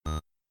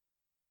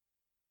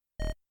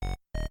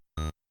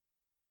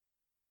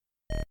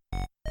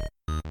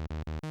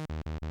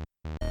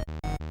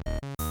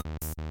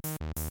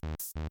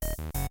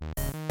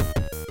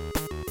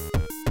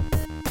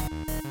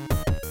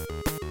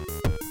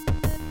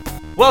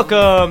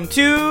Welcome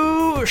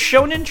to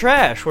Shonen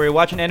Trash, where we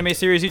watch an anime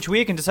series each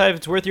week and decide if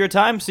it's worth your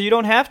time so you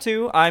don't have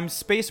to. I'm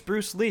Space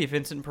Bruce Lee,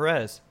 Vincent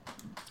Perez.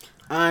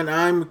 And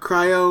I'm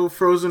Cryo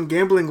Frozen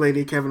Gambling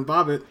Lady, Kevin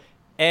Bobbitt.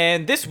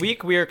 And this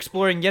week we are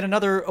exploring yet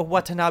another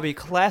Watanabe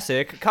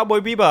classic,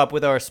 Cowboy Bebop,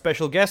 with our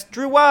special guest,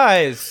 Drew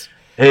Wise.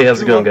 Hey,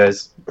 how's it going,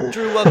 guys?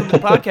 Drew, welcome to the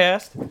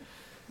podcast.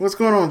 What's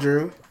going on,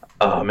 Drew?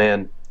 Oh,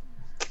 man.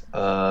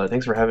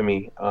 Thanks for having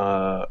me.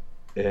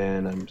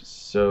 And I'm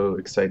so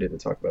excited to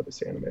talk about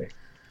this anime.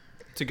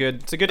 It's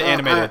a good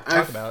anime to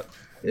talk about.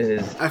 It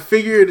is. I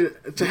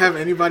figured to have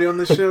anybody on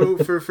the show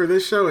for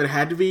this show, it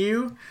had to be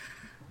you.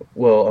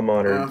 Well, I'm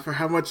honored. For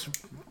how much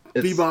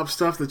Bebop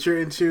stuff that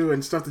you're into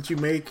and stuff that you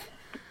make.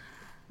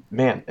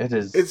 Man, it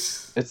is.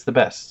 It's the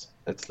best.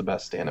 It's the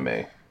best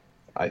anime,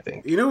 I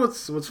think. You know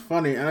what's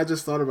funny? And I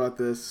just thought about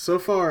this. So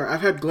far,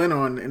 I've had Glenn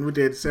on, and we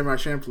did Samurai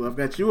Champloo. I've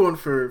got you on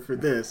for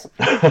this.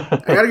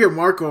 I gotta get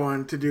Mark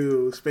on to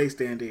do Space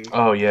Dandy.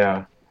 Oh,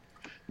 yeah.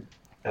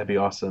 That'd be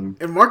awesome.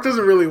 And Mark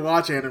doesn't really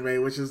watch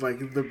anime, which is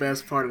like the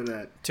best part of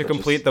that. To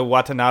complete the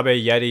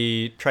Watanabe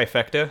Yeti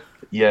trifecta?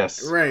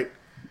 Yes. Right.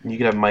 You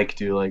could have Mike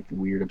do like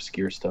weird,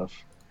 obscure stuff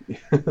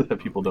that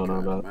people don't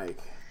know about.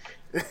 Mike.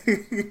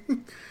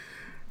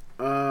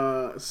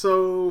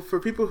 So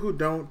for people who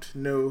don't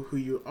know who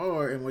you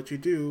are and what you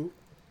do,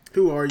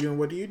 who are you and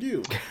what do you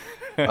do?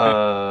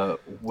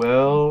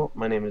 Well,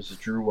 my name is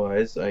Drew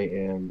Wise. I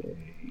am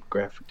a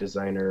graphic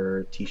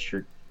designer,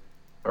 t-shirt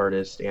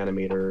artist,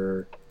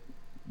 animator,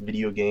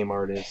 video game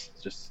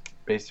artist, just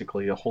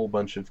basically a whole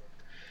bunch of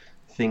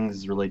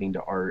things relating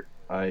to art.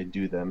 I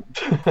do them,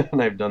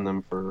 and I've done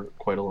them for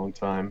quite a long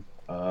time.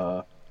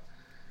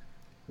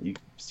 You've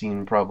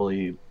seen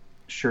probably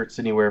shirts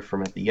anywhere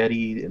from at the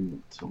Yeti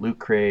and to Loot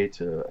Crate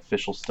to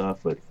official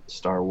stuff with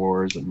Star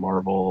Wars and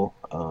Marvel.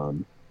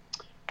 I'm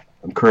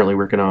currently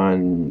working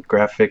on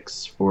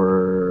graphics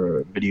for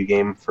a video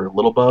game for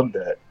Little Bub,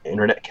 that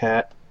internet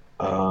cat.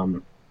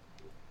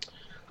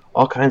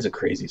 All kinds of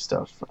crazy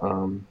stuff.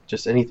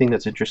 Just anything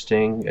that's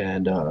interesting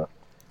and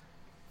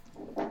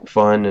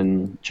fun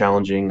and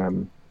challenging,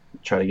 I'm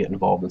try to get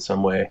involved in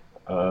some way.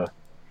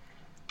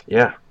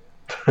 Yeah.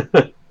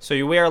 So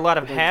you wear a lot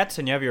of hats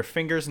and you have your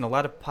fingers in a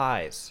lot of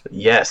pies.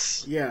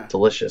 Yes. Yeah.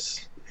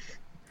 Delicious.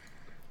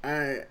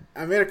 I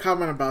made a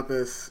comment about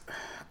this.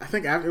 I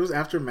think it was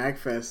after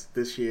MagFest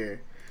this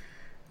year,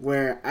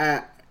 where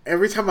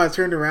every time I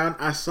turned around,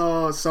 I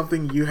saw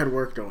something you had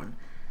worked on.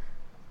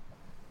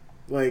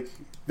 Like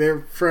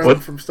they're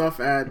from stuff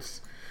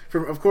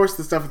from of course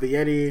the stuff at the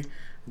Yeti.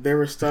 There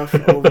was stuff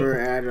over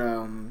at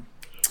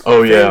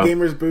Oh yeah,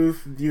 Gamers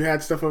booth. You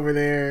had stuff over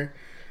there.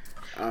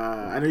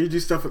 I know you do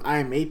stuff with I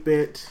Am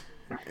 8-Bit.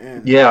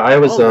 Yeah, I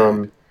was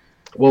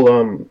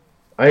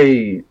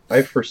I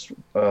first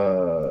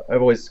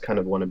I've always kind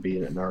of wanted to be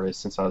an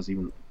artist since I was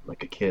even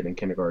like a kid in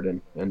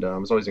kindergarten, and I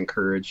was always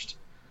encouraged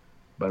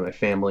by my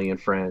family and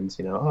friends.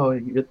 You know, oh,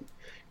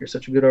 you're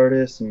such a good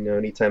artist, and you know,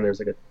 anytime there's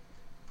like a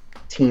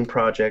team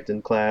project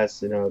in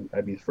class, you know,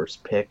 I'd be the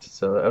first picked.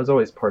 So I was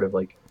always part of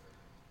like,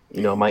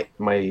 you know, my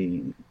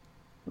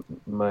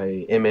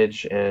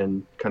image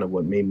and kind of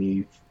what made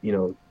me, you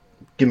know,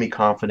 give me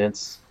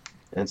confidence.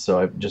 And so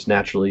I've just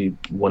naturally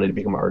wanted to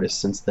become an artist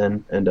since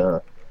then. And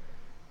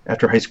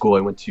after high school,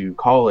 I went to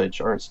college,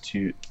 Art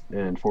Institute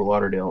in Fort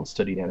Lauderdale, and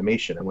studied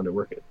animation. I went to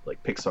work at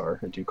like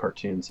Pixar and do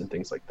cartoons and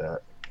things like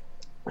that.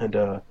 And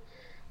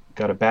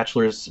got a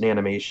bachelor's in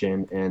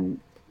animation, and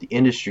the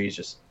industry is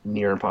just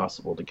near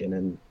impossible to get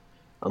in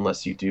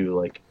unless you do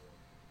like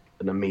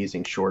an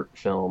amazing short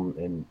film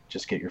and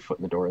just get your foot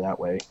in the door that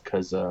way,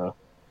 because a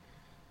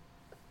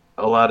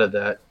lot of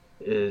that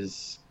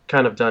is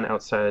kind of done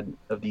outside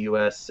of the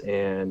US,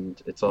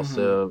 and it's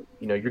also,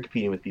 you know, you're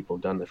competing with people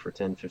who've done it for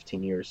 10,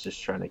 15 years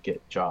just trying to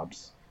get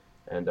jobs,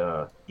 and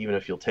even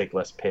if you'll take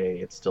less pay,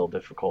 it's still a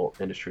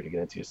difficult industry to get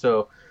into.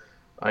 So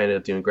I ended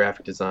up doing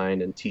graphic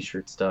design and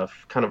t-shirt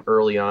stuff kind of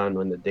early on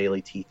when the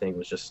Daily T thing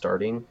was just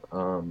starting,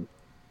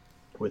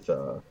 with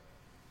like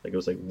it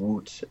was like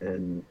Woot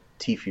and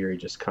T-Fury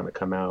just kind of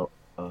come out,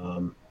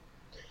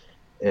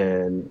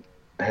 and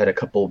I had a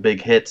couple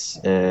big hits,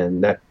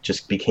 and that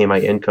just became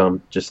my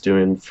income, just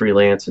doing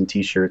freelance and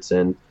t-shirts,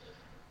 and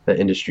the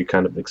industry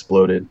kind of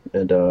exploded,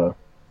 and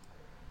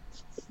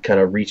kind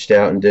of reached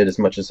out and did as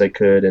much as I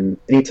could. And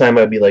anytime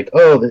I'd be like,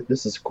 oh,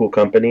 this is a cool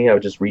company, I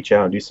would just reach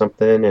out and do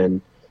something,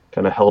 and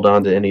kind of held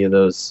on to any of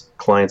those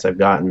clients I've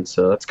gotten.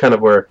 So that's kind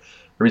of where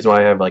the reason why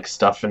I have like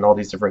stuff in all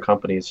these different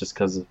companies, just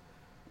because of,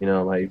 you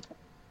know,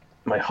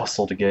 my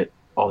hustle to get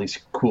all these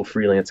cool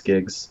freelance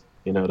gigs,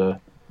 you know, to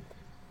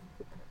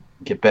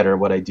get better at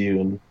what I do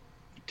and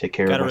take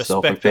care of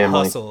myself and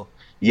family. The hustle.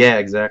 Yeah,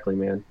 exactly,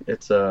 man.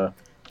 It's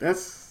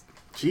that's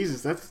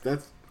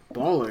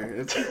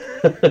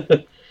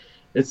baller.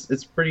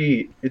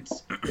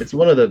 it's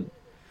one of the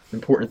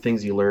important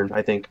things you learn,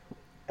 I think,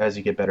 as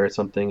you get better at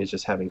something, is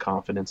just having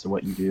confidence in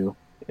what you do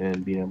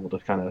and being able to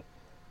kind of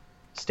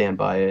stand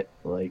by it.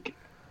 Like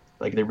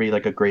there'd be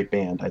like a great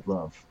band I'd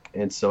love,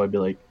 and so I'd be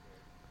like,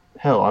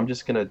 hell, I'm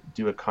just gonna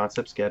do a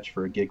concept sketch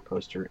for a gig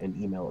poster and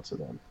email it to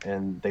them,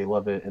 and they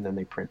love it, and then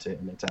they print it,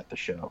 and it's at the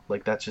show.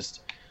 Like that's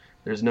just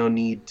there's no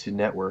need to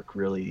network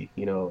really,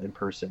 in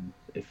person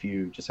if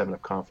you just have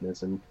enough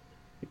confidence and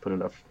you put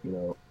enough,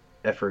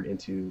 effort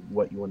into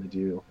what you want to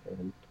do,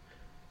 and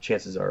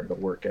chances are it'll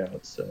work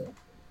out. So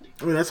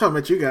I mean, that's how I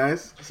met you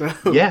guys. So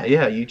yeah,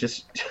 you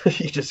just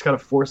you just gotta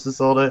force us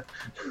all to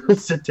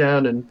sit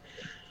down and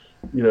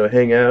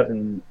hang out,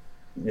 and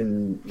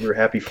we're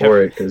happy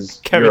for it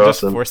because Kevin you're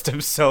just awesome. forced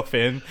himself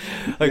in.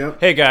 Like, Yep.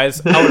 hey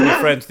guys, I want to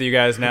be friends with you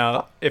guys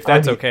now, if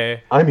that's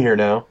okay. I'm here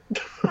now.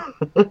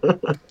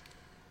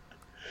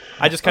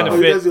 I just kind Oh, of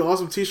you fit. guys do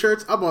awesome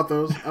T-shirts. I bought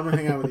those. I'm gonna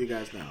hang out with you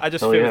guys now. I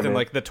just Oh, fit yeah, within man.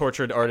 like the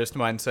tortured artist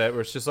mindset,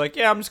 where it's just like,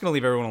 yeah, I'm just gonna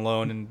leave everyone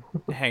alone and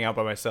hang out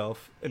by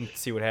myself and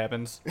see what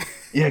happens.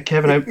 Yeah,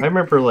 Kevin, I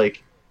remember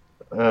like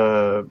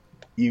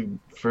you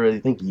for I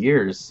think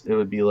years it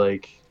would be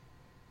like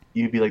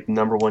you'd be like the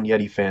number one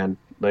Yeti fan,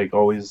 like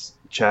always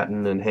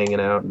chatting and hanging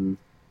out and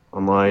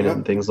online Yep.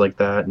 and things like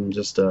that, and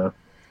just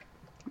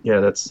yeah,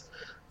 that's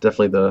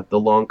definitely the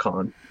long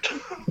con.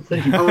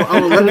 I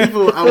will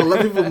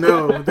let people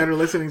know that are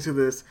listening to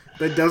this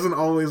that doesn't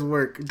always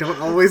work. Don't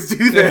always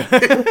do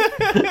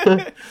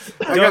that.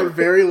 I got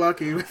very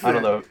lucky with that. I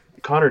don't know.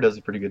 Connor does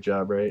a pretty good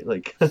job, right?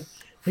 Like,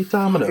 hey,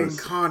 Domino's, Fucking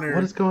Connor.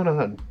 what is going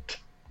on?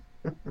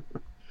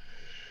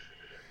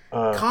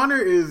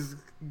 Connor is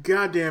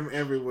goddamn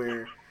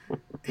everywhere.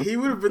 He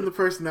would have been the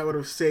person that would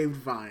have saved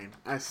Vine.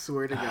 I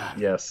swear to God.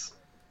 Yes,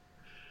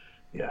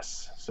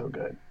 so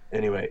good.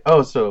 Anyway,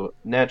 so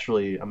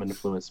naturally, I'm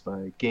influenced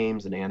by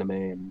games and anime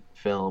and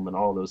film and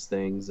all those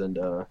things, and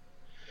I'm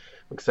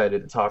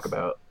excited to talk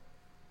about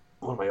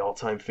one of my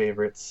all-time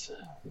favorites,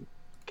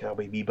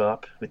 Cowboy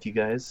Bebop, with you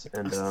guys.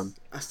 And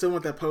I still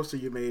want that poster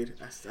you made.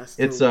 I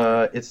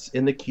still it's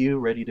in the queue,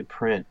 ready to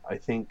print. I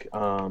think.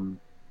 So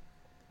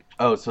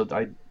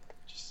I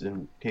just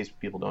in case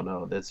people don't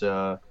know, there's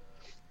a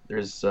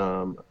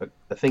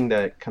thing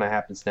that kind of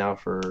happens now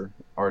for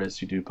artists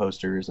who do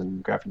posters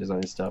and graphic design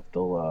and stuff.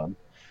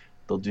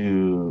 They'll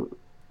do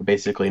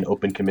basically an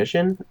open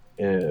commission,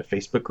 a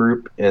Facebook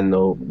group, and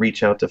they'll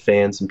reach out to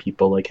fans and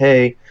people like,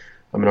 hey,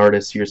 I'm an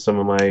artist, here's some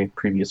of my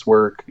previous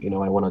work, I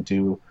want to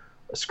do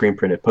a screen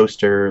printed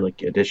poster,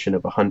 like edition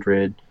of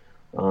 100.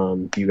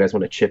 Do you guys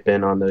want to chip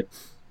in on the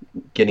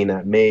getting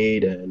that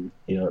made and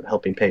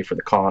helping pay for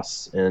the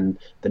costs, and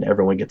then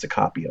everyone gets a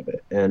copy of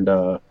it. And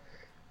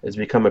it's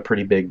become a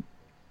pretty big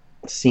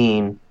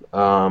scene,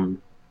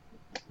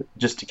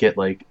 just to get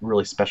like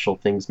really special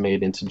things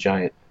made into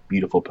giant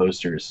beautiful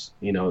posters,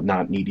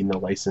 not needing the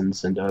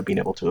license, and being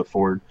able to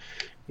afford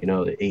the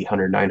 $800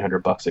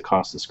 $900 it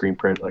costs to screen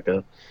print like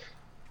a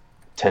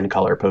 10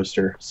 color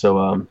poster.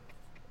 So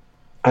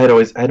I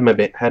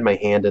had my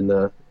hand in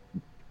the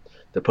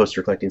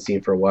poster collecting scene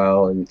for a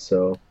while, and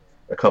so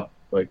a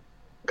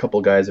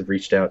couple guys have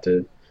reached out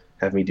to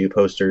have me do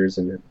posters,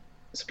 and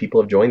so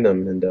people have joined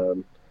them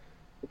and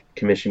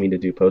commissioned me to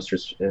do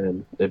posters,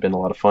 and they've been a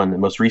lot of fun. The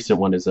most recent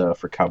one is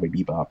for Cowboy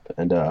Bebop,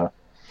 and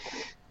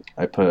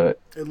I put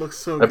It looks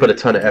so I good. put a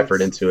ton of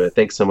effort into it.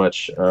 Thanks so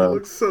much. It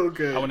looks so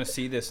good. I want to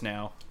see this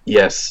now.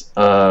 Yes,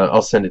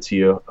 I'll send it to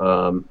you.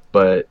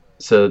 But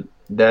so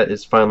that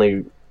is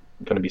finally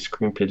going to be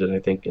screen printed, I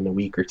think, in a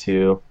week or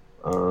two.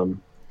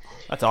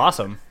 That's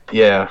awesome.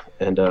 Yeah,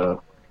 and I'm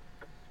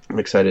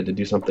excited to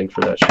do something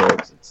for that show,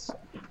 'cause it's,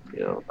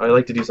 I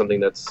like to do something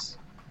that's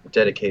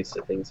dedicates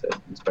to things that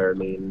inspired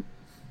me, and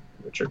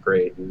which are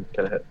great, and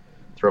kind of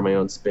throw my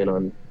own spin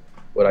on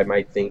what I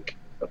might think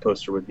a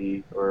poster would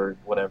be, or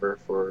whatever,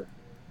 for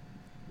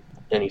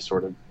any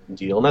sort of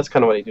deal. And that's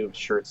kind of what I do with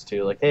shirts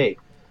too. Like, hey,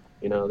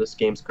 this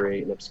game's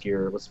great and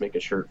obscure. Let's make a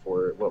shirt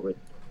for it. What would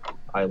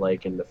I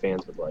like and the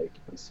fans would like?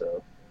 And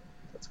so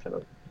that's kind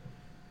of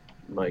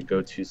my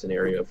go-to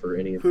scenario for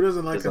any Who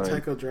doesn't like design. a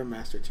Taiko Drum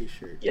Master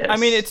T-shirt? Yes. I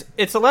mean,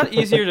 it's a lot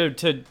easier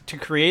to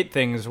create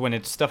things when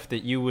it's stuff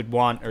that you would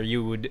want or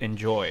you would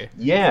enjoy.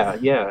 Yeah,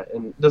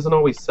 and it doesn't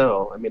always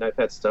sell. I mean, I've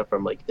had stuff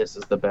I'm like, this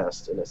is the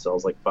best, and it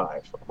sells like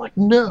 5. I'm like,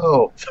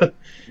 no!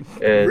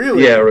 And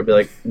Really? yeah, or it'll be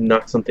like,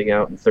 knock something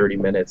out in 30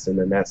 minutes, and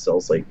then that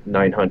sells like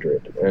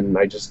 900, and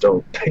I just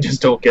don't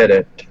get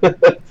it.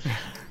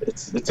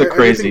 It's a Everything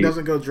crazy.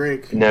 doesn't go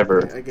Drake.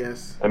 Never. I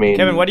guess. I mean,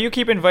 Kevin, why do you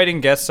keep inviting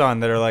guests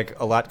on that are like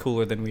a lot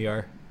cooler than we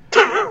are?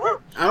 I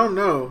don't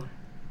know.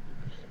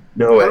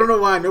 no way. I don't know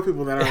why I know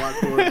people that are a lot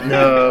cooler. Than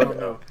No. I don't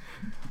know.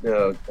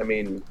 No, I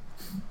mean,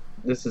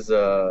 this is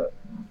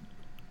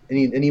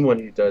anyone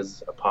who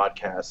does a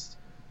podcast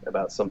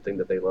about something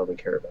that they love and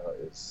care about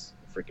is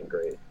freaking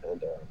great,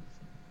 and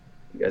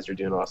you guys are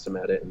doing awesome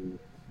at it, and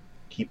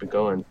keep it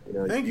going.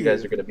 Thank you you.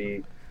 guys are going to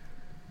be,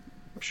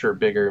 I'm sure,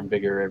 bigger and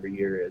bigger every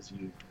year as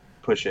you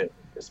push it.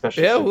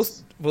 Especially, Yeah,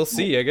 since, we'll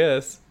see, I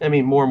guess. I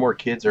mean, more and more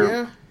kids are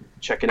Yeah.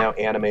 checking out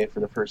anime for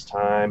the first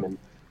time and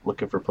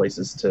looking for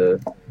places to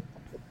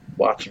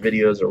watch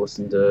videos or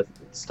listen to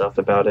stuff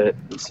about it.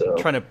 And so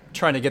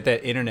Trying to get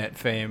that internet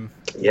fame.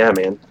 yeah,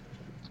 man,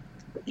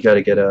 you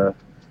gotta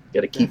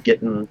keep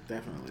getting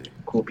Definitely.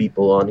 cool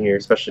people on here,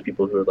 especially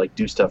people who are like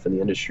do stuff in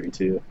the industry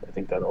too. I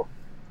think that'll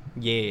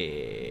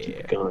Yeah. Keep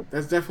it going.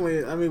 That's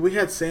definitely. I mean, we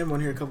had Sam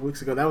on here a couple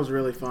weeks ago. That was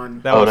really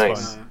fun. That was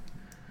nice. fun.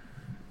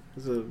 It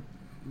was a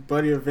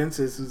buddy of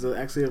Vince's who's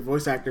actually a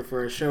voice actor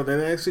for a show that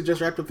they actually just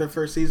wrapped up their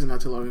first season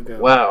not too long ago.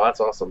 Wow, that's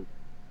awesome.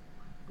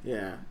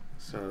 Yeah.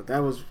 So that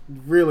was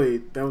really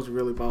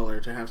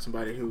baller to have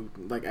somebody who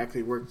like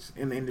actually works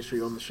in the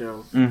industry on the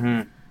show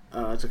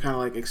Mm-hmm. to kind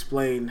of like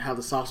explain how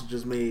the sausage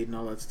is made and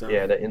all that stuff.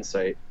 Yeah, the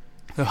insight.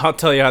 I'll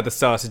tell you how the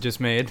sausage is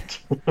made.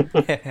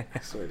 I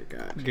swear to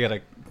God.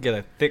 You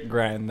gotta thick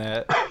grind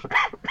that.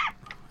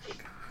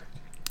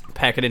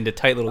 Pack it into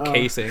tight little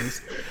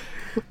casings.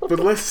 But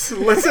let's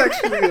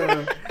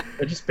actually.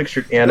 I just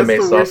pictured anime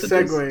that's the worst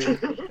sausages.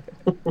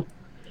 segue.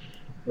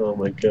 Oh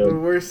my The god.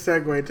 worst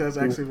segue to us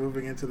actually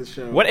moving into the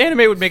show. What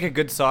anime would make a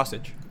good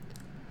sausage?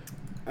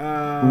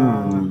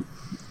 Gurren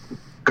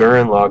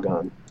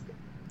Lagann.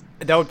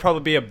 That would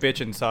probably be a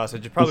bitchin'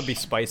 sausage. It'd probably be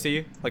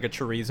spicy, like a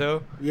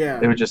chorizo. Yeah.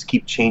 They would just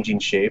keep changing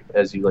shape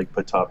as you like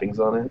put toppings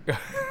on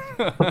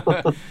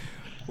it.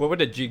 What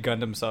would a G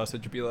Gundam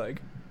sausage be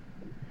like?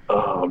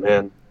 Oh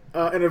man.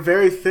 In a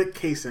very thick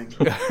casing.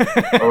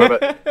 Or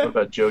what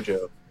about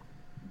JoJo?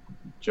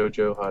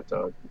 JoJo hot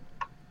dog.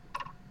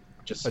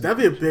 Just That'd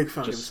be a big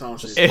fucking just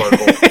sausage.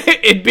 sparkle.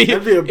 It'd be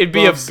That'd be a it'd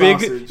be a buff big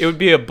sausage. it would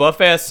be a buff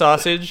ass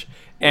sausage,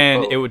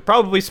 and Oh. it would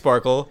probably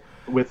sparkle.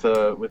 with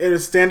It'd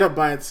stand up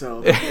by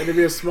itself. And there'd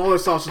be a smaller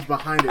sausage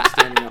behind it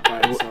standing up by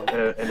itself.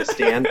 and a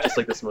stand, just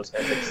like this most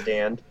epic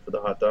stand for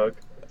the hot dog.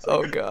 It's Oh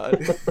like,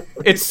 god.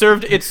 It's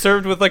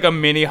served with like a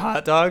mini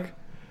hot dog.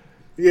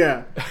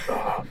 Yeah.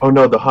 oh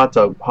no, the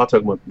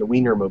the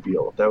Wiener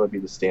Mobile. That would be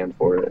the stand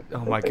for it.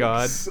 Oh I my think.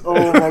 god.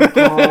 Oh my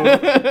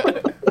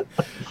god.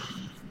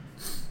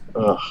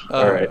 Ugh,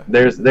 all right,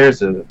 there's a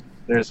way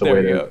There we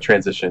to go.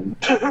 transition.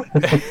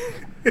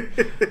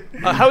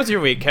 How was your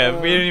week, Kev?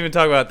 We didn't even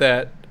talk about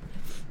that.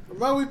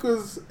 My week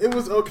was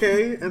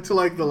okay until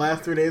like the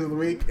last 3 days of the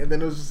week, and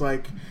then it was just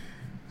like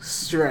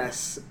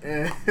stress,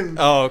 and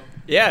Oh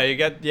yeah,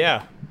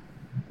 yeah.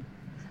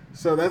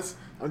 so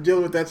I'm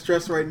dealing with that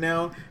stress right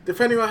now.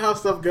 Depending on how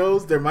stuff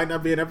goes, there might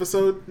not be an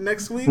episode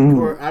next week,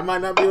 or I might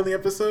not be on the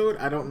episode.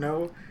 I don't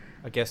know,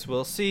 I guess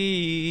we'll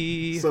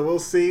see. so we'll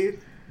see.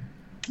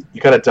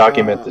 You gotta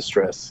document the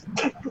stress.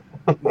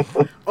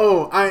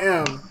 Oh, I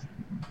am.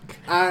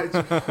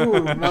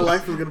 My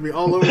life is gonna be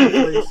all over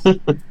the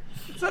place.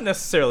 It's not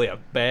necessarily a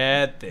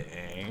bad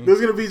thing.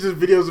 There's gonna be just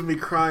videos of me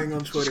crying on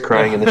Twitter. Just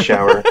crying in the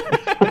shower.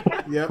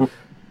 Yep.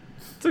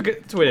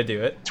 It's a way to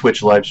do it.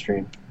 Twitch live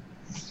stream.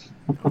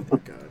 Oh my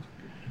god.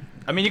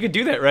 I mean, you could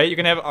do that, right? You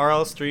can have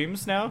RL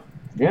streams now.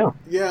 Yeah.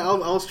 Yeah,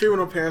 I'll stream it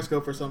on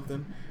Periscope or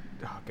something.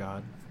 Oh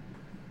god.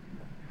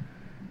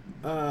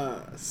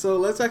 So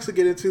let's actually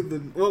get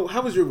into well,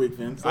 how was your week,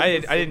 Vince? I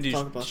Let's didn't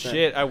talk do about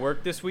shit. I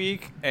worked this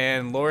week,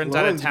 and Lauren's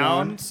out of Lauren's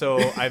town, gone. so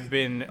I've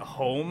been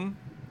home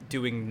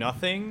doing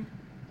nothing.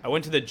 I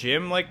went to the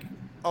gym like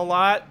a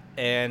lot,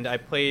 and I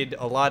played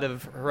a lot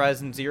of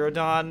Horizon Zero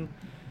Dawn,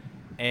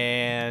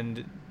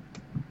 and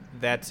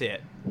that's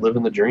it.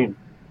 Living the dream.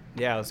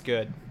 Yeah, it was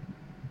good.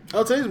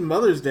 Oh, today's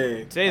Mother's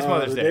Day. Today's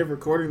Mother's the Day. day of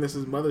recording this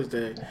is Mother's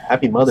Day.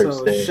 Happy Mother's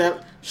So Day.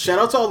 shout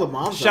out to all the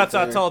moms. Shouts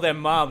out there. to all them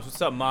moms.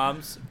 What's up,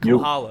 moms? Yo.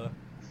 Come holla.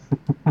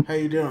 How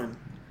you doing?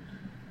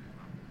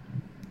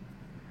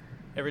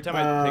 Every time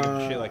I think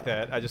of shit like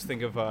that, I just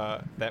think of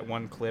that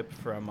one clip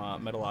from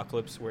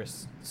Metalocalypse where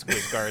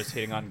Squisgar is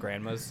hitting on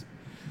grandmas.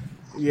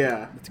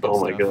 Yeah. It's good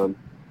Oh my stuff.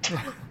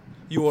 god.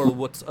 You are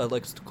what I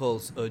like to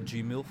call a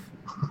G-MILF.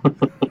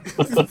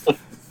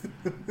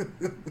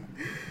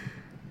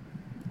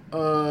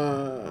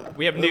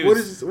 We have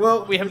news.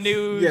 We have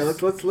news. Yeah,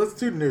 let's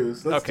do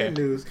news. Let's Okay.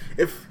 do news.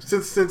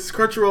 Since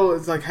Crunchyroll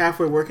is like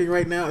halfway working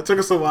right now, it took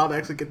us a while to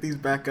actually get these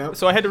back up.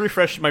 So I had to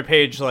refresh my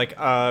page like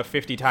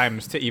 50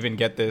 times to even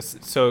get this.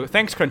 So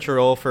thanks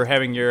Crunchyroll for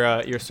having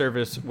your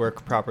service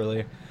work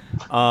properly.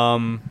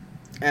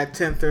 At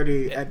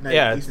 10:30 at night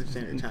Yeah. Eastern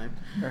Standard Time.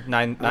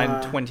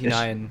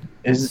 9:29.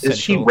 Is she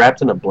Central.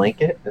 wrapped in a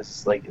blanket?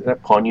 Is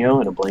that Ponyo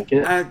in a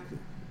blanket?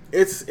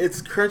 It's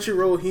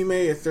Crunchyroll Hime.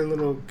 It's their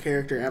little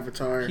character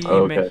avatar.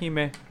 Oh,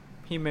 okay.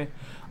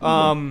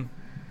 Hime.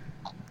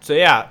 So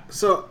yeah.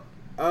 So,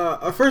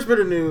 our first bit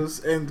of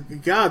news,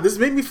 and God, this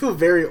made me feel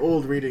very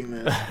old reading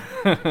this.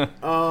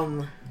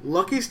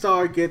 Lucky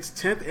Star gets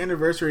 10th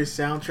anniversary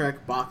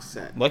soundtrack box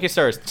set. Lucky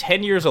Star is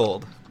 10 years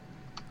old.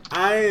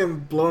 I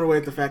am blown away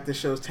at the fact this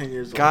show's 10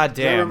 years old. God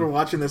damn. I remember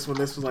watching this when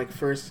this was like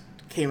first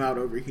came out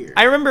over here.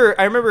 I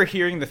remember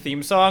hearing the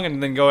theme song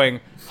and then going,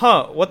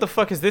 "Huh, what the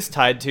fuck is this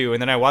tied to?"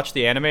 And then I watched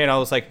the anime and I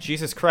was like,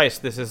 "Jesus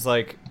Christ, this is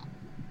like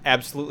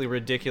absolutely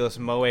ridiculous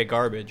moe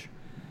garbage."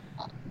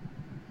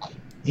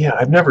 Yeah,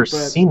 I've never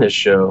seen this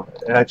show.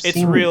 And I've It's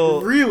seen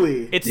real.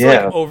 Really? It's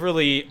Yeah. like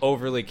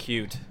overly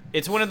cute.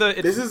 It's one of the.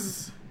 This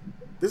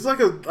is like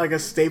a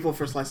staple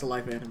for slice of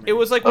life anime. It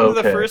was like one of the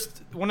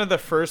Okay.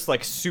 first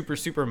like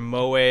super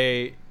moe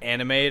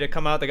anime to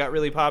come out that got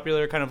really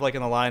popular, kind of like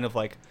in the line of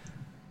like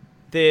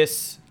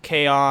this,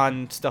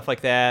 K-On! Stuff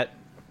like that.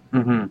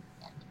 Mm-hmm.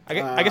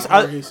 I guess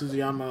Haruhi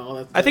Suzuyama, all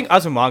that stuff. I think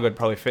Azumanga would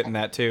probably fit in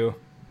that too.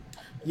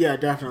 Yeah,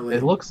 definitely.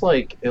 It looks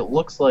like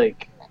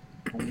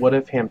what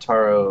if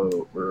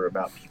Hamtaro were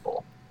about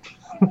people?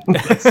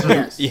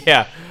 Yes.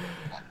 Yeah.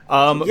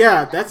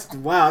 Yeah, that's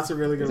a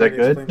really good Is way that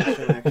to good? explain the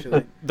show,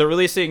 actually. They're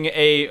releasing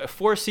a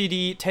 4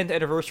 CD 10th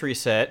anniversary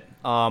set.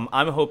 I'm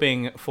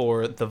hoping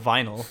for the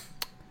vinyl.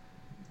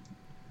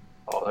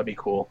 Oh, that'd be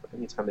cool.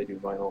 Anytime they do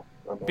vinyl,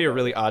 It'd be a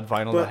really odd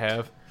vinyl to But-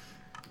 have.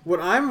 What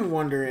I'm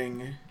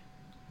wondering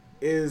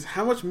is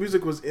how much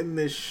music was in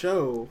this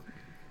show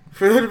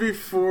for there to be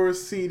 4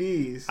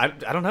 CDs. I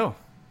don't know.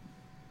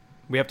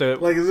 We have to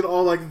Like, is it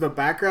all like the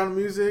background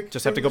music?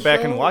 just have to from go the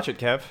back and show? watch it,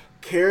 Kev.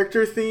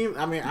 Character theme?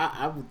 I mean,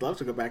 I would love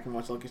to go back and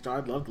watch Lucky Star. I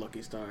loved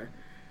Lucky Star.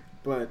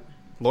 But,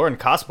 Lauren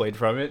cosplayed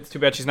from it. It's too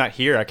bad she's not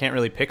here. I can't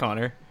really pick on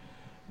her.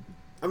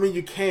 I mean,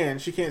 you can.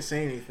 She can't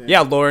say anything.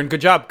 Yeah, Lauren,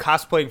 good job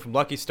cosplaying from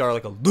Lucky Star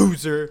like a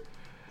loser.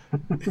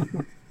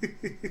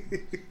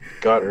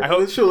 Got her. I hope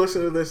Then she'll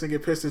listen to this and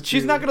get pissed at you.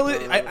 she's not gonna.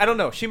 I don't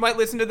know. She might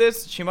listen to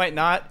this. She might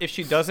not. If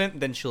she doesn't,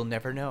 then she'll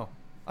never know.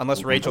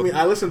 Unless I Rachel. mean,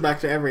 I listen back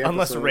to every episode.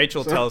 Unless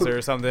Rachel so- tells her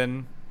or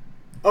something.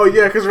 Oh,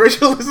 yeah, because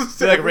Rachel listens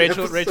to Like every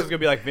Rachel's episode. gonna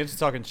be like, Vince is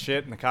talking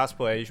shit in the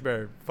cosplay. You should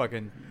better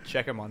fucking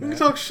check him on You that.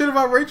 talk shit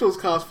about Rachel's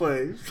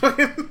cosplay.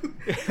 Fucking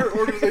her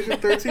Organization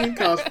 13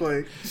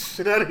 cosplay.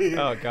 Shit out of here.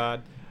 Oh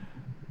god.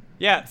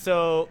 Yeah,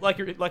 so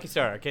Lucky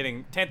Star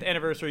getting 10th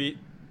anniversary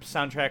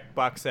soundtrack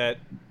box set.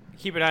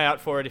 Keep an eye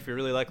out for it if you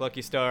really like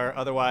Lucky Star.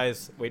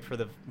 Otherwise, wait for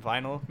the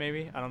vinyl.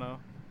 Maybe I don't know.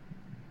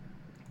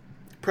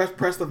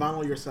 Press the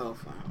vinyl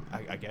yourself.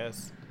 I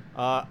guess.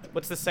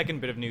 What's the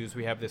second bit of news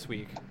we have this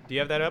week? Do you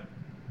have that up?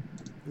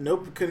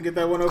 Nope, couldn't get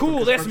that one open. Cool,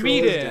 'cause let's Crunchyroll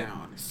meet is it.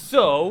 down.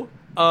 So,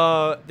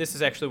 this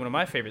is actually one of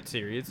my favorite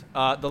series.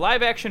 The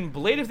live-action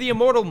Blade of the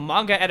Immortal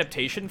manga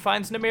adaptation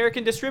finds an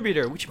American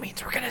distributor, which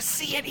means we're gonna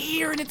see it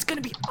here, and it's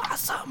gonna be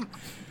awesome.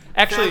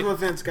 Actually, Phantom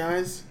events,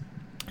 guys.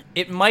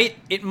 it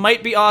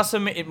might be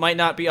awesome. It might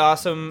not be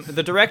awesome.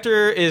 The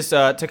director is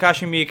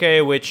Takashi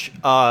Miike, which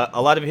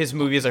a lot of his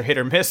movies are hit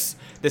or miss.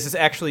 This is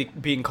actually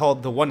being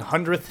called the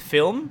 100th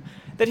film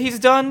that he's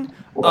done.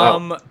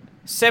 Wow.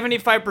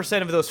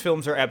 75% of those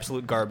films are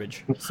absolute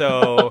garbage.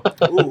 So.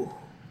 Ooh.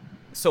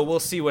 So we'll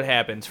see what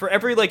happens. For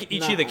every like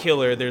Ichi the Nah.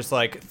 Killer, there's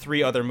like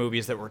 3 other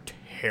movies that were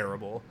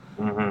terrible.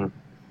 Mm-hmm.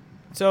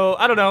 So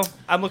I don't know.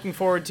 I'm looking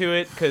forward to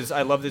it because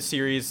I love this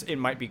series. It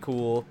might be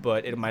cool,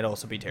 but it might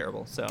also be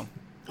terrible. So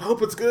I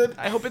hope it's good.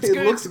 I hope it's it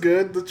good. It looks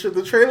good.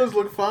 The trailers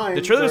look fine.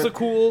 the trailers but look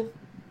cool.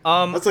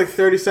 That's like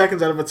 30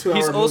 seconds out of a 2-hour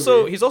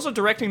movie. He's also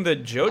directing the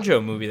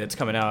JoJo movie that's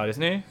coming out,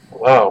 isn't he?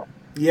 Wow.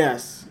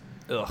 Yes.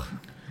 Ugh.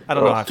 I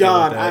don't know how I feel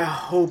God, about I that.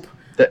 hope.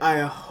 That- I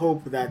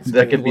hope that's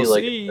That good. could be We'll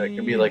like see. that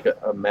could be like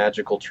a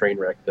magical train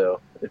wreck though.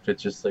 If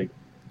it's just like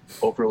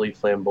overly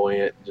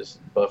flamboyant, just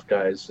buff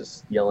guys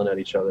just yelling at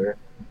each other.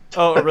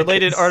 Oh, a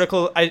related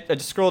article. I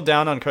just scrolled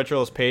down on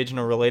Crunchyroll's page and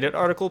a related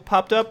article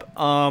popped up.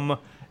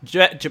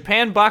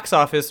 Japan box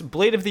office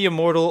Blade of the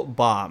Immortal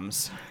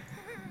bombs.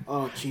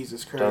 Oh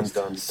Jesus Dun Christ!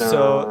 dun dun.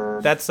 So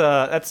that's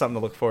something to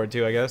look forward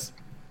to, I guess.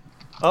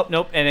 Oh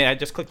nope, and I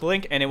just clicked the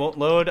link and it won't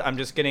load. I'm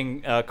just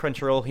getting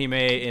Crunchyroll Hime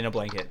in a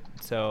blanket.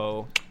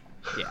 So,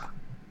 yeah.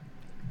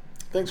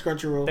 Thanks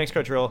Crunchyroll. Thanks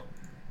Crunchyroll.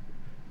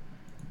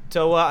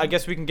 So I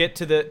guess we can get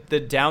to the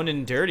down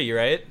and dirty,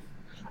 right?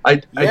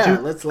 I Yeah,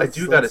 do let's- I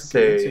do gotta let's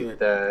get say into it.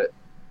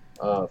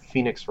 that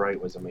Phoenix Wright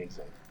was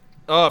amazing.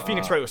 Oh,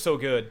 Phoenix Wright was so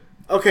good.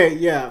 Okay,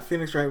 yeah,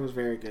 Phoenix Wright was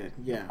very good.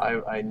 Yeah.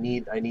 I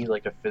need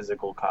like a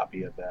physical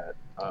copy of that.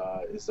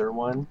 Is there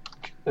one?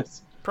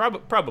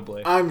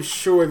 Probably. I'm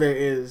sure there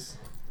is.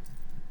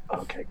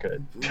 Okay,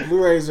 good.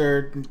 Blu-rays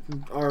are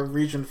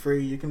region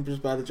free. You can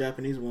just buy the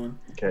Japanese one.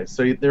 Okay,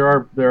 so there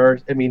are.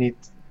 I mean,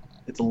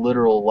 it's a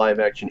literal live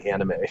action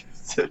anime,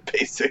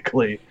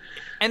 basically.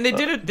 And they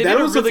did a That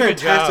was really a good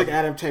job. fantastic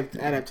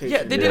adaptation.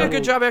 Yeah, they did a Yeah.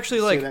 good job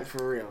actually, Say like that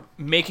for real.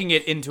 making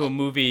it into a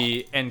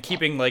movie and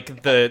keeping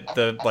like the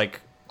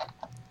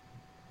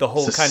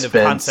whole kind of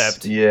Suspense,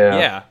 concept. yeah.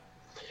 Yeah.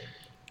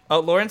 Oh,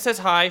 Lauren says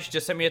hi. She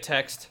just sent me a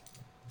text.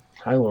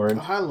 Hi, Lauren.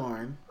 Oh, hi,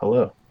 Lauren.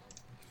 Hello.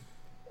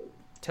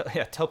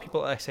 Tell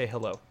people I say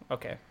hello.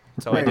 Okay.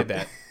 So I did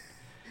that.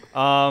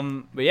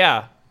 But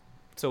yeah.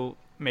 So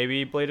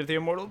maybe Blade of the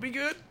Immortal will be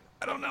good.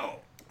 I don't know.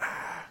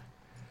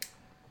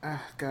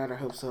 Ah, God, I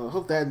hope so. I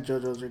hope that and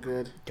JoJo's are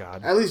good.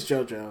 God. At least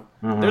JoJo,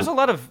 Mhm. There's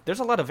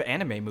a lot of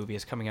anime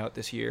movies coming out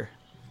this year.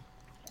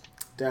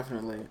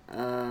 definitely.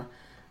 I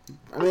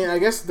mean, I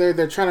guess they're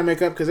trying to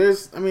make up because there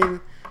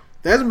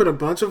hasn't been a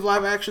bunch of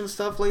live action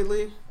stuff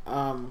lately.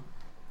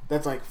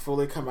 That's like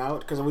fully come out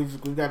because we've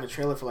gotten a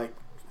trailer for like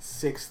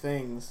 6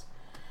 things.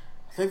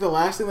 I think the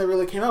last thing that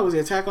really came out was the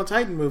Attack on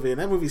Titan movie, and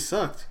that movie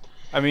sucked.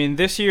 I mean,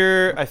 this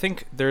year, I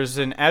think there's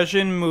an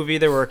Asian movie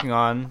they're working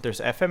on.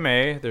 There's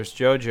FMA. There's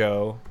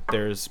JoJo.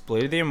 There's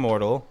Blade of the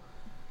Immortal.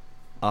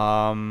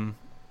 Isn't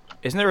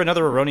there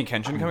another Rurouni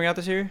Kenshin coming out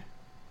this year?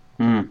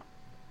 Hmm.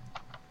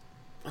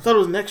 I thought it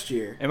was next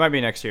year. It might be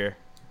next year.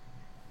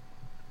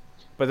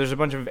 But there's a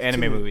bunch of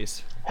anime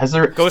movies. Has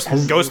there Ghost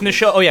in the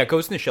Shell. Oh yeah,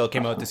 Ghost in the Shell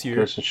came out this year.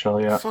 Ghost in the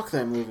Shell, yeah. Fuck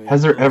that movie.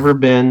 Has there ever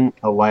been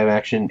a live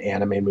action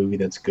anime movie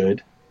that's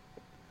good?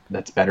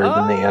 That's better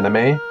than the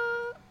anime?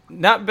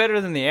 Not better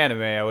than the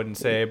anime, I wouldn't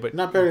say, but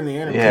Not better than the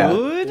anime. Yeah.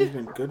 Good? There's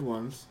been good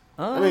ones.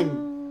 I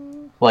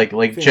mean, Like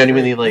think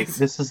genuinely, great. like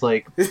this is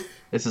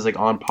like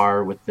on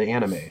par with the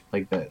anime.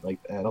 Like that. Like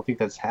I don't think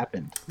that's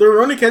happened. the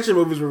Rurouni Kenshin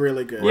movies were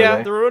really good. Were yeah,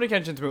 they? the Rurouni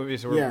Kenshin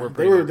movies were Yeah,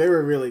 pretty good. they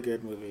were really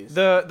good movies.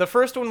 The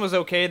first one was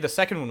okay. The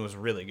second one was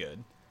really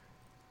good.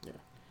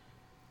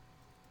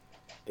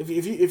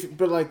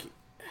 But like,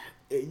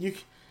 you,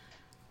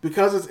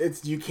 because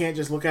it's you can't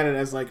just look at it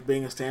as like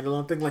being a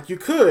standalone thing. Like you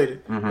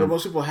could, but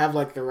most people have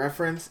like the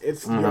reference.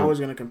 You're always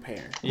gonna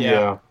compare.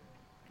 Yeah.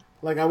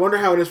 Like I wonder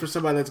how it is for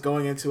somebody that's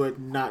going into it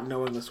not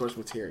knowing the source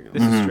material.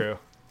 This is true.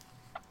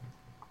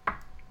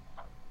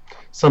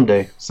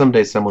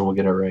 Someday someone will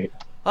get it right.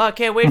 Oh, I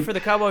can't wait for the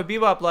Cowboy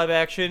Bebop live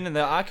action and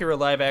the Akira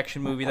live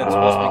action movie that's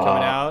supposed to be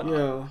coming out.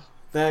 Yo,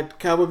 that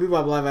Cowboy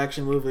Bebop live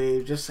action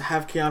movie just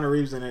have Keanu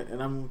Reeves in it,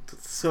 and I'm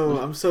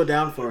so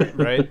down for it.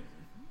 Right?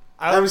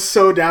 I'm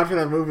so down for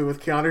that movie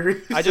with Keanu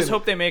Reeves. I just in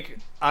hope they make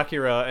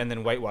Akira and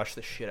then whitewash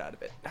the shit out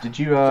of it. Did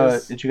you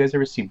Just- did you guys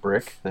ever see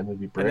Brick? That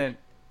movie Brick.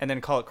 And then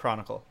call it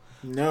Chronicle.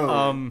 it.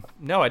 No.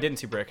 No, I didn't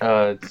see Brick.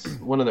 It's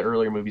one of the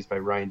earlier movies by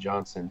Ryan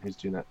Johnson, who's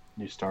doing that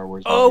new Star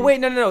Wars. Oh movie.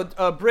 wait, no.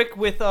 Brick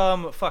with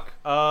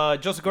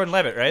Joseph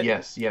Gordon-Levitt, right?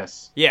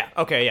 Yes. Yeah.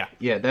 Okay. Yeah.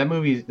 Yeah, that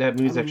movie's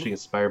actually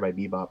inspired by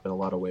Bebop in a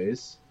lot of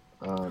ways.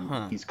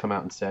 He's come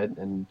out and said,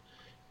 and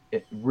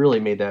it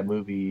really made that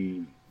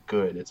movie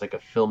good. It's like a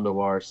film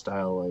noir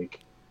style, like,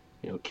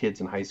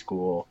 kids in high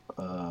school,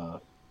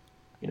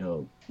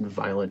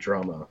 violent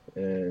drama,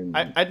 and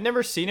I'd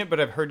never seen it, but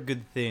I've heard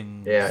good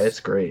things. yeah, it's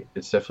great.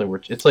 It's definitely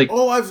worth. It's like,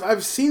 Oh,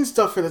 I've seen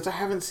stuff for this. I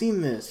haven't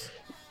seen this.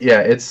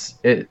 yeah,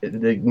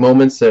 the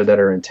moments that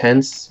are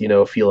intense,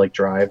 feel like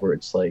Drive, where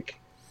it's like,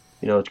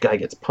 a guy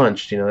gets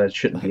punched, that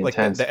shouldn't be Like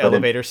intense. the but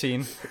elevator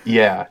scene.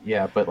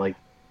 yeah, but like,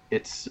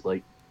 it's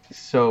like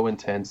so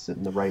intense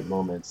in the right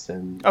moments,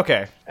 and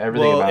Okay.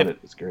 everything Well, about if- it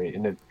is great,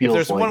 and it If feels.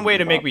 there's like one way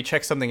to make Bebop. me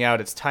check something out,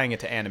 it's tying it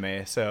to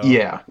anime. So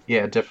Yeah,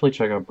 definitely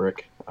check out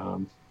Brick.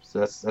 So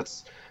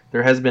that's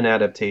there has been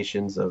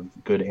adaptations of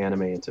good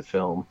anime into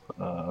film, It's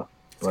got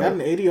but,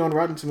 an 80 on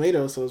Rotten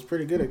Tomatoes, so it's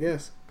pretty good, I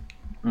guess.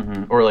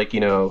 or like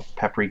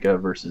Paprika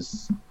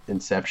versus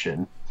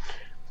Inception,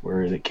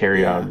 where they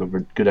carry Yeah. on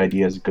with good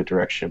ideas, good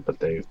direction, but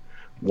they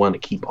want to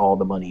keep all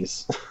the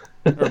monies.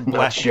 Or Not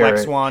Black share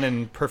it. Swan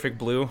and Perfect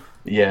Blue.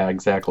 Yeah,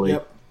 exactly.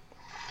 Yep.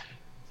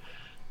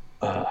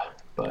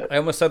 But I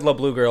almost said La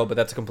Blue Girl, but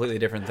that's a completely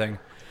different thing.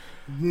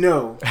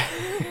 No.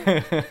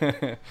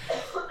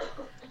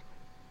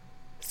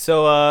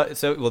 So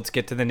let's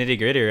get to the nitty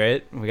gritty,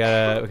 right? We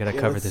gotta Yeah,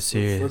 cover let's- this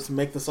series. Let's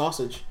make the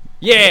sausage.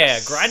 Yeah,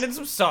 grinding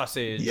some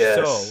sausage.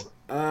 Yes.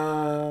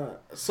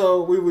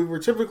 So we were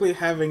typically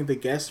having the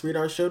guests read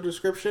our show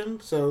description.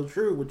 So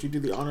Drew, would you do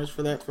the honors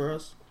for that for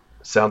us?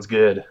 sounds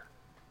good.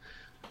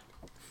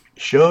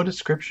 Show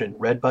description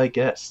read by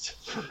guest.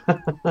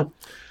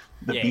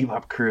 The Yeah.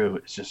 Bebop crew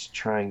is just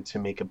trying to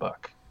make a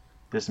buck.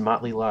 This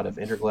motley lot of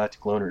intergalactic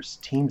loners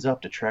teams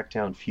up to track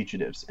down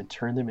fugitives and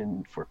turn them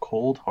in for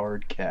cold,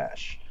 hard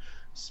cash.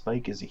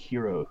 Spike is a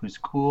hero whose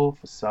cool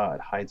facade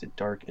hides a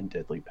dark and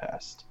deadly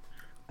past.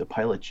 The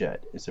pilot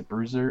jet is a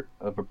bruiser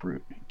of a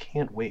brute who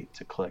can't wait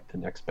to collect the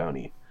next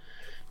bounty.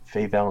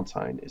 Faye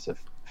Valentine is a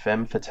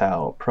femme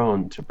fatale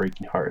prone to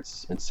breaking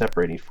hearts and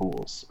separating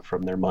fools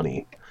from their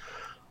money.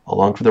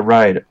 Along for the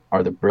ride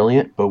are the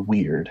brilliant but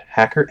weird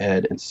Hacker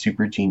Ed and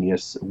super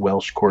genius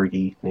Welsh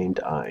corgi named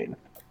Ein.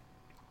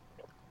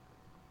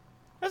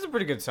 That's a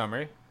pretty good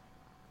summary.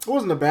 It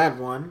wasn't a bad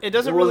one. It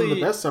doesn't wasn't really-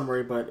 the best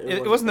summary, but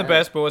It wasn't the bad.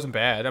 best, but it wasn't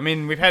bad. I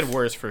mean, we've had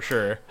worse for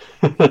sure.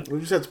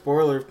 We've just had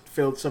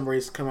spoiler-filled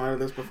summaries come out of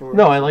this before.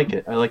 No, I like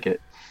it. I like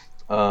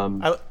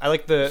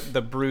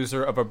the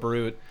bruiser of a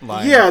brute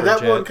line. Yeah, for that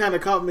Jet. one kind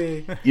of caught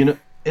me.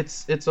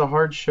 It's a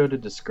hard show to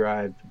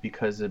describe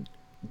because it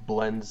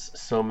blends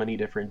so many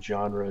different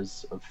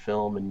genres of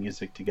film and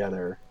music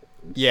together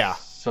in Yeah.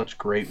 such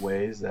great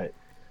ways that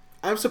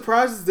I'm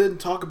surprised it didn't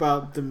talk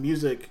about the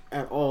music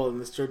at all in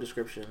this show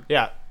description.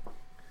 Yeah.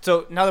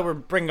 So now that we're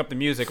bringing up the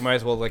music, I might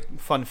as well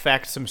fun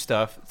fact some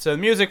stuff. So the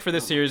music for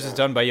this series is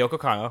done by Yoko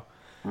Kanno.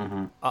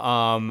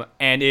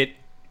 And it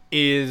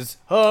is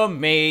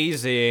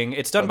amazing.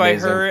 It's done by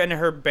Amazing. her and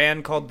her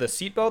band called the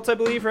Seatbelts, I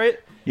believe, right?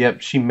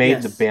 Yep, she made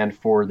Yes. the band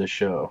for the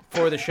show.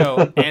 For the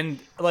show. And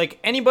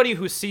anybody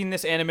who's seen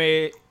this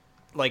anime,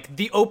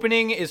 the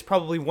opening is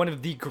probably one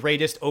of the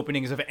greatest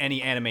openings of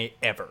any anime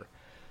ever.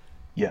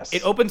 Yes.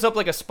 It opens up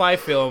like a spy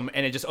film,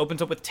 and it just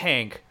opens up with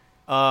Tank.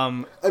 I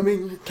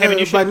mean, Kevin,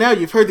 you by should- now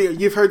you've heard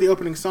the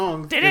opening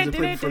song because it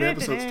played before the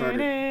episode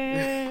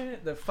started.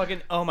 The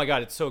fucking oh my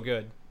god, it's so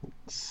good.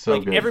 so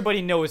good.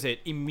 Everybody knows it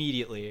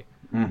immediately.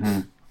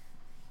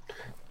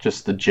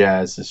 Just the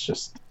jazz is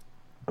just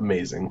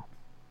amazing.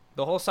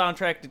 The whole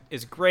soundtrack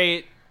is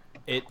great.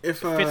 It If,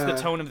 fits the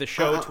tone of the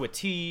show uh, to a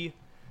T.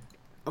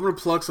 I'm gonna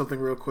plug something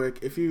real quick.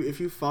 If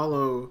you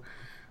follow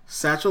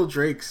Satchel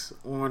Drakes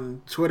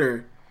on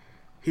Twitter,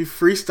 he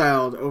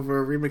freestyled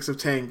over a remix of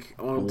Tank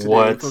on today. He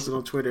What? posted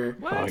on Twitter,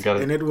 Oh, I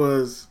got and it. it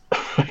was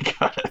I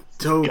got it.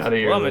 dope. Gotta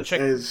hear Well, I'm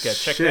gonna this.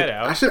 check that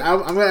out.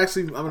 I'm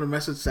gonna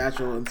message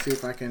Satchel and see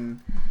if I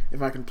can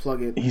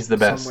plug it. He's the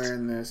best. Somewhere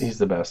in this. He's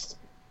the best.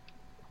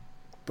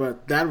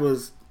 But that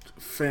was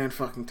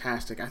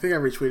fan-fucking-tastic. I think I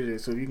retweeted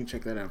it, so you can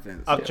check that out,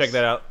 Vince. I'll Yes. check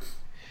that out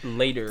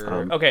later.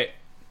 Um, Okay,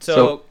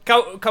 so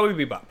Cowboy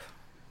Bebop.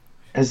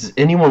 Has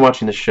anyone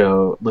watching the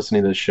show,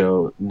 listening to the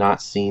show,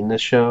 not seen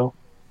this show,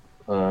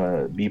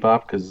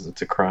 Bebop? Because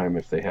it's a crime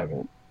if they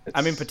haven't.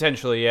 I mean,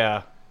 potentially,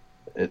 yeah.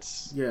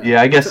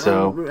 Yeah, I guess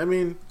so. I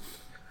mean,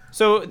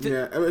 So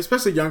yeah,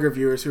 especially younger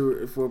viewers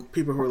for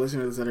people who are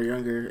listening to this that are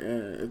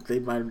younger, they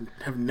might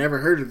have never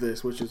heard of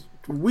this, which is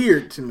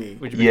weird to me.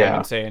 which would be kind of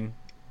insane.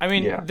 I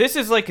mean, Yeah. this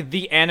is like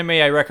the anime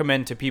I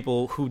recommend to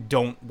people who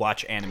don't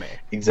watch anime.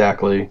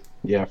 Exactly.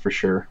 Yeah, for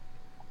sure.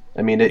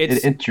 I mean, it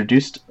It's-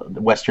 introduced the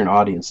Western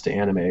audience to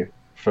anime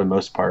for the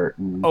most part.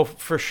 In Oh,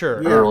 for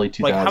sure. Yeah. early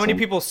 2000s. Like, how many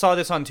people saw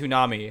this on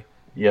Toonami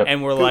Yep.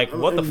 and were like,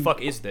 "What the and-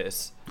 fuck is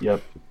this?"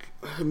 Yep.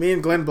 Me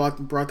and Glenn brought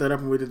that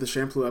up when we did the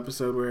Shampoo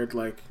episode, where it,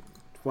 like,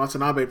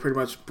 Watanabe pretty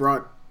much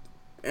brought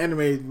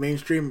anime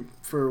mainstream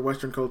for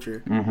Western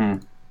culture. Mm-hmm.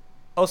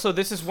 Also,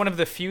 this is one of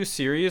the few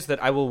series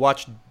that I will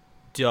watch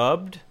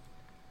dubbed.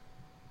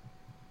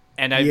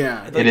 And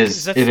Yeah. It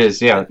is. It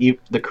is. Yeah. The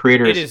It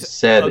creators is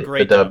said a the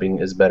great dub. dubbing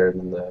is better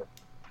than the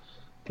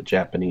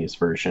Japanese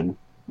version.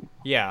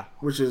 Yeah.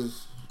 Which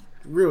is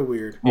real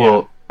weird.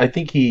 Well, I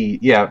think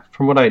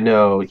from what I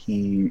know,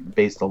 he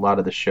based a lot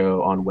of the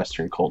show on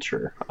Western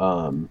culture,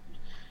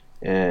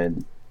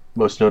 and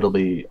most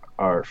notably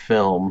our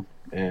film,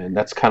 and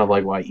that's kind of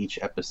like why each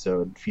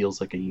episode feels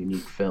like a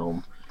unique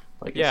film.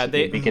 Like Yeah, it's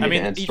they. beginning I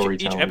mean, to end each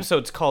storytelling.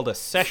 episode's called a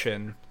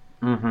session,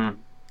 Mm-hmm.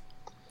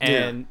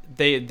 and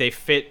they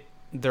fit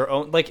their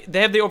own. Like,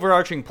 they have the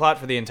overarching plot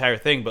for the entire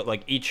thing, but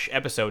like each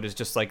episode is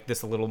just like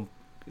this little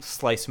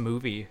slice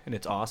movie, and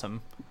it's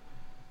awesome.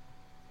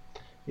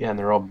 Yeah, and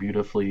they're all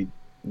beautifully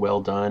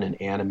well done and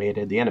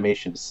animated. The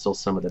animation is still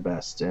some of the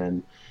best,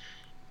 and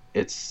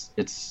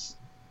it's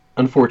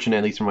unfortunate,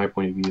 at least from my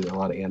point of view, that a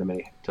lot of anime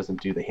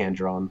doesn't do the hand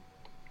drawn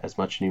as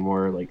much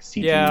anymore. Like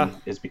CG Yeah.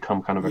 has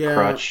become kind of a Yeah.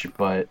 crutch,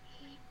 but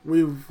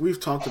We've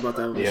talked about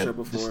that on the yeah, show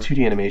this before.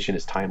 2D animation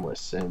is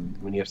timeless. And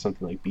when you have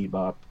something like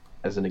Bebop,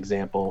 as an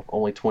example,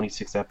 only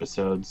 26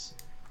 episodes,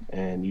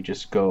 and you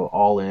just go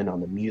all in on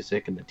the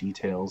music and the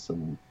details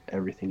and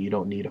everything. You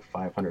don't need a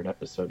 500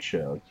 episode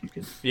show.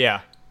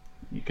 Yeah.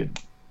 You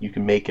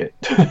can make it.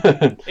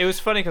 It was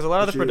funny because a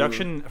lot of the Did you-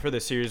 production for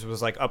this series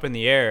was like up in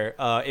the air.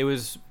 It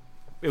was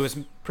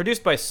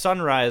produced by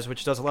Sunrise,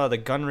 which does a lot of the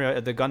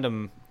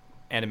Gundam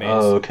animes.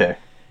 Oh, okay.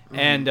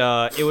 And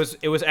it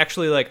was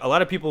actually like a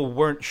lot of people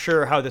weren't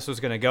sure how this was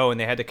going to go, and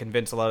they had to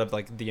convince a lot of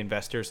like the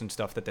investors and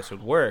stuff that this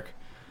would work,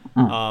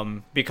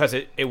 because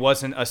it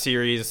wasn't a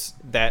series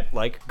that,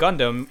 like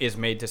Gundam, is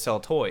made to sell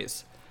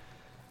toys.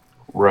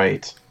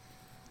 Right.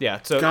 Yeah,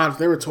 so God, if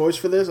there were toys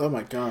for this, oh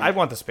my god! I'd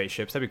want the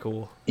spaceships. That'd be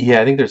cool. Yeah,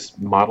 I think there's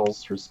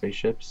models for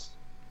spaceships.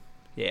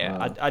 Yeah,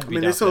 Wow. I'd I be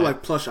mean, down they sell for that.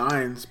 like plush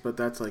Eins, but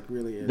that's like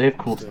really it. They have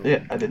cool. still. Yeah,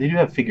 they do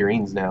have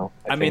figurines now.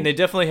 I mean, they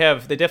definitely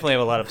have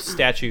a lot of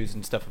statues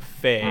and stuff of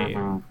Faye.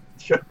 Mhm.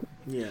 Sure.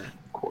 Yeah,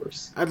 Of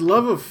course. I'd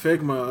love a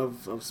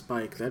Figma of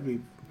Spike. That'd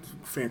be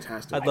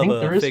fantastic. I'd I love think a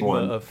there is Figma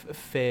one. of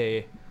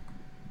Faye.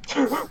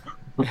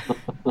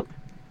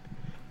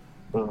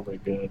 Oh my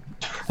god.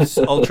 It's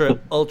ultra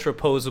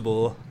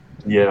posable.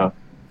 Yeah.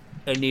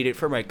 I need it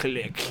for my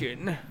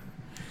collection.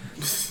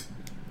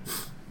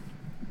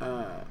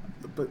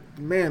 But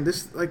man,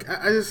 this like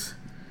I just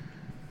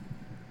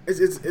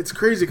it's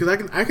crazy because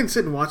I can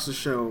sit and watch the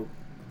show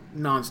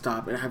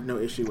nonstop and have no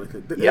issue with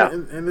it. Yeah.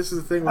 And this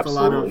is the thing with a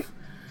Absolutely. lot of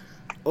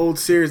old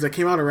series that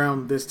came out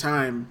around this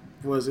time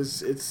was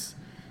it's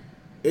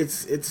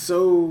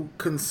so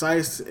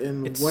concise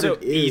in It's what so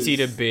it is. easy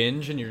to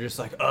binge, and you're just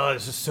like, oh,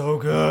 this is so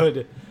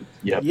good.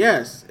 Yep.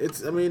 Yes,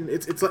 it's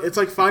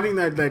like finding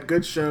that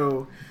good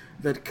show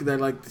that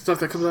like stuff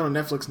that comes out on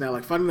Netflix now,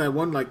 like finding that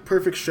one like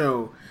perfect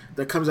show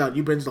that comes out,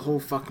 you binge the whole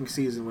fucking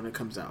season when it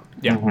comes out.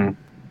 Yeah. Mhm.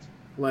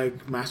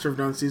 Like Master of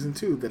None season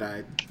 2 that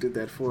I did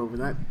that for when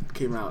that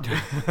came out.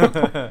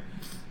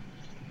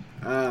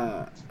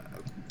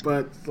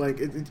 But like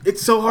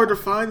it's so hard to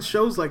find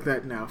shows like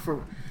that now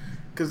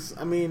because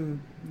I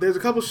mean there's a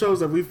couple shows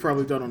that we've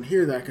probably done on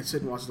here that I can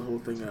sit and watch the whole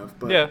thing of,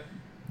 but Yeah.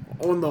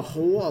 on the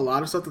whole, a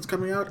lot of stuff that's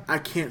coming out, I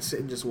can't sit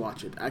and just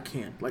watch it. I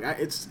can't. Like I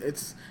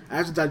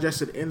have to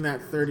digest it in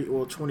that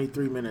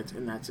 23 minutes,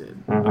 and that's it.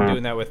 I'm Mhm.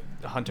 doing that with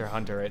Hunter x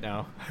Hunter right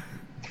now.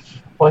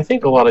 Well, I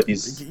think a lot of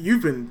these.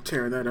 You've been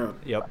tearing that up.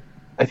 Yep.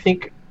 I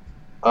think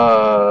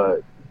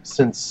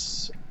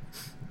since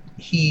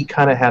he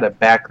kind of had a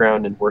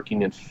background in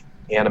working in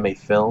anime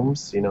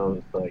films,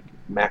 like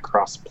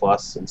Macross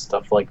Plus and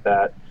stuff like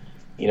that,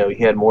 he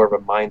had more of a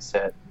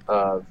mindset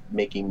of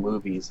making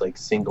movies like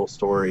single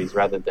stories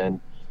rather than,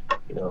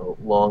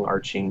 long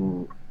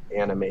arching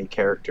anime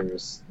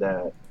characters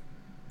that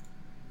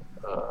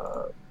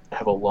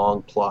have a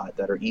long plot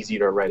that are easy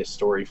to write a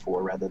story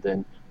for rather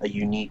than a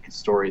unique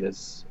story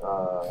that's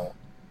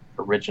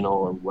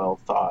original and well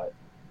thought.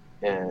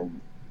 And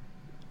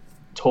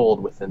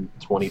told within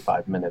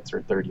 25 minutes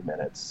or 30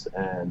 minutes,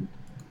 and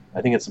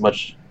I think it's a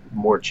much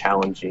more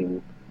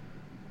challenging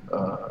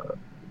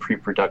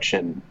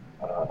pre-production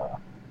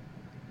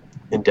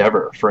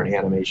endeavor for an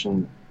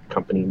animation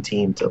company and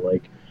team to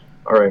like,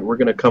 all right, we're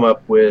going to come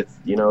up with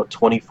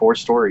 24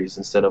 stories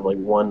instead of like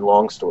one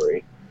long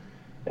story,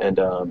 and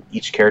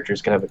each character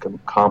is going to have a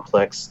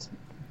complex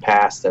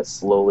past that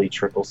slowly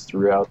trickles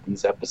throughout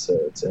these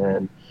episodes,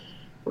 and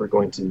we're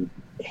going to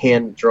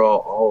hand draw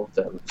all of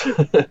them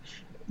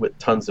with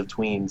tons of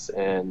tweens,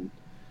 and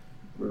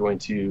we're going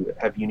to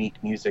have unique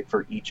music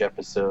for each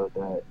episode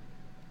that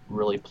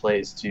really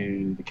plays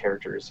to the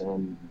characters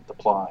and the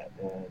plot,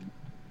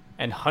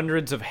 and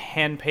hundreds of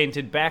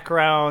hand-painted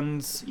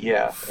backgrounds.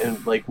 Yeah,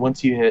 and like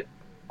once you hit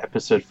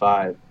episode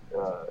 5,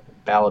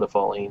 Ballad of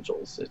All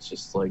Angels, it's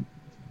just like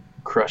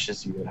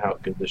crushes you at how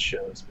good this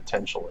show's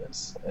potential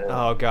is. And,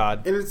 oh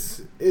god. And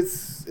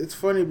it's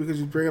funny because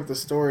you bring up the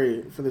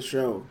story for the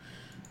show,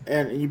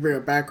 and you bring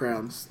up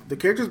backgrounds. The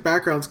characters'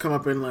 backgrounds come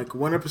up in like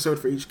one episode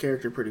for each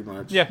character, pretty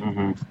much. Yeah.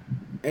 Mm-hmm.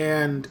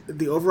 And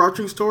the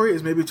overarching story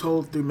is maybe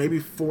told through maybe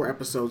 4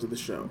 episodes of the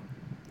show.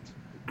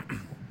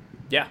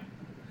 Yeah.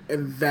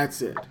 And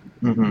that's it.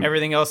 Mm-hmm.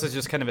 Everything else is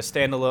just kind of a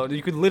standalone.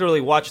 You could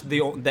literally watch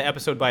the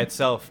episode by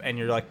itself, and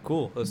you're like,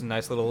 cool, that was a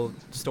nice little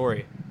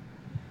story.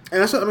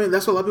 And that's what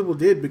a lot of people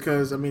did,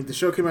 because the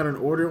show came out in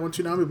order on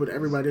Toonami, but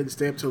everybody didn't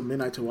stay up till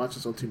midnight to watch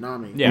this on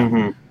Toonami. Yeah.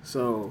 Mm-hmm.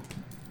 So,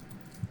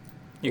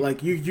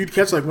 like you'd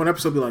catch like one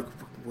episode, and be like,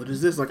 what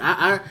is this? Like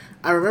I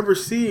remember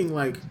seeing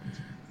like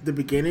the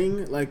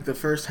beginning, like the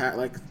first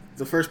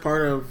the first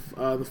part of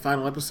the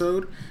final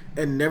episode,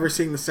 and never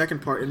seeing the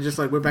second part, and just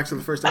like went back to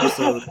the first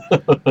episode,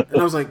 and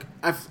I was like,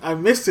 I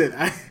missed it.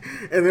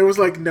 And there was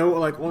like no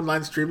like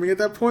online streaming at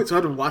that point, so I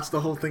had to watch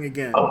the whole thing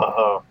again.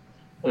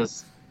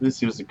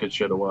 This was a good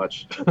show to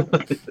watch.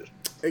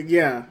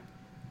 Yeah.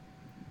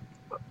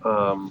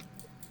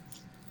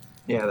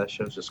 Yeah, that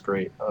show's just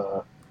great.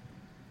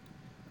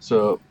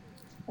 So,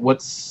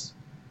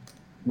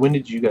 when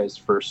did you guys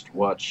first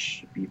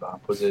watch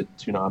Bebop? Was it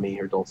Toonami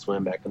or Adult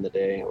Swim back in the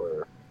day,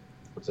 or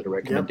was it a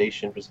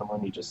recommendation for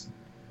someone you just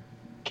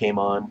came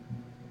on?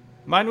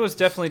 Mine was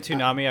definitely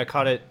Toonami.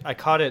 I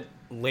caught it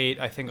late,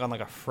 I think on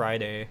like a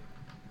Friday.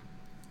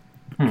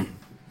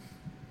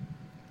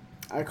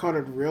 I caught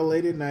it real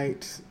late at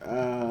night.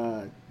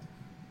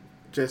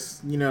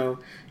 Just, you're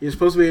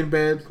supposed to be in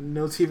bed,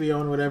 no TV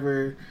on,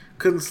 whatever.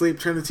 Couldn't sleep,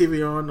 turned the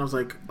TV on. I was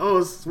like,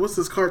 oh, what's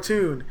this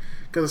cartoon?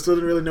 Because I still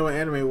didn't really know what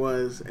anime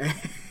was.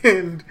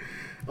 And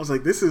I was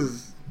like, this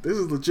is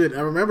legit.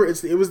 I remember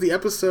it was the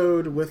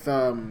episode with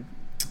the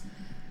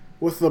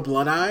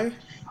Blood Eye.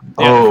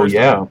 Oh,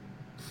 yeah.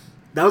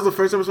 That was the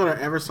first episode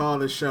I ever saw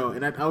of this show.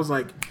 And I was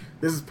like,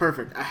 this is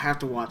perfect. I have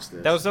to watch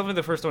this. That was definitely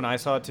the first one I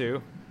saw,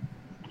 too.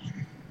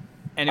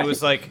 And it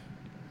was like,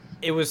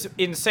 it was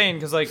insane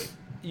because like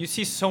you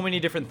see so many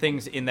different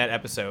things in that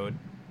episode.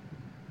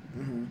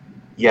 Mm-hmm.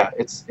 Yeah,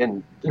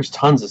 and there's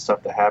tons of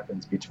stuff that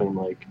happens between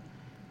like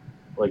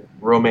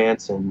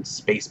romance and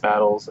space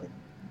battles, and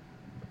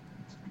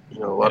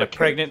a lot of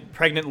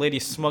pregnant lady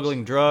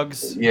smuggling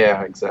drugs.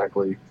 Yeah,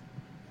 exactly.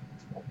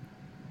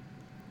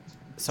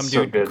 Some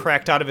dude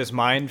cracked out of his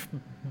mind,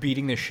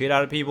 beating the shit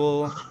out of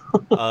people.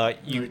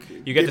 You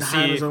get to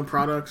see his own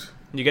products.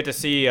 You get to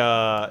see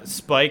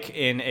Spike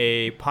in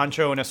a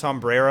poncho and a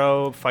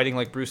sombrero fighting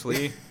like Bruce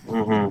Lee.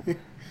 Mm-hmm.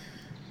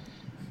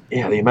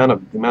 Yeah, the amount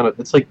of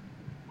it's like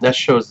that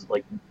shows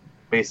like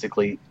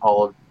basically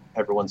all of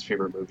everyone's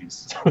favorite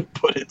movies.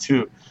 Put it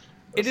to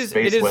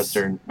space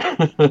western.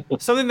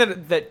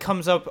 Something that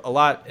comes up a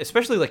lot,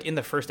 especially like in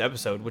the first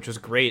episode, which was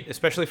great,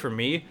 especially for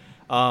me.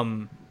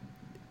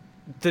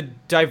 The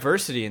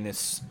diversity in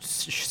this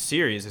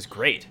series is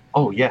great.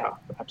 Oh yeah,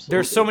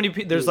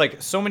 absolutely.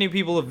 There's so many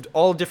people of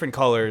all different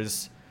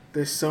colors.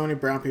 There's so many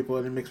brown people,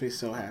 and it makes me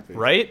so happy.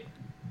 Right?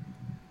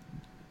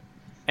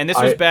 And this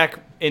was back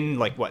in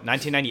like what,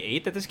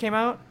 1998 that this came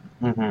out?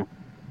 Mm-hmm.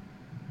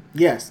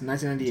 Yes,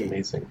 1998.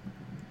 It's amazing.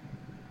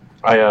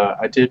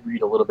 I did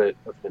read a little bit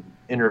of an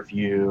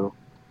interview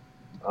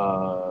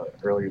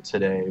earlier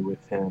today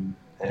with him,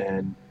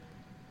 and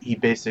he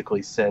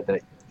basically said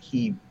that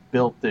he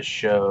built this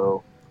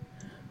show,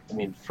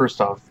 first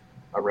off,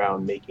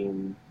 around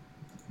making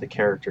the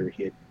character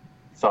he had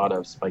thought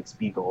of, Spike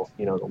Spiegel,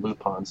 the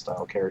Lupin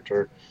style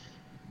character,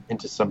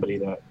 into somebody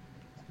that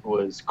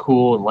was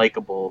cool and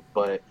likable,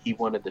 but he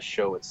wanted the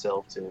show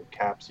itself to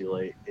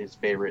encapsulate his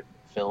favorite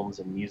films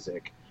and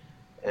music,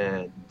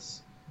 and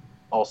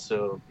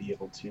also be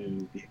able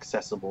to be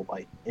accessible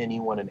by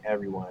anyone and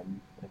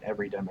everyone and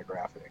every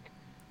demographic.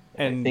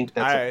 And I think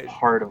that's a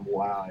part of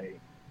why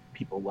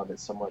people love it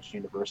so much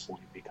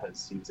universally,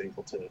 because he was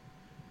able to,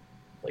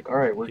 like, all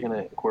right, we're going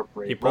to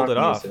incorporate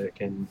rock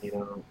music and,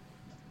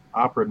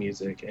 opera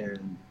music,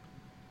 and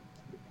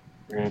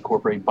we're going to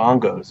incorporate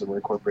bongos, and we're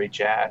going to incorporate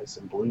jazz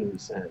and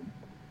blues,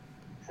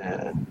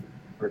 and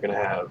we're going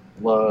to have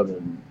love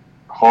and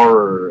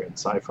horror and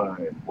sci-fi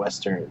and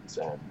westerns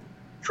and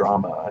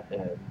drama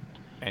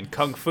and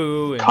kung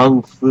fu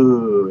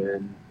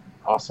and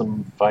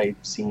awesome fight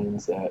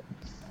scenes that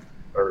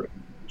are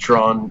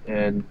drawn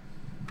and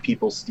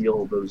people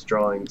steal those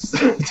drawings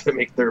to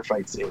make their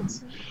fight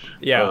scenes.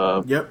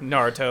 Yeah. Yep.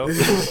 Naruto.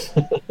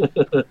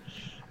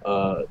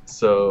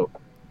 So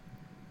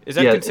Is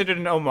that Yeah. considered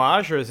an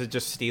homage or is it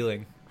just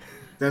stealing?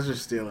 That's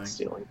just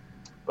stealing.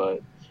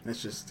 but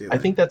That's just stealing. I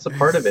think that's a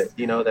part of it,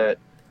 that,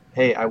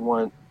 hey,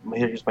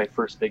 here's my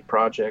first big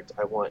project.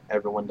 I want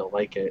everyone to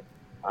like it,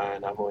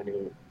 and I'm going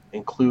to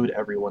include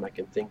everyone I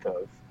can think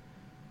of.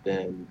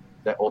 Then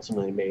that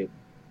ultimately made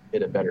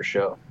it a better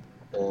show.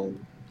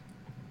 And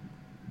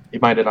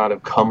it might not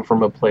have come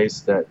from a place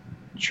that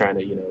trying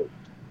to,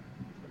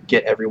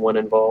 get everyone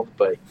involved,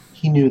 but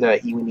he knew that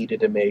he needed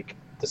to make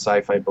the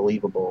sci-fi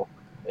believable,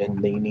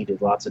 and they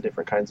needed lots of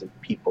different kinds of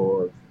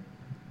people,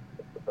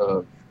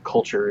 of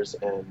cultures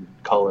and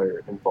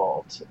color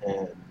involved,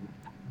 and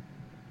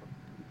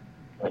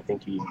I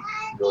think he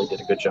really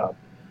did a good job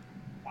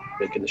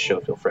making the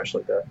show feel fresh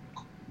like that.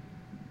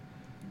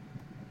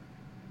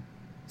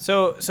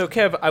 So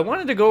Kev, I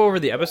wanted to go over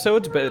the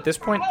episodes, but at this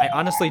point, I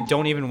honestly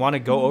don't even want to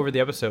go over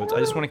the episodes. I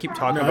just want to keep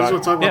talking No, I about. just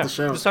want to talk about the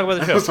show. Let's talk about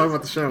the I show. just talk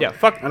about the show. Yeah,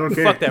 fuck. I don't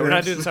care. Fuck that. We're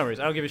not doing the summaries.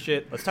 I don't give a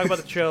shit. Let's talk about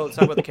the show. Let's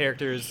talk about the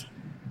characters.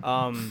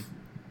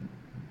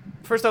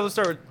 First off,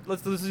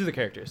 let's do the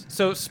characters.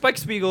 So Spike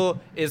Spiegel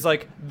is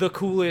like the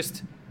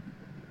coolest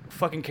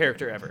fucking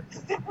character ever.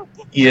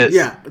 Yes.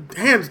 Yeah,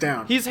 hands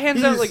down. He's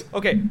hands down like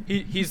okay.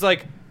 He's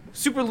like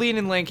super lean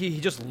and lanky. He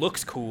just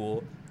looks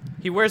cool.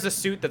 He wears a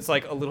suit that's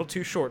like a little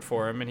too short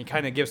for him, and he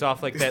kind of gives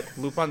off like that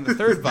Lupin the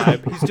Third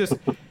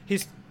vibe.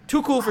 He's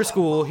too cool for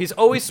school. He's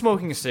always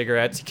smoking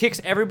cigarettes. He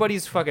kicks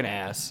everybody's fucking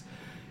ass.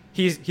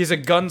 He's a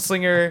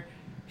gunslinger.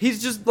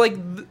 He's just like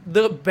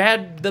the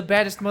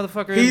baddest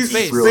motherfucker in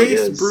space. He's Really Space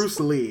is. Bruce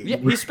Lee. Yeah,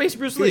 he's Space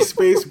Bruce Lee. He's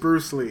Space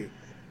Bruce Lee.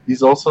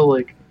 He's also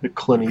like the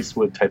Clint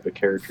Eastwood type of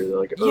character,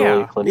 like early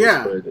Yeah. Clint Yeah.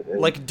 Eastwood.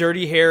 And Like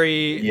Dirty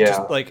Harry. Yeah.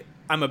 Just like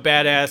I'm a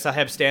badass. I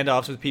have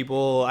standoffs with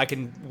people. I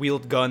can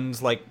wield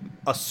guns like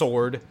a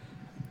sword.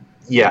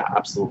 yeah,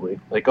 absolutely.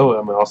 Like,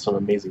 I'm also an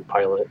amazing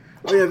pilot.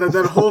 Oh yeah,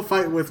 that whole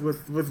fight with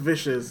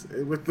Vicious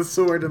with the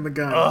sword and the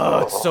gun. Oh,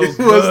 it's so It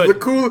was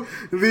good.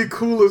 the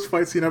coolest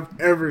fight scene I've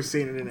ever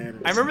seen in an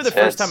anime. I remember the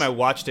first time I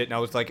watched it and I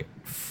was like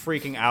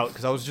freaking out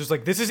because I was just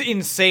like, this is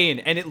insane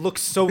and it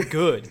looks so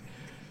good.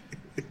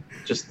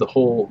 Just the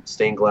whole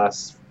stained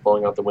glass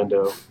falling out the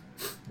window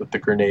with the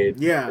grenade.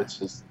 Yeah. It's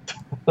just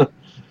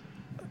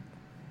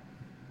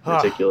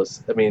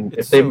ridiculous. I mean,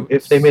 It's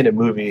if they made a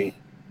movie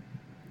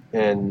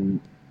and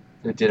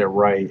it did it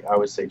right, I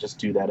would say just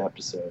do that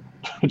episode.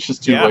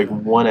 Just do Yeah. like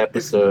one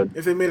episode.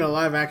 If they made a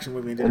live action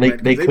movie and did And it they- right,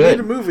 'cause they they could. made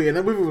a movie and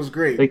that movie was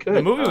great. They could.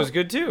 The movie was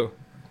good too.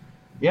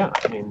 Yeah,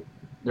 I mean,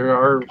 there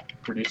are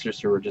producers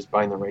who are just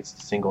buying the rights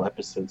to single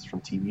episodes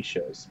from TV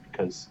shows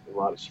because a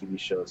lot of TV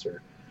shows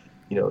are,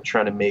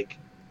 trying to make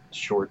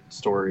short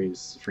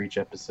stories for each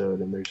episode,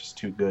 and they're just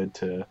too good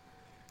to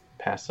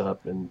pass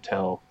up and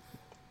tell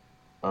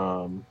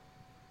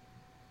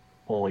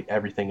only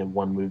everything in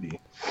one movie.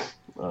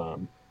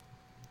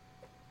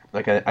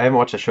 Like I haven't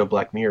watched the show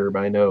Black Mirror,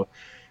 but I know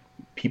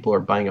people are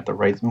buying up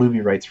the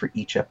movie rights for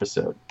each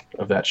episode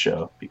of that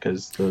show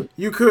because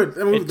You could.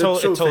 I mean, It that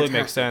show's totally fantastic.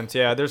 makes sense.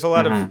 Yeah, there's a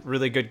lot Mhm. of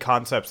really good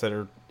concepts that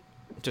are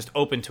just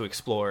open to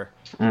explore.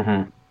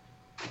 Mm-hmm.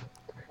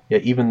 Yeah,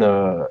 even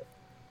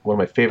one of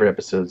my favorite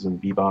episodes in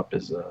Bebop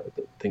is I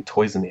think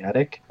Toys in the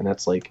Attic, and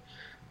that's like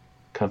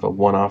kind of a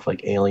one-off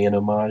like alien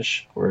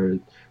homage where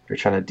they're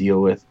trying to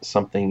deal with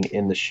something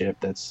in the ship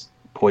that's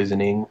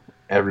poisoning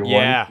everyone.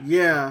 Yeah.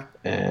 Yeah.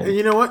 And And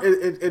you know what?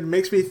 It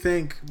makes me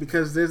think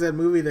because there's that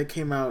movie that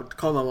came out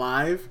called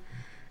Alive,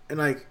 and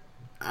like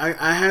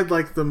I had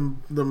like the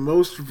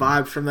most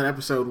vibes from that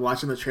episode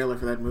watching the trailer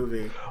for that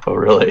movie. oh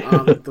really?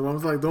 The one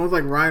with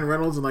like Ryan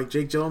Reynolds and like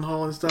Jake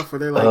Gyllenhaal and stuff, where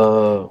they're like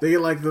Oh, they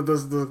get like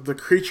the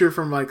creature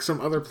from like some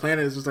other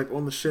planet is just like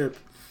on the ship,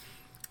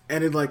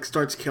 and it like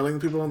starts killing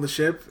people on the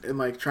ship and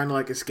like trying to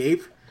like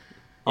escape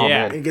oh,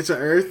 Yeah. man. and gets to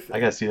Earth. I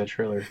gotta see that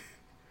trailer.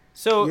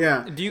 So,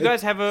 Yeah, do you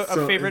guys have a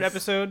so favorite it's-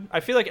 episode? I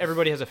feel like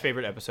everybody has a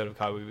favorite episode of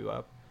Cowboy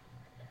Bebop.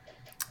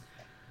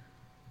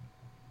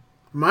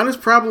 Mine is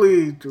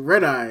probably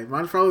Red Eye.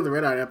 Mine's probably the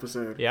Red Eye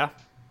episode. Yeah.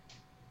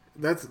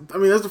 That's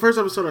the first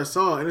episode I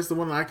saw, and it's the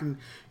one that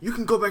you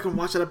can go back and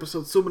watch that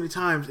episode so many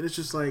times, and it's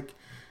just like,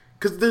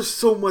 because there's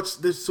so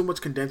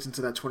much condensed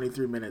into that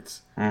 23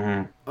 minutes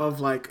Mm-hmm. of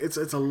like it's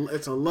a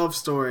love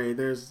story.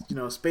 There's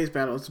a space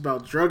battle. It's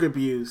about drug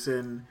abuse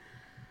and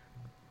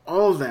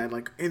all of that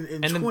like in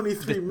And then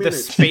 23 the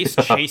minutes. space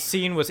chase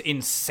scene was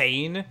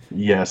insane.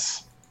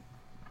 Yes.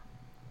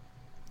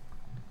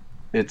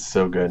 It's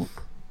so good.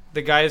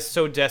 The guy is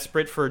so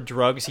desperate for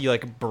drugs, he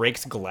like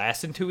breaks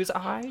glass into his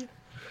eye.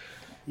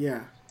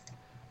 Yeah.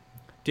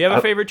 Do you have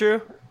a favorite,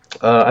 Drew?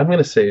 I'm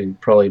gonna say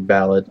probably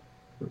Ballad,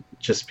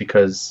 just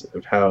because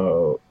of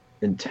how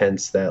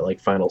intense that like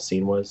final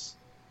scene was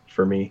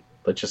for me.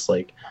 But just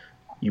like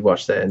you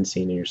watch that end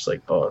scene and you're just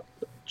like, oh,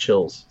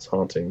 chills. It's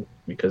haunting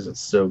because it's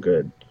so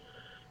good,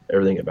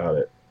 everything about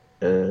it,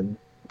 and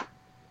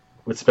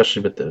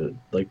especially with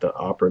the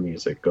opera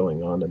music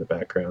going on in the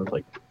background,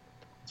 like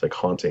it's like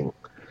haunting.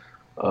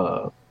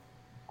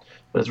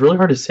 But it's really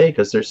hard to say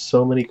because there's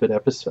so many good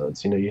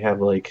episodes. You know, you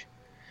have like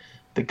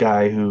the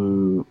guy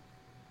who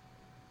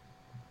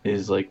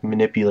is like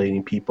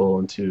manipulating people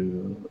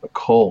into a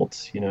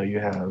cult. You know, you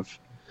have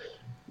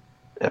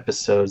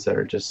episodes that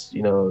are just,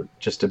 you know,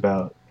 just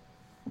about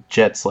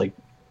Jet's like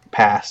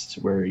past,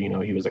 where, you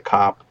know, he was a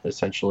cop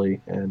essentially,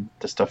 and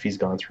the stuff he's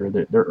gone through.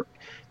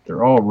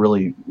 They're all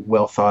really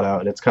well thought out,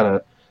 and it's kind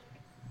of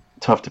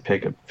tough to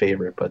pick a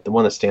favorite, but the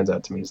one that stands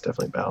out to me is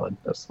definitely Ballad.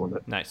 That's the one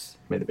that Nice.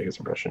 made the biggest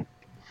impression.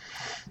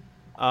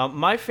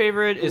 My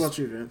favorite What is about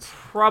you, Vince?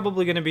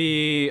 probably going to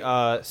be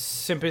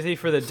Sympathy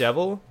for the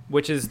Devil,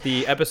 which is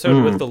the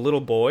episode with the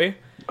little boy.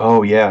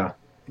 Oh yeah,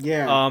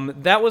 Yeah.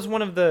 That was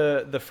one of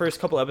the first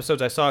couple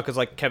episodes I saw because,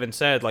 like Kevin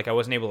said, like I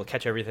wasn't able to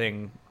catch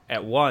everything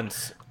at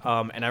once.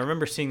 And I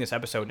remember seeing this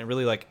episode, and it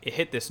really like it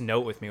hit this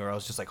note with me where I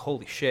was just like,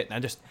 "Holy shit!"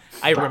 And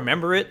I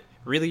remember it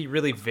really,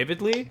 really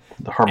vividly.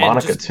 the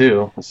harmonica just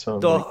too. So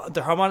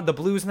The harmonic, the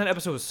blues in that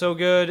episode was so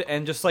good,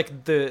 and just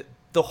like the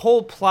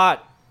whole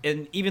plot,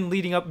 and even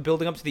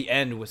building up to the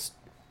end was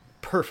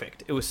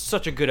perfect. It was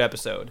such a good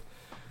episode.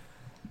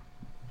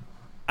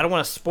 I don't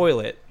want to spoil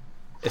it,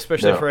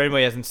 especially No. for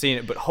anybody who hasn't seen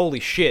it. But holy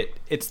shit,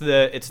 it's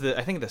the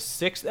I think the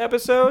 6th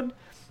episode.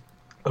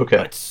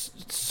 okay, It's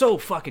so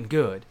fucking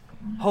good.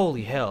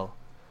 Holy hell.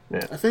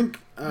 I think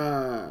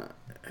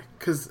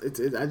because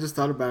I just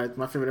thought about it.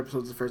 My favorite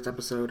episode is the first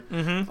episode.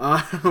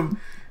 Mm-hmm.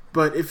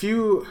 But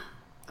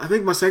I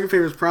think my second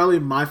favorite is probably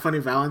My Funny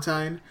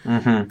Valentine,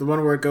 the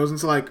one where it goes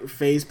into like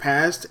phase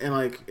past, and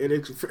like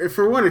it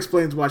for one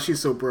explains why she's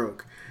so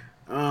broke.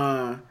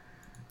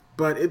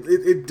 But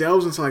it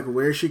delves into like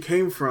where she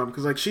came from,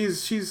 because like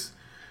she's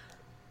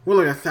what,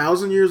 like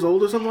 1,000 years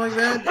old or something like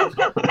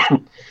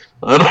that.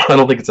 I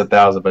don't think it's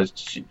 1,000, but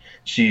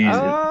she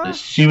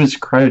was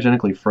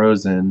cryogenically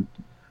frozen.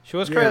 She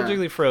was Yeah.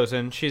 cryogenically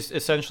frozen. She's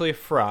essentially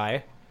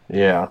Fry.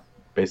 Yeah,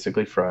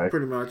 basically Fry.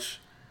 Pretty much.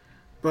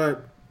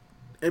 But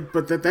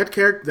that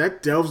character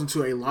that delves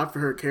into a lot for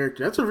her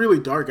character. That's a really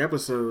dark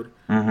episode.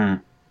 I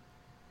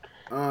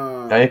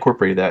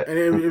incorporated that. And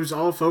it was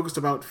all focused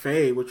about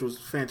Faye, which was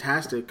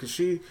fantastic because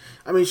she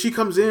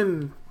comes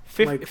in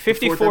like the fourth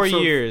 54 episode.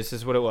 years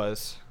is what it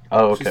was.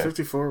 Oh, She's okay.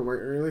 54.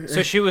 Wait, really?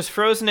 So she was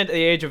frozen at the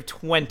age of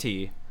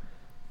 20.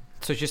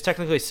 So she's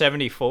technically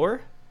 74?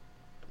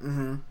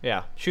 Mm-hmm.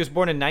 Yeah. She was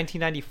born in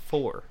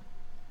 1994.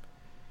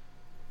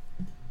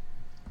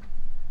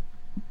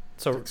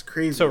 So It's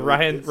crazy. So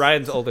Like,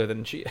 Ryan's older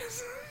than she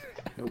is.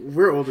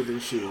 we're older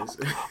than she is.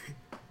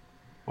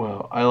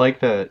 Well, I like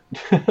that.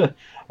 I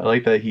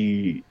like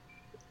that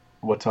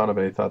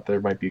Watanabe thought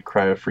there might be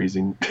cryo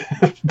freezing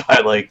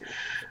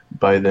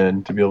by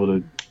then to be able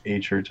to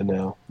age her to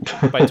now.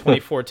 By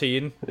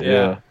 2014.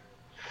 Yeah.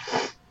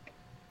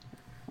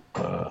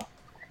 I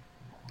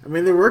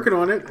mean, they're working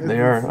on it. They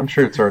are. I'm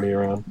sure it's already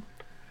around.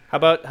 How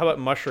about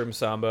Mushroom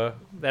Samba?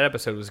 That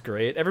episode was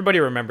great. Everybody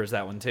remembers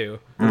that one too.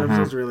 That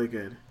episode's really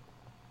good.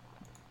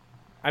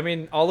 I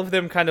mean, all of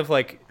them kind of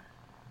like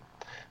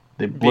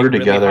They being blur really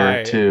together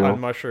high too. on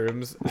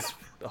mushrooms. It's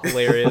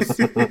hilarious.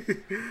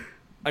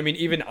 I mean,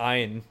 even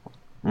Ein.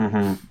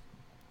 Yeah,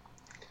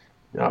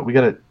 we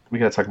gotta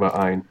talk about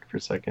Ein for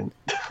a second.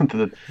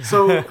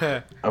 So,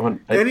 I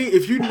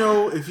if you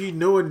know a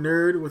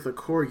nerd with a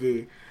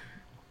corgi,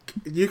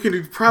 you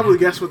can probably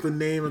guess what the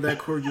name of that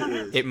corgi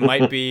is. It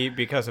might be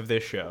because of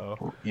this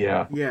show.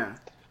 yeah, Yeah.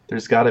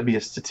 there's got to be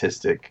a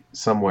statistic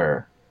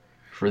somewhere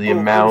for the Oh, I'm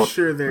amount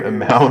sure there is.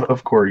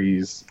 of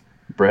corgis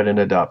bred and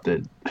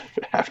adopted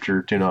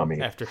after Toonami.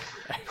 After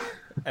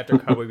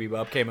Cowboy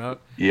Bebop came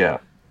out. Yeah,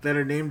 That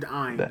are named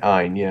Ein. the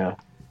Ein. Yeah,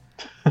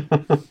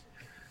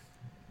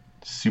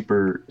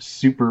 super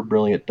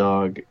brilliant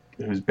dog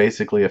who's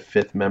basically a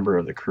fifth member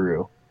of the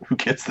crew who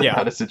gets them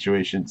out of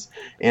situations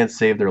and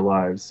save their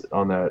lives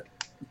on that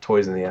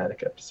Toys in the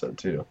Attic episode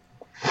too.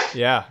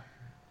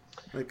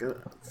 Like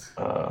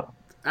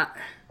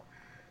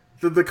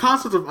the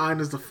concept of Ein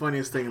is the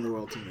funniest thing in the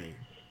world to me.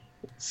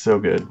 So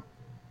good.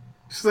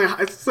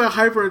 It's a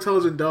hyper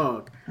intelligent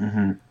dog.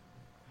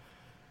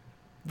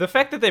 The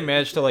fact that they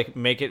managed to like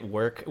make it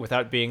work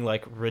without being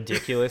like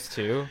ridiculous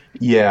too.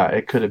 Yeah,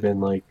 it could have been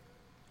like,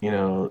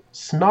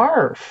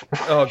 Snarf.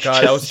 Oh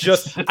god,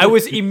 I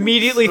was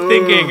immediately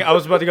thinking I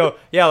was about to go,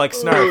 yeah, like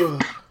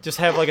Snarf. Just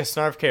have like a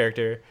Snarf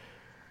character.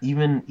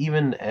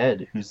 Even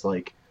Ed, who's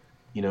like,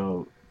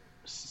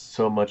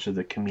 so much of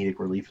the comedic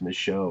relief in the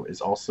show,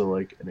 is also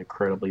like an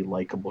incredibly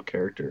likable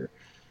character.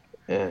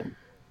 And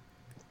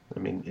I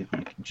mean,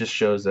 it just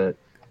shows that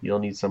you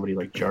don't need somebody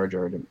like Jar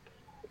Jar to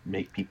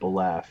make people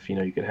laugh.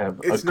 You could have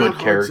It's a good not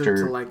hard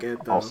character to like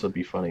it, though. also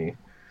be funny.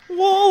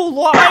 Whoa,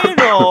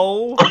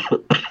 Lionel!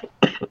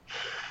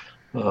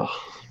 Ugh,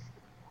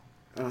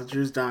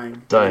 Drew's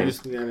dying. Dying.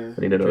 We gotta,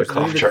 I need another we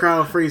cough need to drop.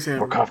 crowd freeze him.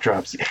 More cough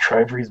drops. Yeah,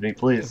 try and freeze me,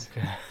 please.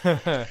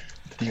 The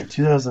year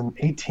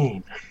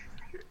 2018.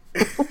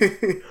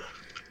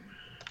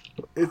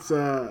 It's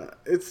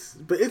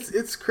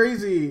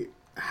crazy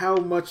how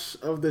much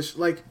of this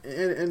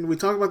and we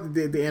talk about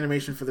the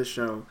animation for this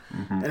show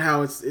and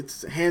how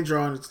it's hand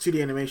drawn, it's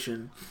 2D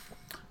animation.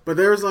 But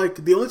there's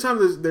like the only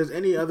time there's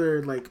any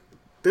other like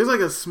there's like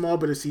a small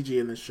bit of CG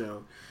in this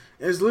show.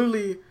 And it's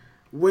literally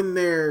when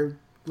they're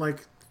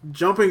like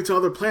jumping to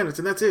other planets,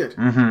 and that's it.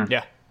 Mm-hmm.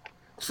 Yeah.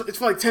 So it's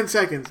for like 10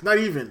 seconds, not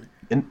even.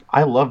 And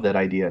I love that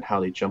idea and how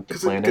they jump the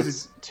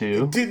planets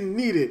too. It didn't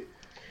need it.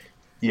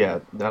 Yeah,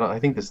 I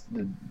think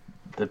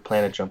the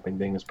planet jumping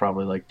thing is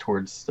probably like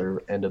towards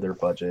their end of their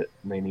budget,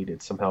 and they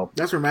needed some help.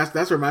 That's where Mass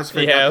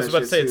Effect. Yeah, I got was that about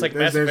to shit, say it's too. like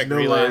Mass Effect no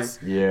Relays.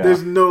 lie. Yeah,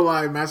 There's no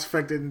lie. Mass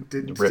Effect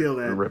didn't steal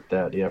that. Rip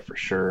that, yeah, for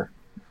sure.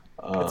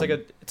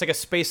 It's like a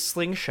space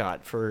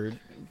slingshot for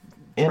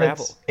and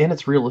travel.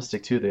 It's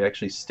realistic too. They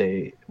actually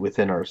stay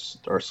within our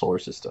solar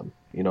system.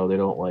 You know, they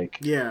don't like.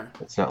 Yeah.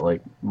 It's not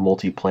like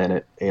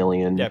multi-planet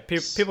alien. Yeah,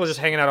 people are just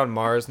hanging out on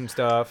Mars and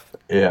stuff.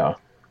 Yeah.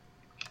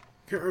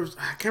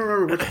 I can't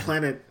remember which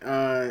planet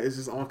is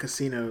just all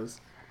casinos.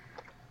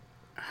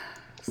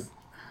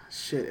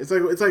 Shit, it's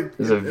like.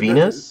 Is it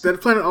Venus?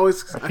 That planet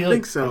always. I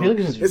think so. I feel like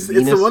it's it's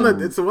Venus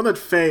the one that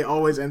Faye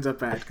always ends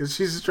up at because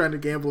she's just trying to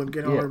gamble and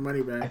get all her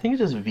money back. I think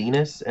it's just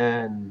Venus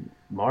and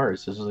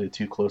Mars. Those are the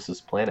two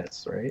closest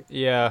planets, right?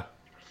 Yeah.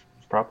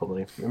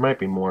 Probably. There might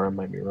be more. I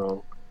might be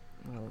wrong.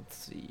 Let's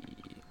see.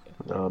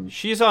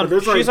 She's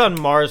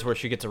on Mars where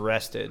she gets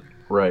arrested.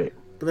 Right.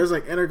 But there's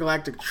like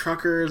intergalactic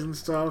truckers and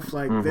stuff.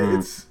 Like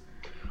it's.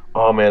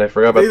 Oh man, I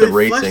forgot about the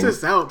racing. They flesh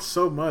this out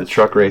so much. The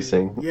truck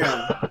racing.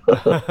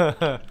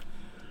 Yeah.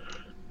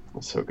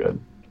 It's so good.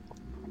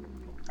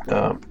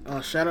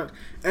 Shout out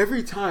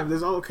every time.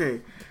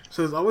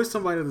 So there's always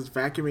somebody that's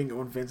vacuuming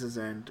on Vince's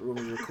end when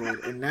we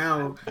record, and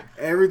now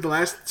the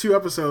last 2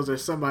 episodes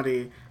there's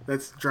somebody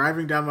that's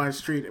driving down my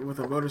street with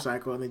a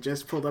motorcycle, and they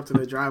just pulled up to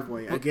the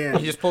driveway again.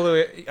 He just pulled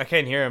away. I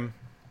can't hear him.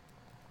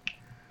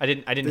 I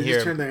didn't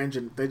hear him.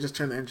 They just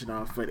turned the engine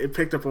off, but it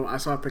picked up. I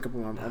saw it pick up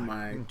on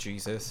my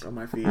Jesus on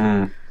my feed.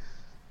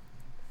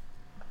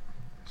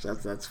 So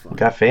that's fun.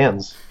 Got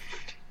fans.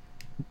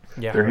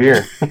 Yeah, they're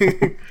here.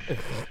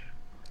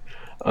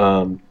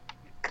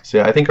 So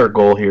yeah, I think our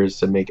goal here is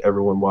to make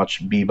everyone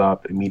watch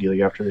Bebop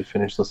immediately after they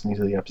finish listening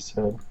to the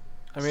episode.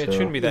 I mean, it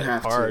shouldn't be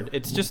that hard.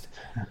 It's just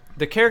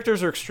the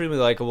characters are extremely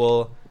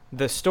likable.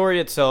 The story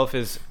itself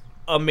is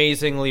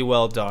amazingly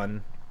well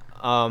done.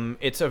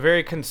 It's a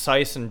very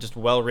concise and just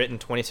well-written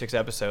 26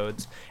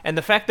 episodes. And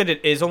the fact that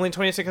it is only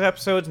 26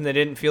 episodes and they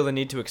didn't feel the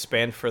need to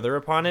expand further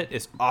upon it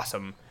is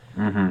awesome.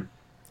 Mm-hmm.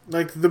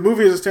 Like, the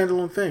movie is a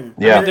standalone thing.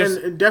 Yeah.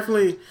 And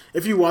definitely,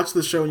 if you watch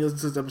the show and you listen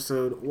to this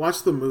episode,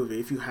 watch the movie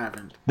if you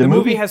haven't. The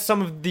movie has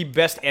some of the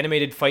best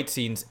animated fight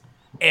scenes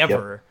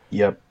ever.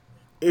 Yep.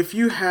 If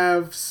you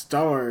have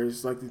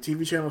Stars, like the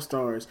TV channel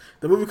Stars,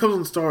 the movie comes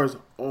on Stars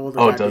all the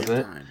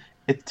time.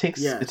 It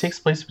takes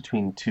place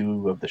between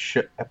 2 of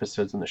the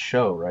episodes in the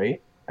show,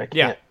 right?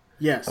 Yeah.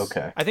 Yes.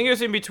 Okay. I think it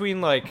was in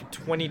between like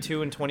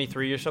 22 and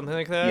 23 or something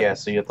like that. Yeah,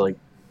 so you have to like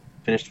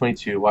finish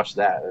 22, watch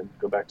that, and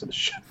go back to the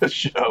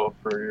show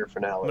for your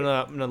finale.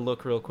 I'm gonna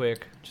look real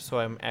quick just so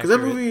I'm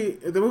accurate.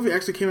 Because the movie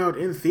actually came out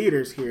in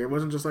theaters here. It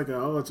wasn't just like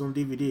it's on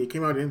DVD. It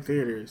came out in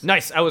theaters.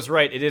 Nice. I was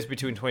right. It is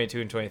between 22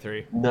 and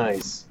 23.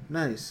 Nice.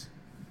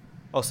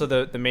 Also,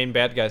 the main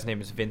bad guy's name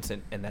is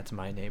Vincent, and that's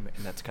my name,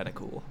 and that's kind of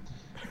cool.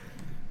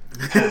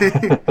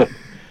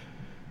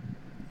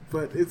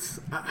 But it's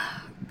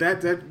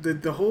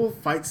the whole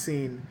fight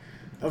scene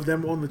of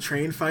them on the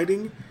train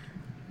fighting.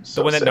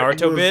 The one that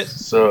Naruto bit?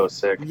 So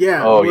sick.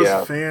 Yeah, it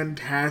was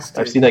fantastic.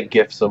 I've seen that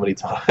GIF so many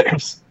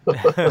times.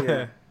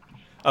 Yeah.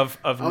 Of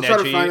I'll Neji. try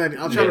to find that.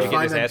 I'll try to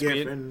find that GIF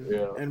GIF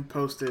and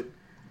post it.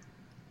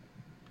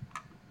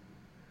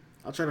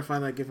 I'll try to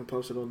find that GIF and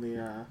post it on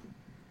the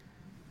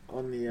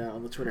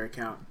Twitter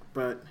account.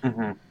 But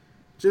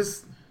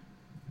just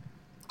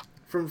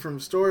from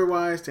story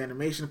wise to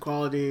animation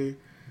quality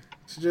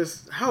to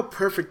just how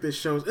perfect this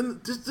show is,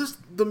 and just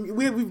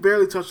we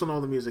barely touched on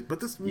all the music, but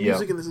this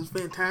music in this is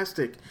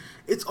fantastic.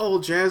 It's all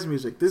jazz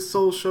music. This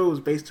whole show is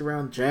based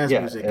around jazz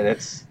music, and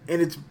it's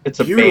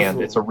beautiful. A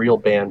band. It's a real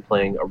band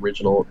playing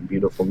original,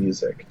 beautiful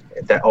music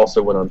that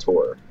also went on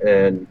tour,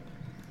 and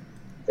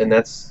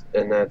that's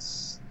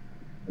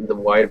the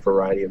wide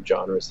variety of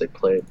genres they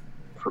played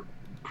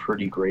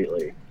pretty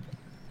greatly.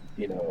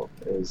 You know,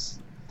 is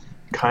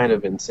kind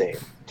of insane.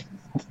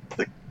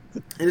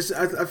 And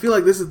I feel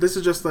like this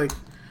is just like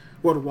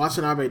what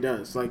Watanabe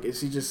does. Like, is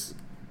he just?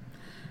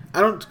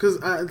 Because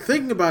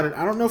thinking about it,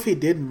 I don't know if he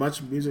did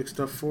much music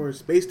stuff for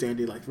Space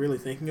Dandy. Like, really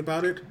thinking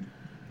about it,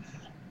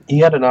 he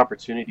had an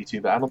opportunity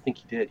to, but I don't think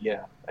he did.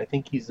 Yeah, I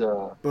think he's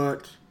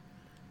But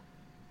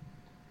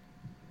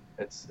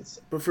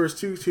But for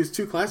his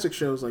two classic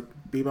shows like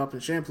Bebop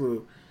and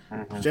Shampoo,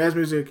 jazz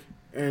music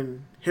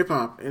and hip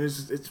hop, and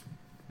it's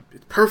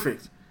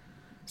perfect.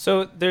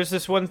 So there's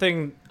this one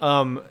thing.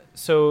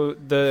 So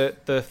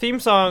the theme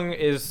song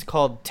is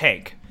called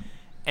Tank,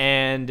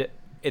 and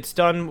it's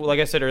done, like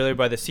I said earlier,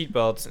 by the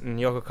Seatbelts and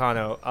Yoko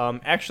Kanno.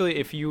 Actually,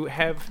 if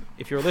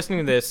you're listening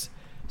to this,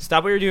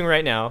 stop what you're doing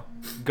right now.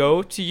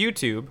 Go to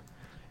YouTube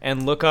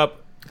and look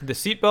up the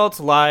Seatbelts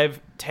live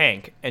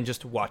Tank and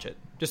just watch it.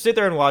 Just sit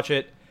there and watch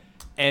it.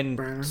 And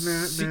it's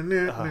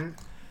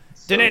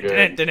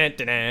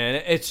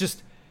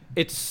just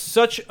It's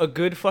such a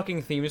good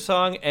fucking theme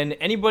song, and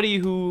anybody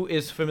who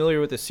is familiar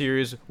with the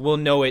series will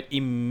know it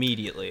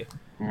immediately.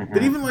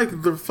 But even like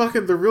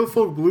the Real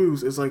Folk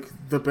Blues is like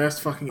the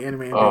best fucking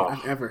anime ending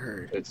I've ever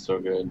heard. It's so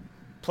good.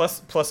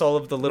 Plus all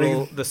of the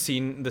little the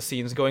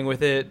scenes going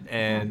with it,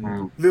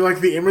 and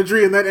The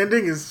imagery in that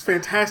ending is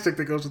fantastic.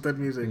 That goes with that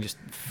music. you just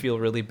feel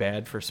really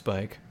bad for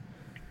Spike.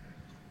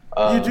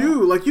 You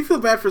do, like, you feel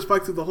bad for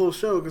Spike through the whole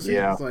show because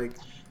Yeah. he's like,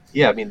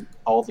 Yeah, I mean,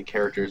 all the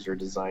characters are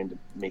designed to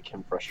make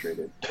him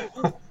frustrated.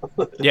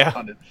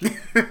 Yeah.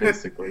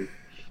 Basically.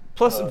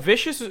 Plus,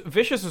 Vicious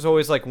is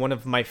always like one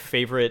of my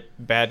favorite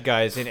bad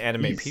guys in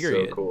anime. He's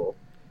Period. so cool.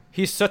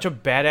 He's such a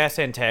badass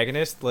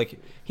antagonist. Like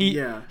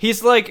Yeah.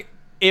 he's like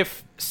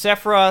if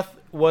Sephiroth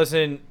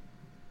wasn't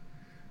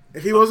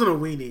if he wasn't a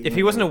weenie. a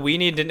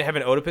weenie and didn't have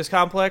an Oedipus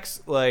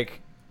complex, like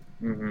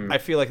I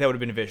feel like that would have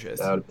been Vicious.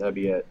 That'd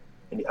be it.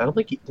 And I don't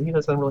think he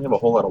doesn't really have a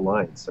whole lot of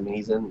lines. I mean,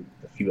 he's in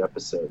a few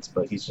episodes,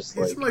 but he's just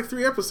He's in like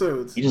 3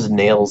 episodes. he just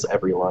nails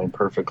every line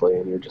perfectly,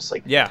 and you're just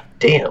like, Yeah.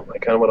 damn, I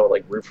kind of want to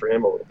like root for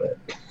him a little bit.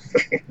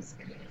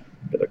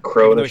 Got a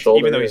crow on his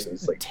shoulder, even though and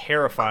he's like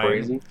terrifying.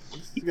 crazy.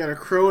 You got a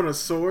crow and a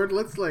sword.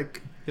 Let's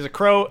like. He's a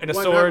crow and a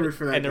Why not sword root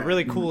for that and a guy?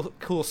 really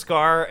cool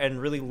scar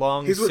and really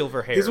long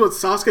silver hair. He's what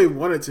Sasuke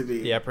wanted to be.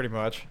 Yeah, pretty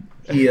much.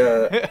 He,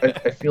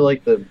 I feel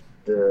like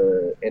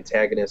the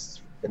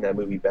antagonist in that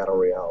movie Battle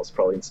Royale is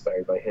probably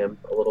inspired by him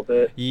a little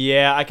bit.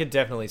 Yeah, I could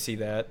definitely see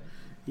that.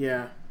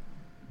 Yeah.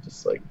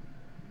 Just like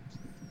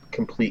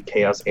complete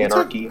chaos,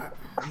 anarchy.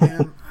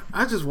 Man,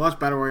 I just watched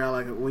Battle Royale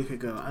like a week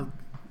ago. I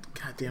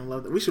goddamn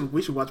love that. We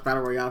should watch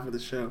Battle Royale for the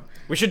show.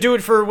 We should do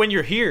it for when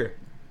you're here.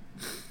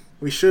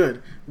 We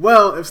should.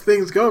 Well, if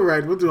things go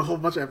right, we'll do a whole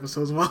bunch of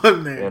episodes while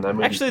I'm there. And that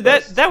movie's Actually,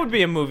 best. that would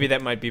be a movie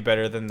that might be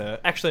better than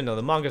the. Actually, no,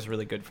 the manga's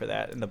really good for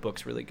that, and the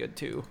book's really good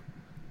too.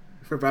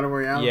 For Battle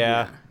Royale?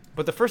 Yeah,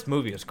 but the first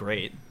movie is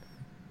great.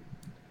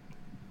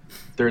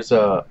 There's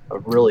a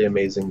really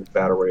amazing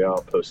Battle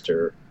Royale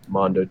poster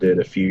Mondo did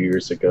a few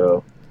years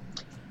ago.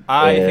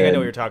 I think I And- know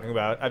what you're talking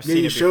about. I've Yeah, seen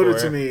you it showed before.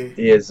 it to me.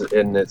 He is,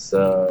 and it's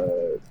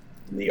the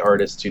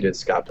artist who did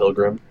Scott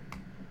Pilgrim.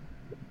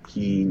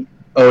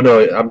 Oh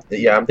no, I'm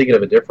thinking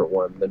of a different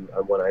one than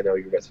one I know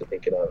you guys are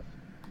thinking of.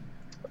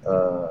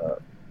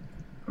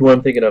 Who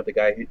I'm thinking of, the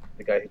guy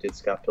who did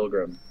Scott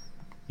Pilgrim.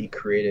 He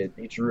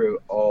drew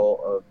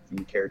all of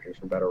the characters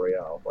from Battle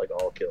Royale, like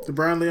all killed. The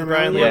Brian Lee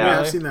Brian O'Malley Lee one? Yeah, O'Malley.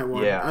 I've seen that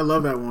one. Yeah. I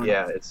love that one.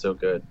 Yeah, it's so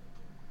good.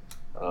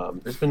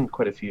 There's been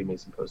quite a few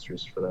amazing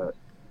posters for that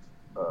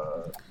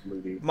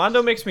movie.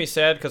 Mondo makes me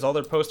sad because all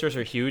their posters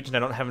are huge, and I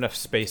don't have enough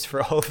space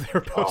for all of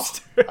their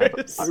posters.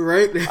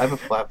 Right? I have a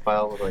flat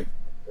file of like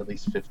at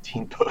least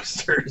 15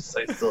 posters.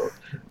 I still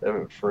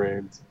haven't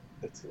framed.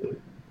 It's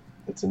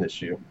an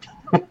issue.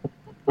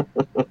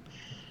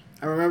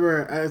 I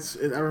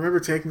remember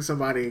taking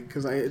somebody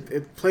because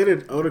it played at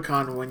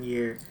Otakon one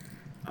year.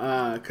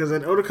 Because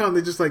at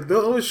Otakon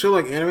they'll always show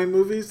like anime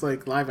movies,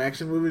 like live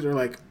action movies or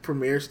like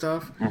premiere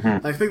stuff. Mm-hmm.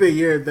 Like, I think the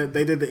year that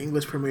they did the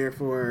English premiere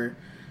for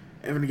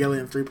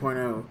Evangelion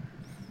 3.0.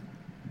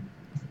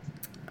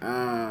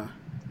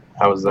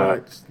 How was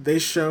that? But they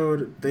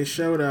showed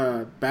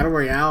Battle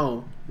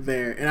Royale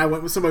there, and I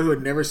went with somebody who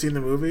had never seen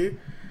the movie.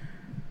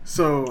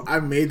 So I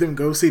made them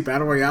go see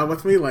Battle Royale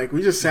with me. Like,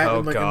 we just sat Oh,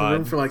 in the God.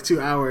 room for like 2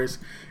 hours,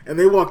 and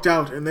they walked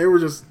out, and they were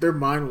just, their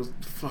mind was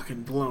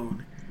fucking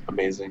blown.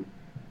 Amazing.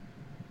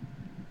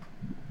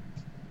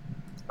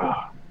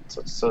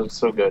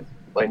 So good.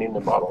 Lightning in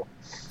a bottle.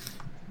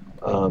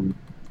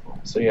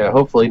 So yeah,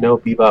 hopefully no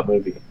Bebop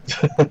movie.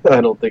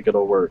 I don't think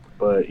it'll work,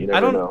 but you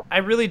never know. I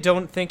really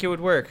don't think it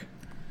would work.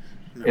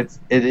 It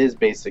is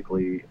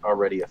basically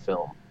already a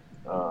film.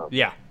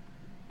 Yeah.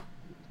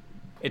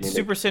 It's mean,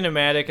 super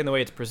cinematic in the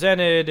way it's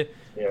presented.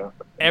 Yeah.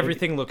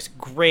 Everything looks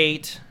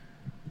great.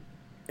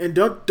 And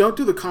don't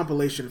do the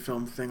compilation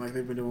film thing like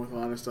they've been doing with a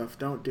lot of stuff.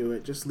 Don't do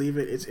it. Just leave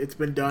it. It's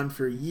been done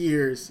for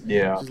years.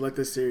 Yeah. Just let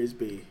this series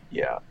be.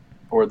 Yeah.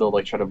 Or they'll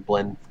like try to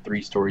blend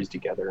 3 stories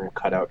together and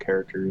cut out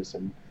characters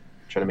and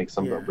try to make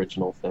some Yeah.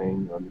 original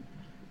thing.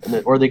 And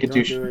then, or they could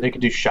Don't do it. they could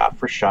do shot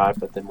for shot,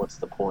 but then what's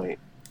the point?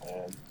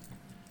 And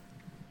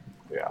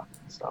yeah,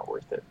 it's not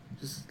worth it.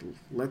 Just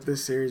let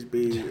this series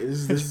be.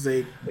 This is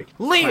a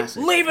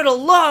classic. Leave it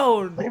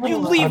alone. Leave it You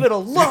alone. leave it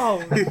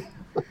alone.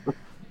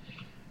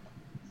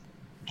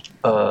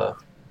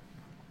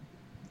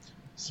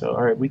 So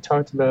all right, we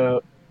talked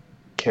about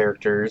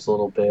characters a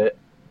little bit,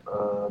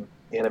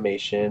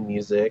 animation,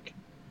 music,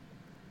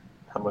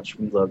 how much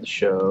we love the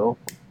show,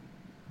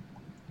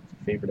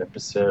 favorite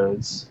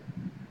episodes.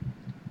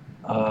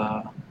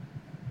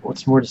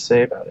 What's more to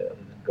say about it other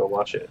than go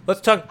watch it?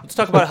 Let's talk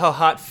about how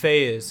hot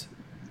Faye is.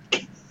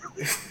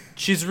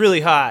 She's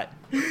really hot.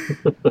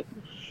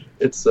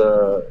 It's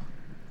I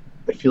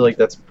feel like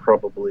that's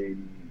probably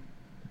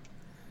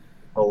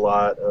a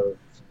lot of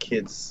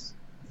kids'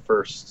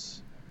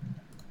 first.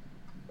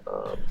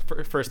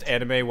 First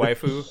anime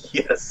waifu.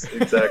 Yes,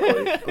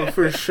 exactly. Oh,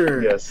 for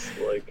sure. Yes,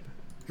 like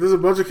There's a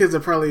bunch of kids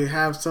that probably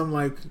have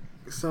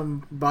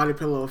some body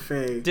pillow of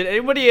Faye. Did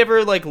anybody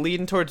ever like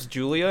lean towards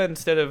Julia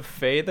instead of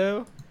Faye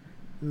though?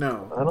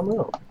 No. I don't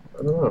know.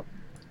 I don't know.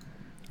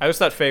 I always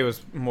thought Faye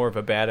was more of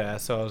a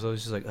badass, so I was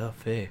always just like, oh,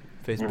 Faye.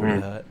 Faye's pretty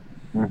hot.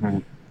 Mm-hmm.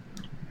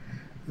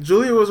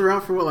 Julia was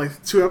around for what,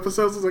 like 2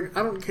 episodes? I was like,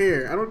 I don't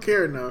care. I don't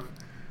care enough.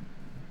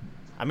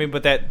 I mean,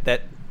 but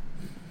that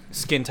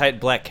skin tight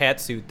black cat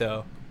suit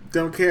though.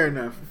 Don't care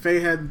enough. Faye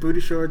had booty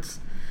shorts.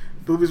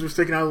 Boobies were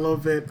sticking out a little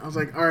bit. I was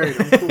like, all right,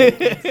 I'm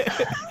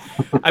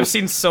cool. I've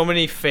seen so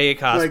many Faye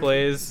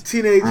cosplays. Like,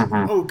 teenage.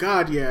 Oh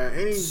God, yeah.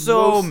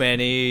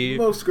 Many.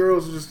 Most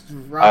girls just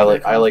rock I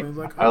like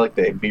their I like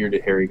the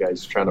bearded hairy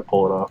guys trying to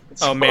pull it off.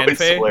 It's Oh, Man always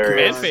Faye.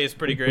 hilarious. Man Faye is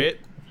pretty great.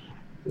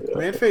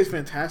 Man Faye's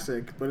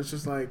fantastic, but it's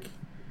just like,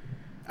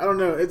 I don't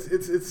know.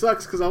 It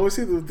sucks because I always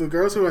see the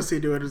girls who I see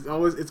do it.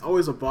 It's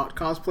always a bought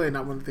cosplay, and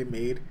not one that they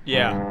made.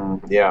 Yeah.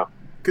 Yeah.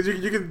 Because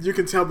you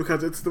can tell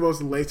because it's the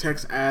most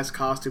latex ass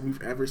costume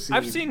we've ever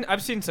seen.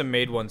 I've seen some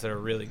made ones that are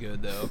really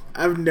good though.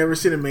 I've never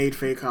seen a made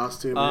Faye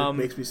costume. It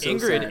makes me so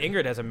sad.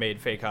 Ingrid has a made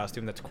Faye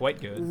costume that's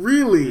quite good.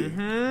 Really?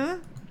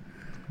 Mm-hmm.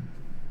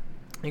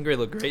 Ingrid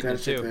looked great in Gotta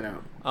it check too. that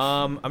out.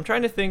 I'm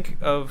trying to think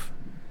of,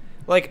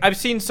 like, I've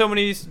seen so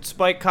many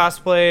Spike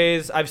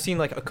cosplays. I've seen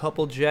like a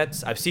couple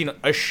Jets. I've seen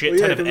a shit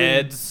ton of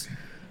Eds.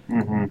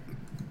 Mm-hmm.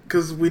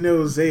 Because we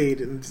know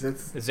Zayd, and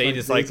that's Zayd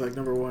is Zayd's like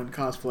 #1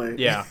 cosplay.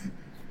 Yeah.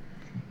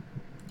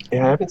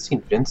 Yeah, I haven't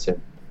seen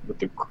Vincent with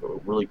the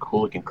really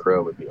cool looking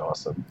crow. Would be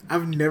awesome.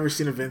 I've never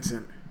seen a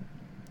Vincent.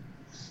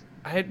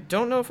 I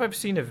don't know if I've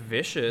seen a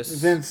Vicious.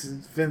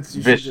 Vince,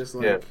 you should just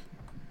like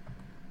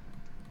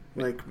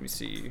Let me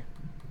see.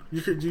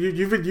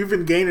 you've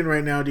been gaining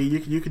right now,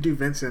 dude. You could do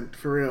Vincent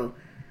for real.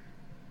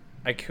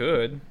 I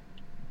could.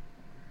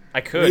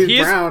 He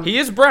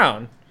is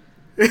brown.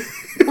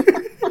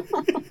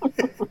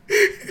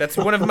 That's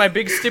one of my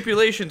big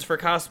stipulations for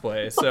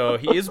cosplay. So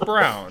he is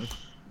brown.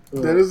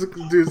 That is,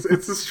 dude.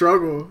 It's a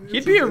struggle.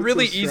 He'd be a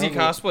really easy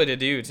cosplay to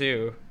do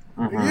too.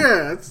 Mm-hmm.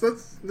 Yeah,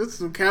 that's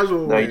some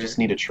casual. Now wear. you just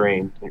need a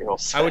train. And you're all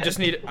set. I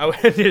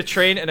would need a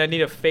train, and I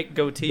need a fake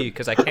goatee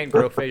because I can't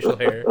grow facial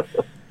hair.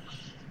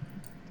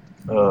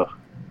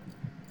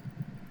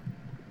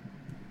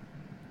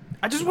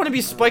 I just want to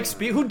be Spike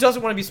Spiegel. Who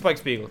doesn't want to be Spike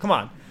Spiegel? Come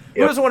on.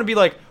 Who doesn't want to be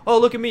like, oh,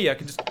 look at me, I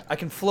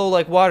can flow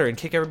like water and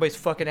kick everybody's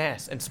fucking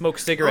ass and smoke I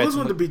cigarettes. always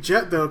wanted to be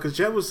Jet though, because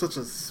Jet was such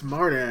a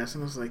smart ass,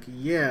 and I was like,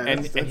 yeah.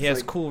 And he has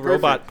like, cool perfect.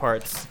 robot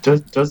parts.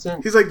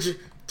 Doesn't He's like,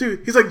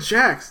 dude, he's like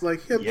Jax.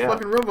 Like he had Yeah.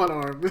 fucking robot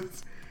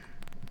arms.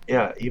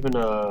 yeah even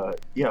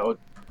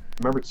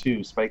remember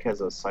too, Spike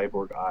has a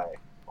cyborg eye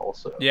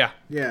also. Yeah.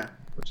 Yeah.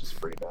 Which is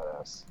pretty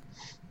badass.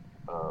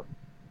 I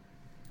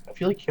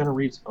feel like Keanu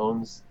Reeves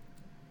owns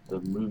the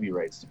movie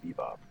rights to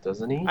Bebop,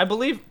 doesn't he? I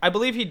believe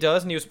he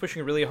does, and he was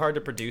pushing really hard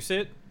to produce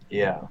it.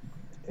 Yeah,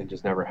 it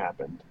just never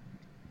happened.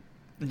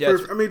 Yeah.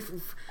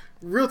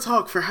 Real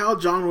talk, for how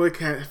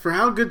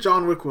good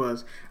John Wick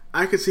was,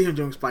 I could see him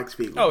doing Spike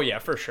Spiegel. Oh yeah,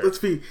 for sure. Let's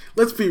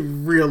be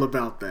real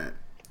about that.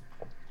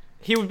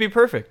 He would be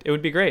perfect. It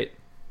would be great.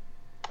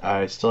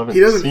 I still haven't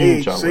He doesn't seen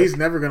age, John so Wick. he's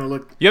never gonna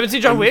look. You haven't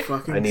seen John Wick?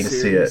 I need to see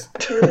serious?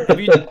 it. Have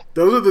you,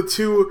 Those are the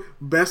 2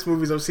 best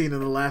movies I've seen in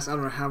the last I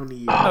don't know how many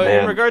years. Oh, in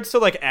man. regards to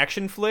like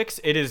action flicks,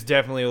 it is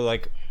definitely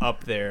like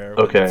up there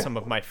Okay. with some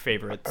of my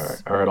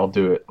favorites. All right, I'll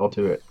do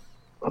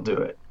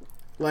it.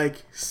 Like,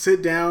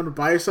 sit down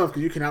by yourself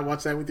because you cannot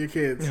watch that with your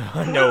kids.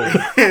 No.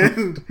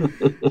 And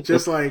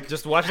just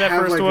Watch that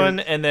have, first like, one,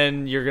 and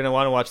then you're gonna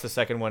want to watch the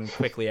second one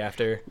quickly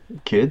after.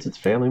 Kids, it's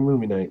family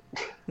movie night.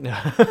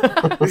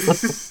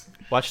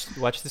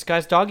 Watch this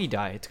guy's doggy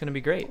die. It's gonna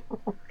be great.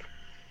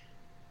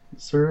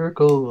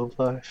 Circle of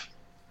life.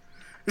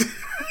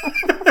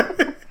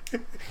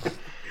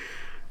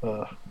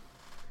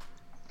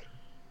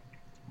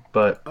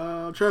 But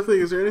I'm trying to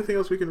think, is there anything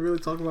else we can really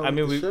talk about? I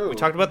mean, with the show? we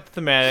talked about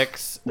the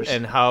thematics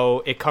and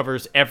how it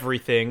covers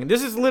everything.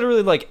 This is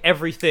literally like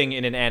everything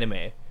in an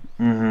anime.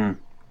 mm-hmm.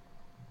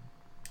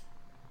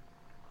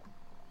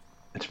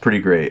 It's pretty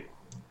great.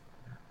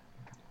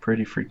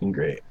 Pretty freaking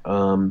great.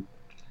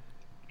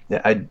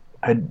 Yeah,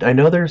 I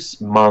know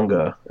there's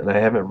manga, and I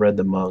haven't read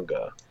the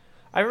manga.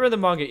 I haven't read the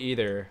manga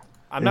either.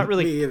 I'm not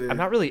Me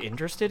either. really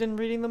interested in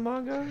reading the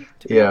manga.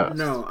 To be Yeah. honest.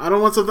 No, I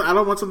don't want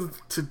something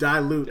to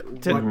dilute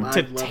what I love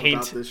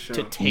about this show.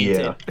 to taint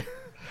Yeah. it.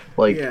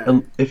 Like,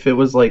 Yeah. if it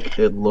was like,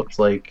 it looked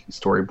like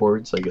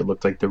storyboards, like it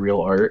looked like the real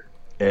art,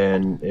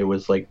 and it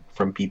was like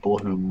from people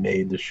who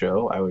made the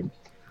show, I would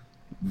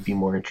be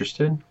more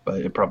interested, but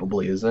it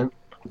probably isn't.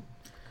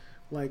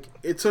 Like,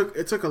 it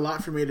took a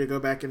lot for me to go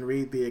back and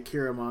read the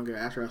Akira manga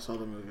after I saw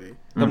the movie.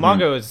 The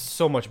manga is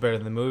so much better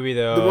than the movie,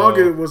 though. The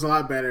manga was a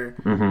lot better.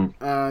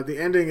 Mm-hmm. The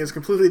ending is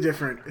completely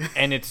different.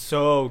 And it's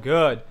so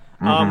good.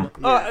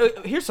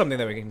 Here's something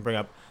that we can bring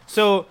up.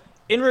 So,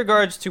 in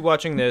regards to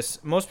watching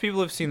this, most people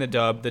have seen the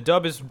dub. The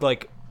dub is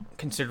like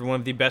considered one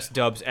of the best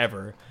dubs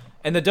ever,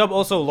 and the dub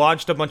also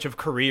launched a bunch of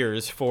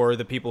careers for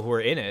the people who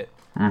are in it.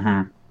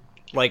 Mm-hmm.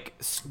 Like,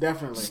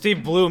 Definitely.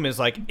 Steve Bloom is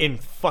like in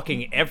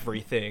fucking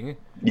everything.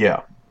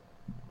 Yeah.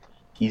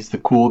 He's the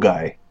cool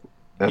guy.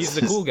 He's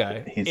the cool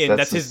guy. And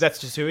that's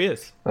just who he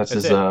is. That's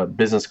his it.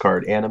 business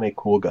card, anime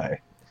cool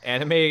guy.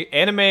 anime,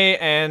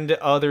 and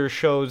other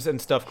shows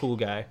and stuff. Cool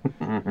guy.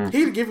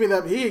 He'd give me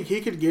that.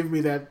 He could give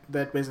me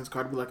that business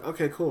card and be like,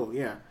 okay, cool,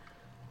 yeah.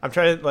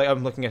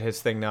 I'm looking at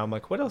his thing now. I'm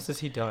like, what else has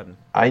he done?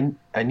 I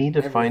need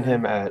to find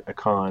him at a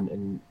con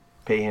and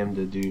pay him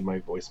to do my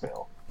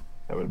voicemail.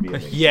 That would be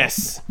amazing.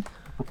 Yes.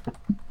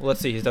 Well, let's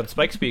see. He's done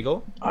Spike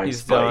Spiegel. He's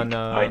Spike.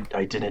 done.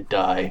 I didn't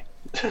die.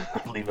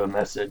 Leave a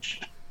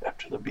message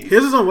after the beep. He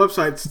has his own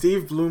website,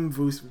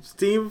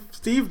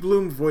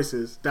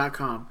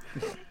 SteveBloomVoices.com.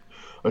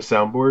 A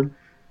soundboard.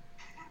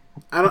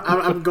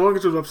 I'm going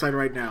to his website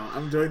right now.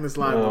 I'm doing this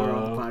live while we're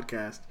on the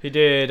podcast. He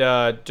did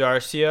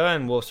Darcia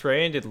and Wolf's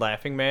Rain. Did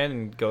Laughing Man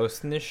and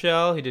Ghost in the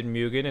Shell. He did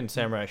Mugen and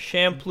Samurai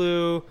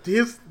Champloo.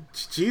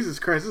 Jesus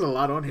Christ, there's a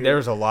lot on here.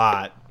 There's a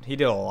lot. He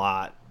did a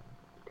lot.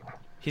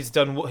 He's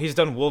done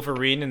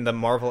Wolverine in the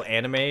Marvel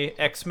anime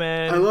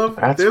X-Men. I love.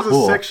 There's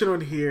cool. a section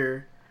on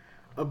here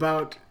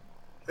about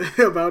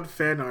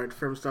fan art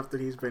from stuff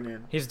that he's been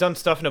in. He's done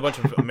stuff in a bunch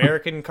of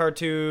American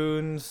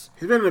cartoons.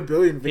 He's been in a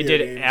billion He video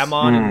did games.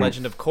 Amon and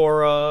Legend of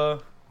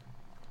Korra.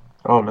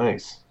 Oh,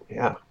 nice.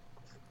 Yeah.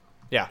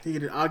 He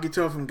did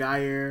Agito from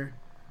Gaia.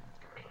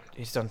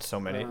 He's done so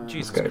many.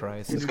 Jesus guy-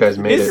 Christ. This guy's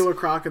made it. Killer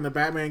Croc in the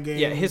Batman games.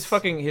 Yeah,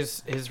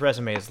 his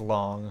resume is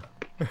long.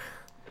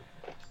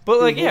 But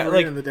like, yeah, Wolverine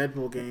like in the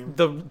Deadpool game.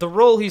 the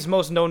role he's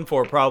most known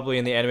for probably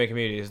in the anime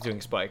community is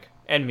doing Spike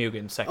and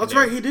Mugen Oh, secondary. that's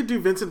right. He did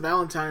do Vincent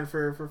Valentine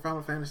for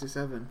Final Fantasy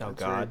VII. Oh That's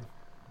God. right.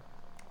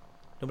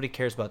 Nobody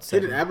cares about He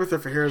did Seven. Abathur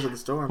for Heroes of the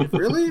Storm.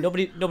 Really?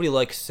 Nobody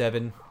likes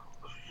Seven.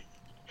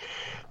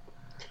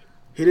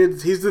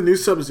 He's the new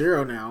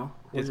Sub-Zero now,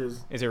 which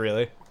is Is it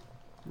really?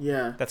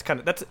 yeah. That's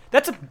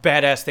a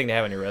badass thing to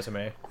have on your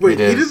resume. Wait,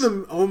 It he did is.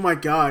 oh my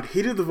God,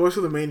 he did the voice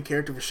of the main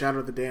character for Shadow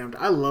of the Damned.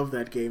 I love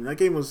that game. That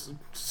game was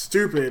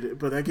stupid,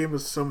 but that game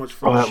was so much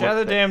fun. Oh, that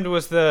Shadow Damned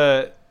was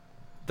the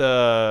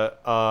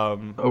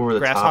Over the top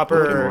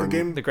grasshopper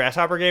looking one. the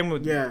grasshopper game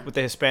with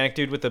the Hispanic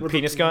dude with the With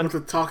penis the, gun. with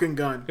the talking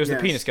gun. It was the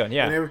yes. penis gun,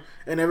 yeah.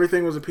 And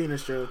everything was a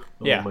penis joke.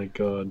 Yeah. Oh my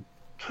god.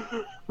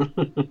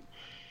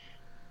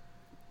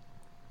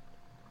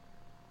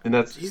 And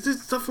He did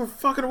stuff for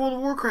fucking World of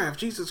Warcraft.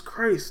 Jesus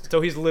Christ.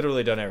 So he's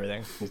literally done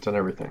everything. he's done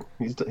everything.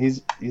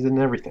 He's in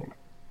everything.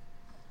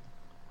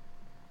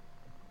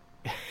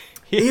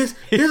 He has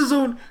his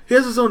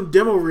own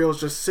demo reels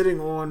just sitting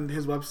on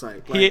his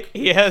website. Like,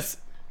 he has.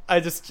 I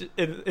just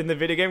in the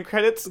video game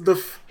credits,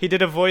 he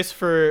did a voice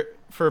for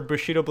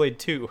Bushido Blade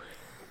 2,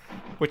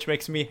 which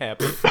makes me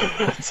happy.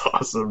 That's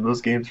awesome.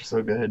 Those games are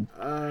so good.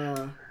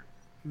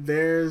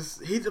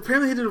 he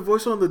apparently did a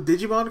voice on the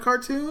Digimon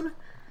cartoon.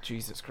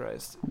 Jesus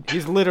Christ,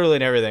 he's literally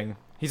in everything.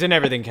 He's in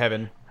everything,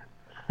 Kevin.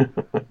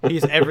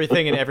 He's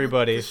everything and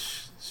everybody.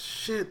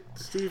 Shit,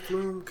 Steve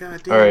Bloom,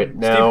 goddamn. All right,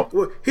 now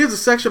Well, here's a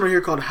section on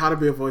here called "How to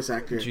Be a Voice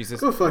Actor." Jesus.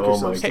 Go fuck Oh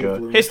yourself, my Steve God.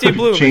 Bloom. Hey, Steve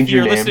Bloom, Change if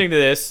your you're name. listening to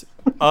this,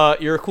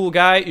 you're a cool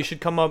guy. You should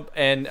come up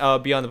and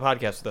be on the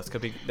podcast with us.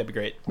 That'd be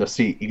great. no,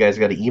 see, you guys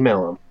got to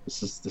email him.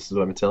 This is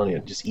what I'm telling you.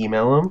 Just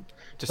email him.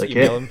 Just Like,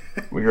 email hey,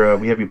 him.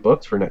 we have you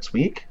booked for next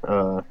week.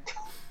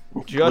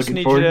 Just looking need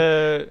you forward-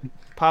 to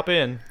pop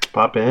in.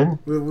 Pop in.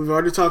 We've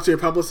already talked to your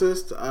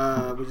publicist.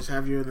 We just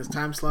have you in this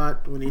time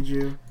slot. We need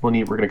you. We're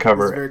gonna It's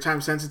cover. very time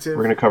sensitive.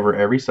 We're gonna cover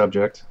every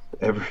subject,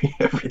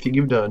 everything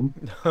you've done.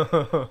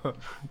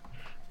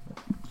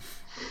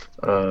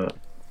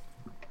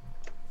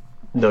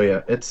 No,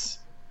 yeah, it's.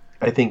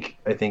 I think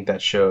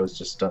that show has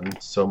just done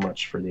so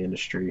much for the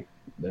industry.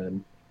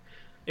 Then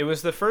It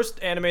was the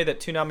first anime that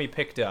Toonami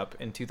picked up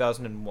in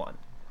 2001.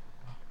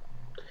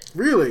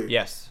 Really?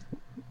 Yes,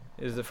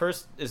 is the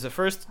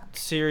first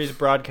series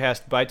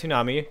broadcast by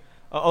Toonami.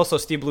 Also,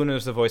 Steve Bloom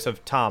is the voice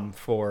of Tom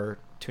for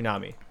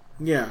Toonami.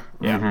 Yeah.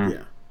 Yeah. Mhm.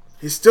 Yeah.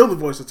 He's still the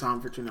voice of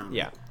Tom for Toonami.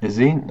 Yeah, is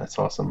he? That's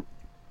awesome.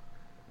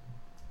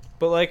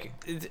 but like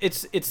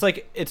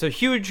it's a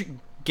huge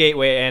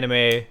gateway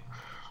anime.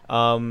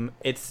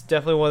 It's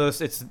definitely one of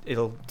those.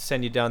 It'll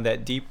send you down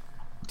that deep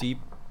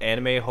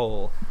anime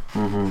hole.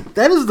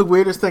 That is the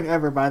weirdest thing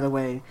ever, by the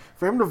way.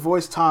 For him to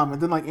voice Tom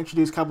and then like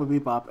introduce Cowboy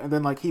Bebop and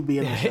then like he be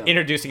in the show.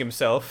 Introducing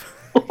himself.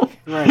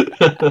 Right.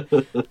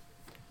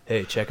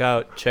 Hey, check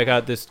out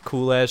this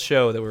cool ass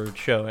show that we're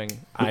showing.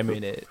 I'm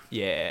in it.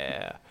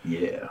 Yeah.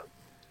 Yeah.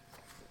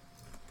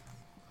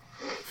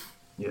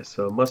 Yeah,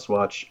 so must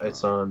watch.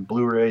 It's on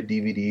Blu-ray,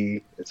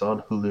 DVD. It's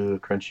on Hulu,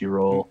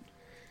 Crunchyroll.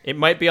 It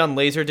might be on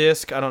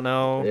Laserdisc. I don't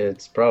know.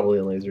 It's probably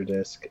a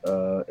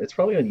Laserdisc. It's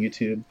probably on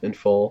YouTube in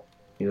full.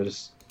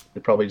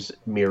 It probably just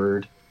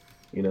mirrored,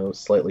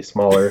 slightly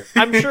smaller.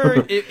 I'm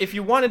sure if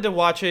you wanted to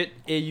watch it,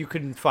 you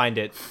can find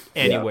it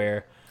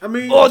anywhere. I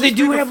mean, Oh, they just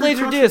do make a have free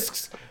laser cross-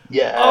 discs.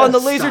 Yeah. Oh, and the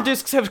Stop. laser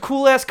discs have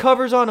cool ass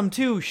covers on them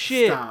too.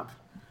 Shit. Stop.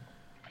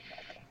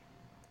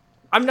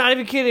 I'm not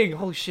even kidding.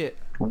 Holy shit.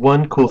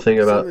 One cool thing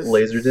about this-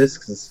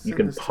 Laserdiscs is you send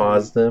can this to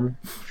pause them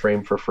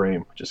frame for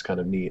frame, which is kind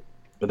of neat.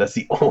 But that's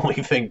the only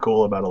thing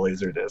cool about a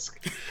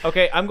Laserdisc.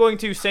 Okay, I'm going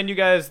to send you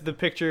guys the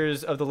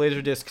pictures of the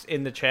laser discs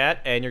in the chat,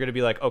 and you're going to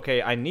be like,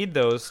 okay, I need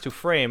those to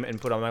frame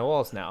and put on my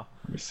walls now.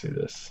 Let me see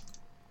this.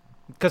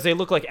 Because they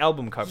look like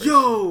album covers.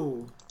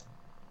 Yo!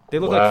 They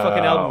look like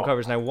fucking album Wow.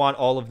 covers, and I want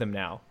all of them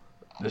now.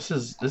 This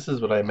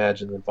is what I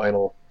imagine the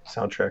vinyl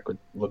soundtrack would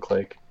look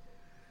like.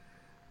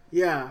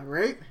 Yeah,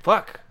 right?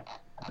 Fuck.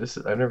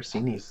 I've never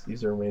seen these.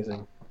 These are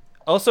amazing.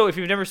 Also, if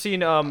you've never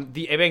seen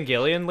the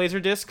Evangelion laser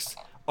discs,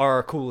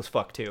 are cool as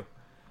fuck too.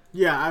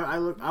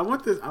 Yeah, I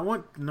want this. I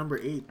want number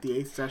 8, the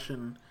 8th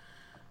session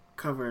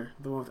cover,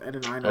 the one with Ed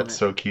and I on it. That's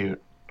so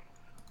cute.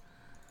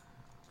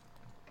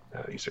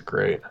 Oh, these are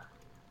great.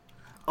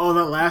 Oh,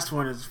 that last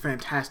one is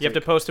fantastic. You have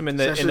to post them on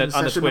the Session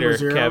Twitter, number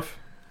 0. Kev,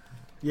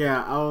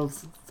 Yeah, I'll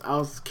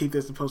keep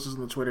this and post this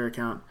on the Twitter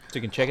account. so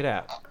you can check it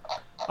out.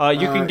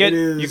 You can get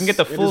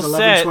the full it is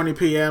set 11:20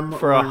 p.m.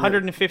 for on,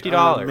 $150.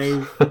 on May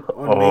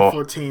Oh.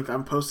 14th.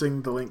 I'm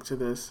posting the link to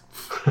this.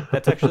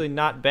 That's actually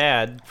not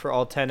bad for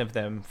all 10 of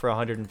them for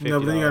 $150. No,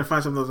 but then you gotta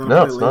find some of those on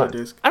No, a it's later not.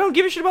 disc. I don't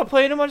give a shit about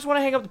playing them. I just want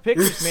to hang up the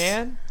pictures,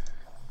 man.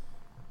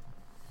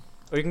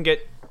 Or you can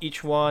get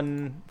each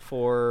one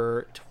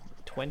for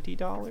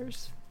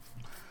 $20.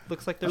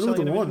 Looks like they're I looked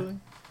selling at the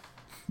one.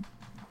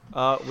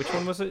 individually. Which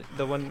one was it?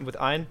 The one with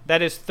Ein?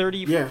 That is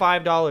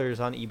 $35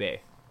 on eBay.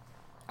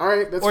 All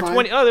right, that's Or fine.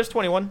 20. Oh, there's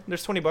 21.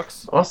 There's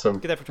 $20. Awesome.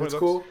 Get that for 20 That's bucks.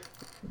 cool.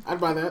 I'd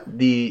buy that.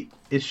 The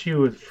issue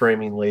with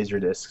framing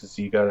laser discs is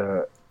you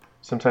gotta.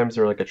 Sometimes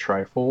they're like a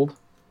trifold,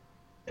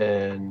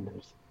 and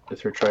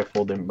if they're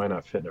trifold, they might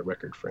not fit in a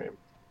record frame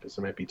because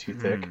it might be too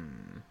thick.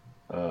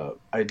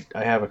 I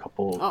have a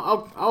couple.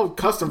 I'll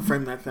custom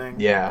frame that thing.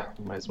 Yeah,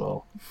 might as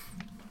well.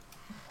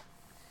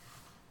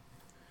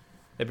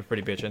 That'd be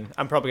pretty bitchin'.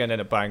 I'm probably gonna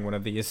end up buying one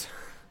of these,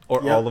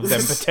 or Yep. all of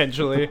them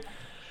potentially.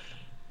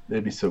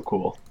 It'd be so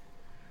cool.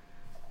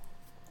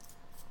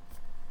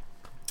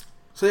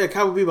 So yeah,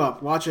 Cowboy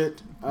Bebop, watch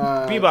it.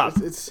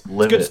 Bebop. It's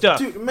Live Good it. stuff.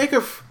 dude, make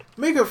a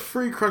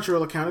free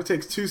Crunchyroll account. It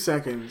takes 2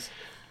 seconds.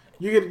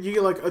 You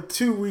get like a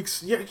 2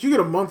 weeks. Yeah, you get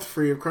a month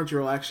free of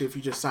Crunchyroll actually if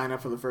you just sign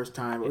up for the first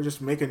time or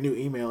just make a new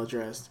email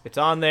address. It's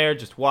on there.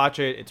 Just watch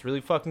it. It's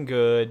really fucking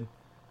good.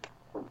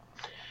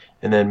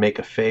 And then make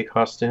a fake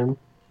costume.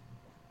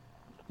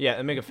 Yeah,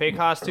 and make a fake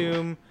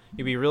costume.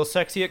 You'll be real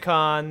sexy at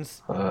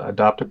cons.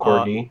 Adopt a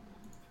corgi.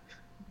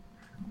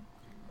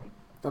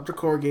 Dr.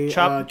 Corgi,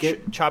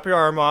 Chop your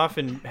arm off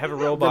and have a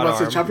robot about to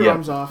say, arm. chop your Yeah,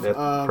 arms off. that's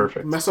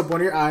perfect. Mess up one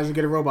of your eyes and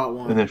get a robot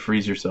one. And then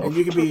freeze yourself. And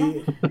you can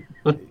be,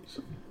 and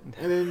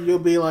then you'll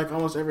be like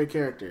almost every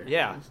character.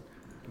 Yeah,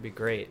 it'd be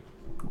great.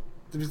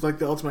 It's like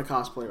the ultimate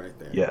cosplay right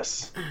there.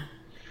 Yes.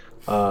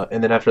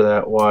 And then after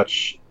that,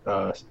 watch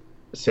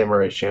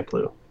Samurai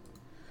Champloo.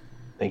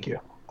 Thank you.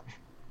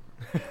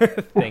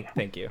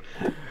 Thank you.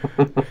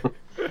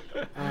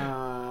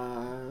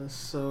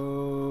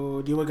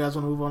 So, do you guys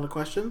want to move on to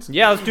questions?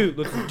 Yeah, let's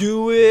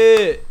do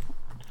it.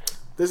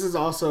 This is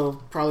also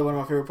probably one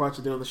of my favorite parts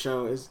to do on the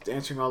show is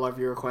answering all our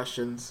viewer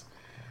questions.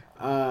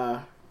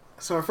 So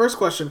our first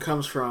question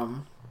comes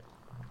from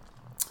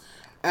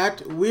at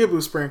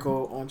Weeaboo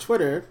Sprinkle on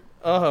Twitter.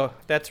 Oh,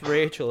 that's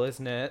Rachel,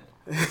 isn't it?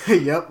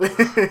 Yep.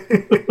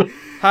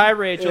 Hi,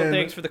 Rachel. And-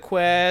 Thanks for the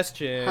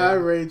question. Hi,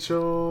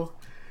 Rachel.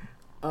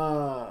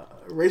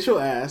 Rachel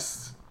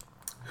asks,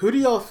 who do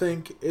y'all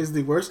think is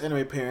the worst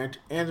anime parent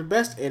and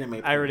best anime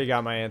parent? I already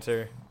got my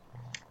answer.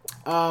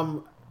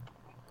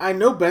 I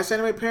know best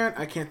anime parent.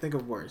 I can't think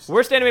of worst.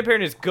 Worst anime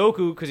parent is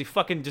Goku because he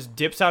fucking just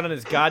dips out on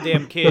his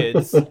goddamn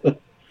kids.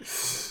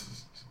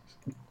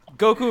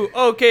 Goku,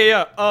 okay,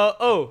 yeah.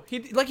 He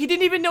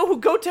didn't even know who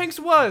Gotenks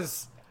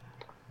was.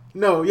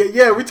 No,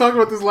 yeah, we talked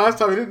about this last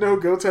time. He didn't know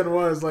who Goten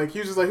was. Like, he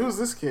was just like, who's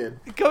this kid?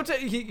 Goten,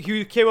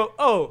 he came up.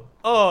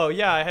 Oh,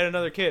 yeah, I had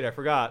another kid. I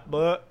forgot,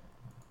 but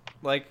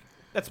like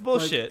that's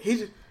bullshit.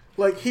 He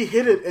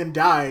hit it and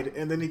died,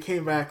 and then he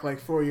came back like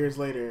 4 years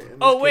later. And this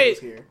Oh, kid wait. was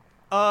here.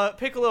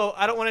 Piccolo,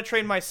 I don't want to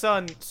train my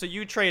son, so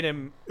you train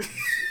him.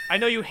 I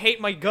know you hate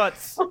my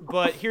guts,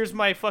 but here's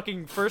my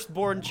fucking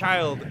firstborn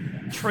child.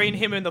 Train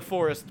him in the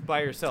forest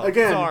by yourself.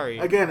 Sorry.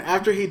 Again,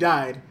 after he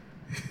died.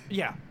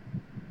 Yeah.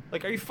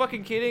 Like, are you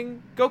fucking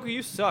kidding? Goku,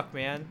 you suck,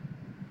 man.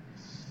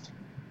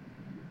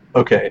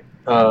 Okay.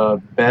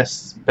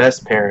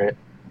 Best parent.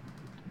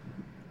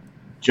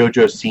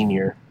 JoJo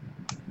Senior.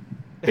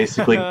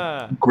 Basically,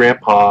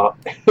 Grandpa.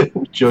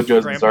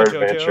 JoJo's Grandpa Bizarre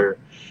JoJo? Adventure.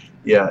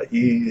 Yeah,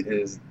 he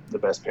is the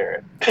best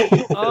parent.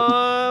 Deku's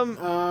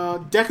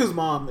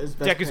mom is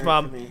best Deku's parent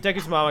mom. for me.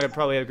 Deku's mom, I could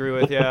probably agree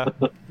with. Yeah.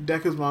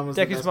 Deku's mom is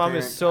the Deku's best mom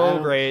parent. is I so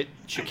don't- great.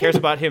 She cares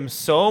about him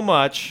so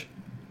much.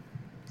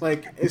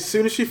 Like, as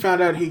soon as she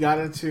found out he got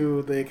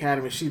into the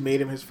academy, she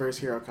made him his first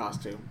hero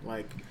costume.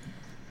 Like,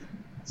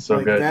 So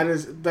like good.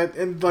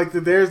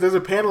 there's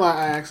a panel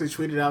I actually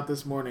tweeted out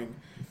this morning,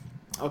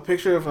 a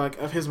picture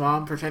of his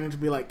mom pretending to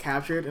be like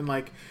captured and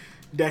like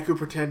Deku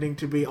pretending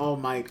to be All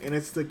Might, and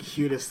it's the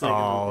cutest thing.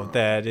 Oh, ever.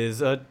 that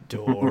is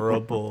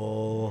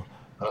adorable.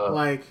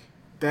 Like,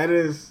 that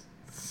is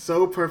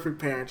so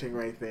perfect parenting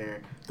right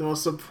there. The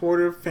most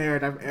supportive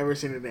parent I've ever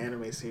seen in an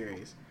anime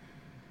series.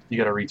 You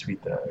gotta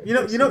retweet that. You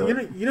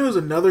know who's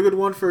another good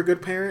one for a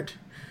good parent?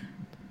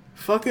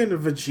 Fucking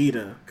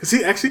Vegeta, because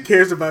he actually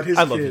cares about his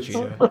I love kids.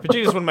 Vegeta.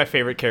 Vegeta's one of my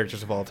favorite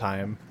characters of all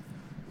time.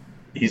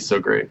 He's so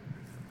great.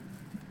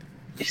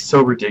 He's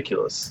so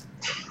ridiculous.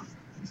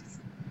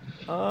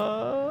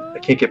 I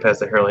can't get past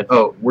the hairline.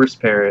 Oh, worst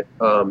parent.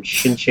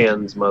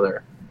 Shin-chan's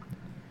mother.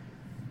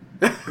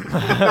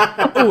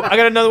 Oh, I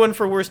got another one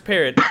for worst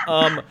parent.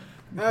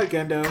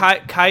 Gendo.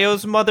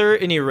 Kaio's mother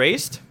in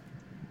Erased.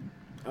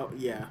 Oh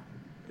yeah,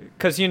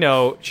 Because, you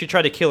know, she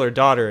tried to kill her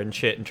daughter and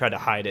shit and tried to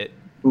hide it.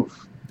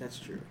 Oof. that's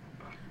true.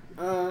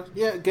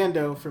 Yeah,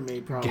 Gendo for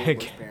me probably.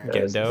 Worst parent.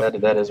 Gendo.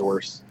 That is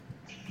worse.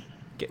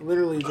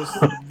 Literally just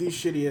the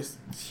shittiest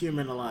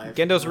human alive.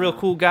 Gendo's a real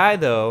cool guy,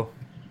 though.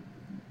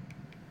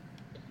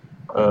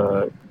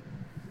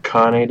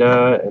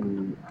 Kaneda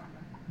and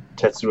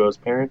Tetsuo's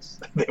parents.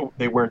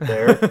 They weren't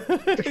there.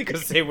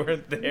 Because they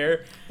weren't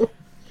there.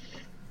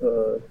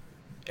 Uh,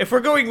 If we're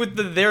going with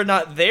the they're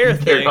not there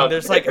They're thing, not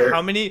there's like there.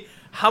 how many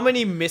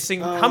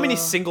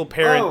single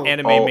parent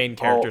anime main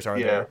characters are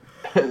there?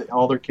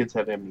 All their kids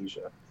have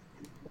amnesia.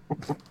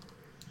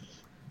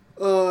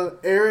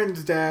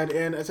 Aaron's dad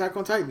in Attack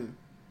on Titan.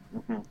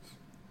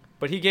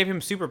 But he gave him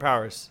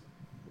superpowers.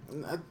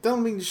 I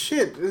don't mean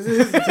shit.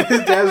 His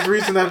dad's the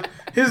reason that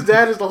his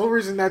dad is the whole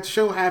reason that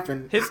show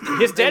happened. His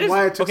dad And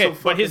why it is took okay, so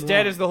but his fucking dad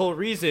long. is the whole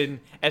reason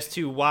as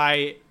to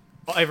why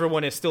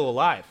everyone is still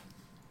alive.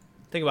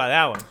 Think about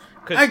that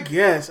one. I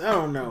guess I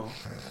don't know.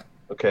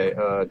 Okay,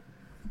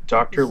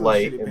 Dr. This is a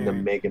Light shitty in the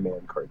parent. Mega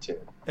Man cartoon.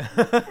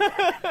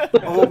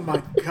 Oh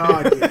my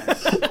god,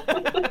 yes.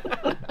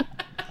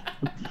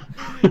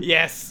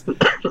 Yes.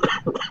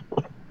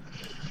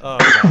 Oh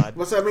god.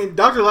 What's that? I mean,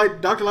 Dr.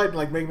 Light,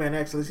 like Mega Man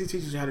X. At least he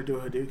teaches you how to do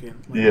a Hadouken.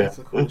 Like, Yeah. that's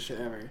the coolest shit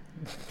ever.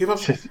 He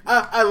pops.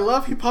 I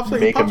love he pops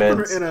Make up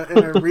amends. in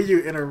a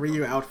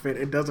Ryu outfit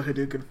and does a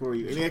Hadouken for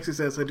you, and he actually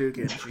says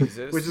Hadouken,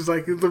 Jesus. which is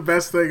like the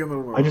best thing in the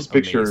world. I just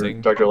picture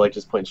Amazing. Dr. Light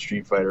just playing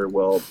Street Fighter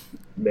while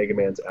Mega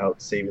Man's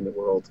out saving the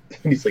world.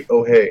 And he's like,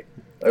 oh hey,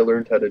 I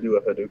learned how to do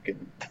a Hadouken.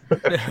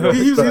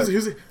 He's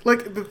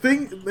like the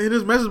thing in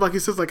his message box. He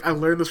says like, "I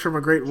learned this from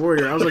a great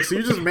warrior." I was like, "So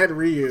you just met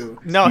Ryu?"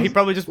 No, he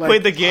probably just like-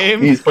 played the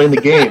game. He's playing the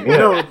game, yeah.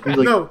 No, He's like,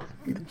 no.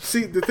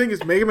 See, the thing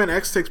is, Mega Man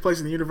X takes place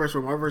in the universe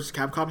where Marvel vs.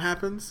 Capcom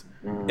happens.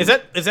 Is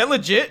that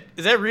legit?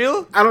 Is that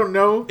real? I don't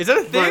know. Is that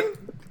a but thing?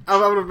 I'm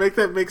gonna make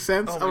that make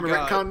sense. Oh I'm my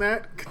gonna God. retcon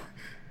that.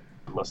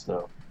 Must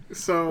know.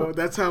 So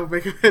that's how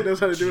Mega Man knows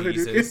how to do a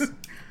Jesus. Hadouken.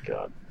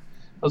 God.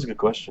 That was a good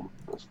question.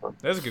 That was fun.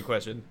 That's a good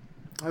question.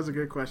 That was a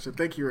good question.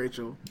 Thank you,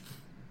 Rachel.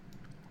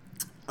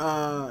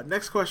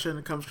 Next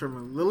question comes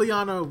from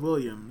Liliana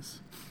Williams.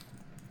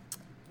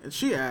 And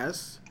she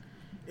asks,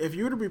 if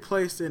you were to be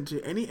placed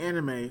into any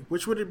anime,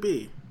 which would it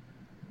be?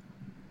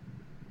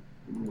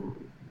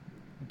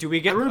 Do we I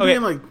get? would Okay, be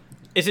in like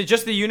is it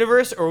just the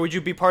universe, or would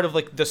you be part of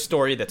like the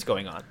story that's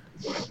going on?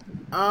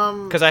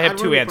 'Cause I have I'd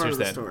two wanna be part answers of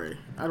the then. Story.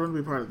 I want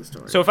to be part of the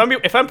story. So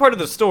if I'm part of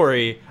the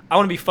story, I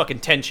want to be fucking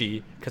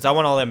Tenchi because I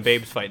want all them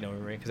babes fighting over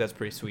me because that's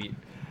pretty sweet.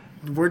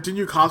 Didn't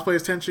you cosplay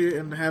as Tenchi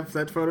and have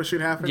that photo shoot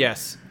happen?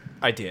 Yes,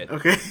 I did,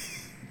 Okay.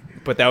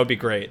 but that would be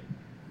great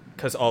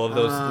because all of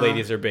those Uh,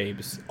 ladies are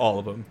babes, all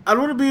of them. I'd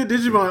want to be a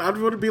Digimon. I'd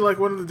want to be like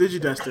one of the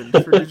Digidestined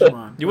for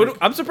Digimon. You would?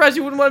 I'm surprised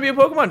you wouldn't want to be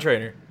a Pokemon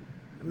trainer.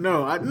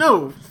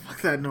 No.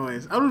 Fuck that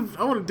noise. I want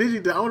to be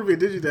a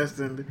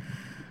Digidestined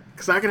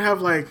because I can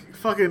have like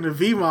fucking a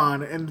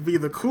Vmon and be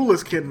the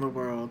coolest kid in the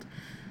world.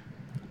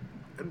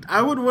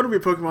 I would want to be a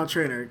Pokemon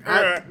trainer.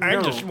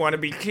 No. want to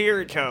be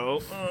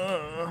Kirito.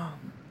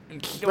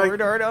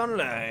 Sword Art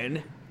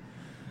Online.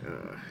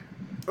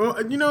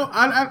 Well, you know,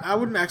 I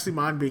wouldn't actually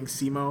mind being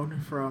Simone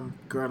from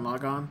Gurren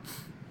Lagann.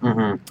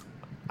 Mm-hmm.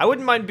 I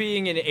wouldn't mind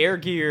being in Air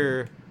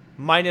Gear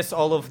minus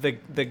all of the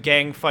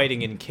gang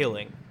fighting and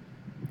killing.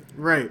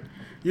 Right.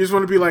 You just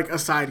want to be like a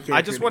side character.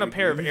 I just want a in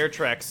pair of Air air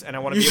tracks, and I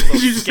want to You- be able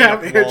to you just skate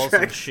have up air walls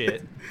and tracks.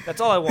 shit. That's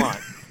all I want.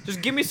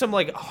 Just give me some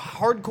like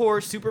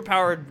hardcore,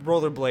 super-powered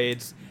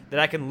rollerblades that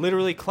I can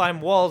literally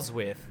climb walls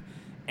with,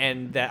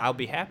 and that I'll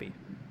be happy.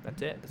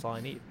 That's it. That's all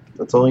I need.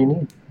 That's all you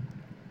need.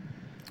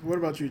 What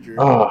about you, Drew?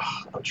 Oh,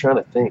 I'm trying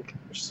to think.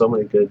 There's so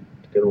many good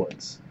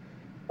ones.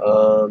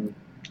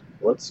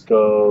 Let's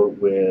go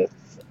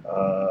with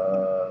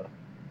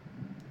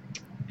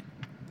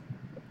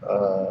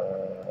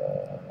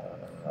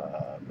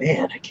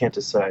man, I can't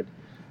decide.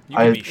 You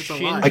could be It's a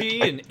lie.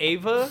 Shinji and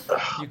Ava.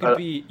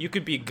 You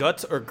could be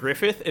Guts or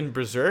Griffith in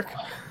Berserk.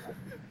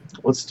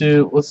 Let's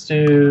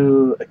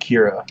do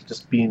Akira,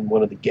 just being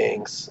one of the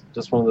gangs,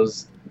 just one of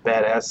those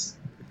badass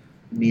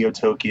Neo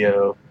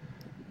Tokyo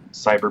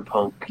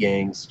cyberpunk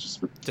gangs,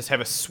 just with Just have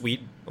a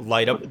sweet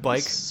light up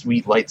bike.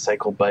 sweet light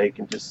cycle bike,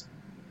 and just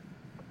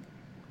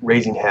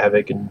raising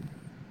havoc and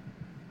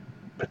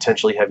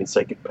potentially having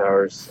psychic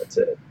powers. That's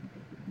it.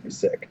 Be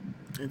sick.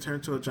 And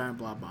turn to a giant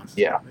blob monster.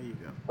 Yeah. There you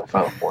go. My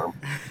final form.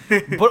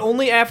 But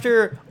only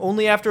after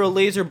a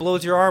laser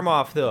blows your arm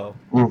off, though.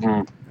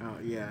 Mm-hmm. Oh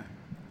yeah.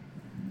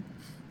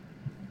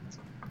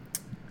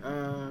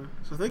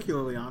 So thank you,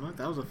 Liliana.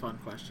 That was a fun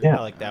question. Yeah.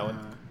 I like that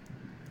one.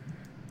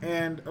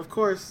 And of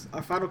course,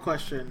 our final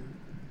question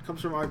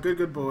comes from our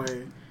good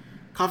boy,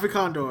 Coffee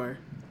Condor.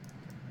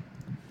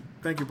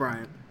 Thank you,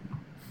 Brian.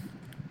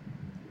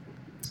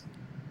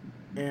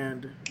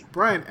 And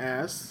Brian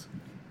asks,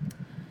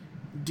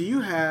 do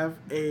you have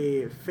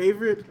a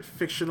favorite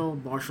fictional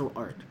martial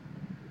art?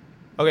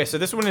 Okay, so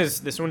this one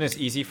is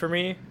easy for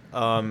me,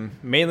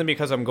 mainly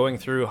because I'm going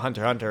through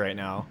Hunter x Hunter right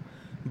now.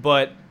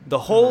 But the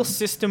whole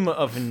system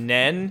of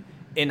Nen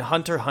in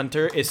Hunter x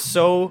Hunter is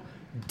so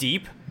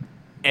deep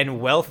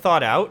and well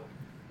thought out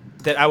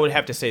that I would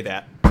have to say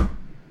that.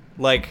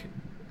 Like,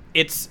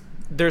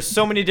 there's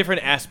so many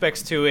different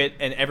aspects to it,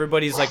 and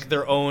everybody's like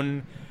their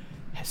own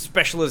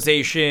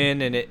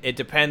specialization, and it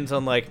depends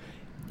on like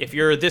if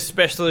you're this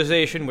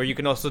specialization where you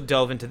can also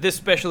delve into this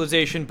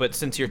specialization, but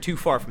since you're too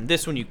far from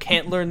this one, you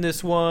can't learn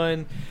this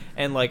one.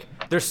 And like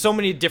there's so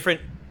many different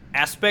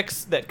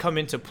aspects that come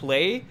into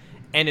play,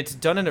 and it's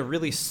done in a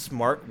really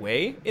smart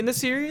way in the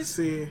series.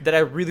 See, that I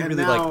really and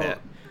really now, like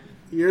that.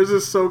 Yours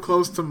is so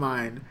close to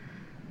mine.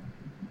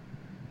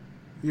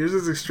 Yours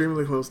is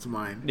extremely close to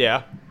mine.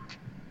 Yeah.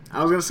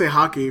 I was gonna say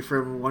hockey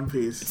from One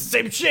Piece. It's the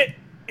same shit.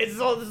 It's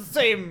all the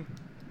same.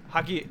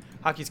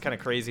 Hockey's kind of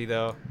crazy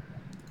though.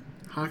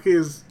 Hockey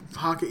is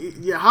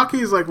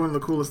like one of the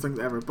coolest things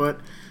ever. But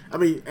I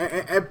mean,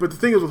 but the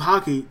thing is with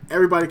hockey,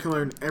 everybody can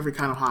learn every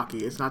kind of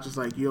hockey. It's not just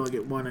like you only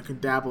get one and can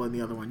dabble in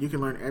the other one. You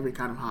can learn every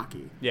kind of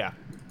hockey. Yeah.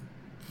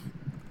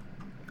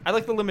 I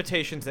like the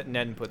limitations that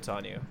Nen puts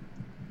on you.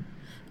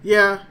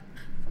 Yeah.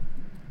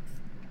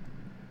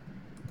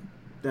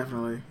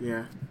 Definitely,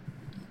 yeah.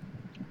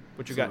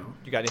 What you got? So-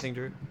 You got anything,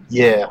 Drew?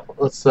 Yeah,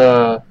 let's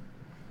go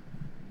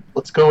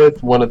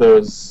with one of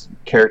those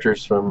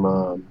characters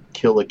from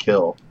Kill la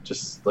Kill,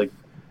 just like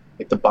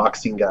the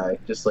boxing guy,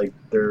 just like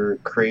their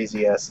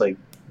crazy ass like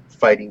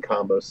fighting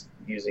combos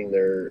using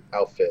their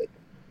outfit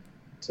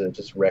to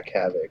just wreak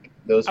havoc.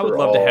 Those I would were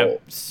love all to have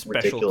special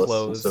ridiculous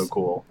clothes and so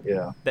cool.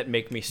 Yeah, that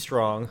make me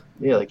strong.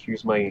 yeah. Like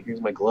here's my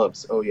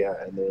gloves. Oh yeah,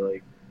 and they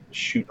like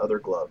shoot other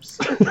gloves.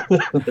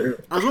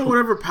 They're- I was wondering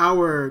whatever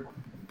power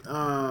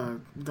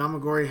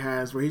Gamagori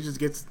has, where he just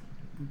gets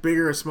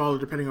bigger or smaller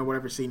depending on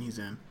whatever scene he's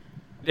in.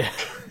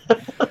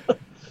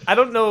 I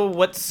don't know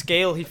what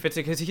scale he fits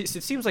in because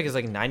it seems like he's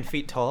like 9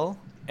 feet tall,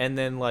 and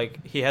then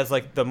like he has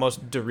like the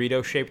most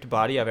Dorito shaped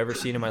body I've ever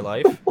seen in my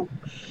life.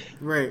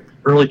 Right.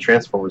 Early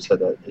Transformers had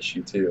that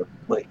issue too.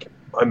 Like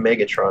I'm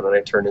Megatron and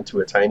I turned into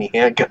a tiny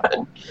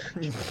handgun.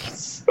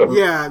 So-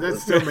 Yeah, that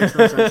still makes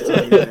no sense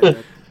to me. That-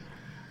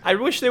 I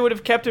wish they would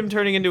have kept him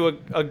turning into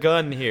a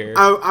gun here.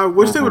 I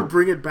wish they would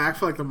bring it back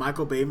for like the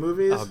Michael Bay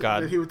movies. Oh,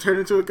 God. That he would turn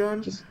into a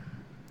gun.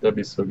 That'd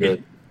be so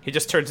good. He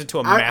just turns into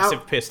a I-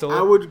 massive pistol.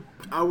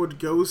 I would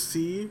go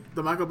see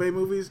the Michael Bay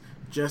movies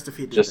just if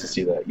he did Just that. to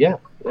see that. Yeah,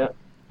 yeah.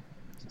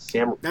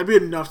 Sam That'd be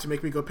enough to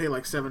make me go pay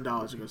like $7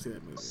 to go see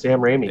that movie. Sam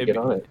Raimi, It'd get be-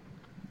 on it.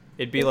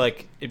 It'd be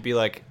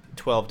like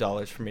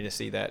 $12 for me to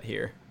see that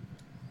here.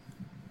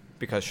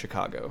 Because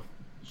Chicago.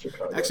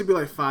 Chicago. Actually, it'd be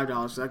like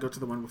 $5. So I go to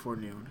the one before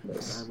noon.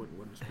 Nice. I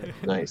wouldn't spend.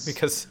 Nice.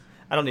 Because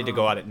I don't need to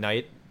go out at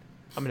night.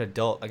 I'm an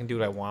adult. I can do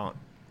what I want.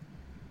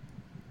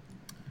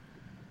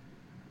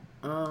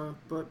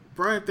 But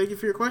Brian, thank you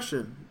for your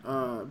question.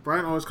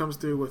 Brian always comes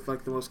through with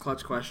like the most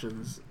clutch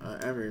questions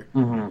ever.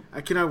 Mm-hmm.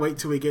 I cannot wait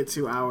till we get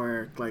to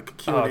our like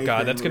Q&A. Oh god,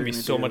 thing that's gonna we're be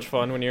so do. much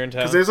fun when you're in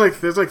town. Because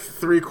there's like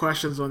 3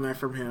 questions on there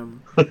from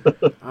him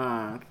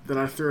that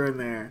I threw in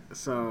there.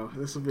 So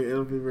it'll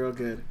be real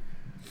good.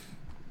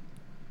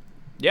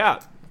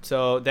 Yeah.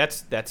 So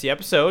that's the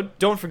episode.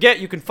 Don't forget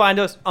you can find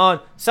us on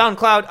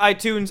SoundCloud,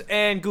 iTunes,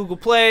 and Google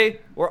Play.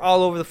 We're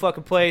all over the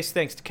fucking place.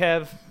 Thanks to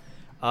Kev.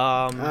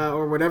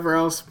 Or whatever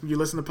else you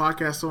listen to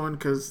podcasts on,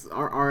 because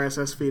our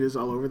RSS feed is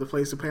all over the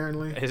place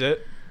apparently. Is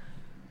it?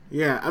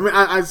 Yeah, I mean,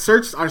 I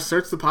searched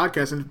the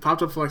podcast and it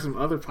popped up for like some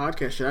other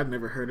podcast shit I'd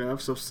never heard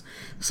of. So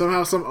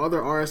somehow some other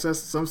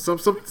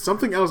RSS,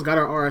 something else got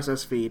our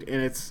RSS feed,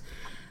 and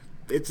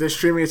they're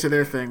streaming it to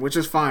their thing, which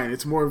is fine.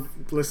 It's more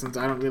listens.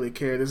 I don't really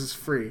care. This is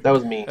free. That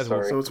was me. That's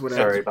Sorry. so it's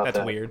whatever. Sorry about That's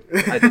that. weird.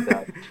 I did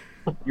that.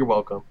 You're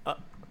welcome.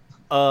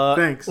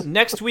 Thanks.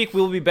 Next week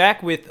we'll be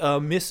back with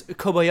Miss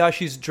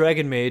Kobayashi's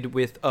Dragon Maid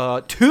with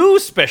 2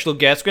 special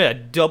guests. We're gonna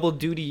have a double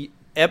duty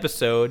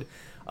episode.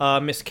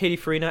 Miss Katie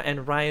Farina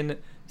and Ryan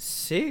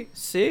Sai.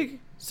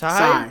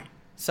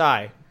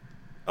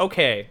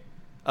 Okay.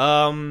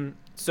 Social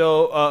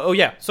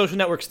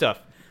network stuff.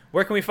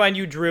 Where can we find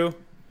you, Drew?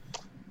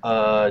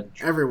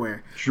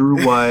 Everywhere.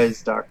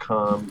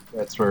 DrewWise.com.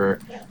 That's where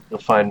you'll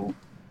find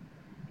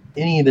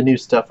any of the new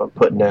stuff I'm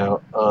putting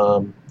out.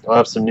 I'll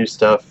have some new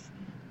stuff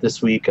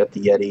this week at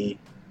the Yeti,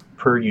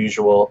 per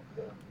usual.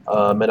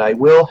 And I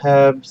will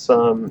have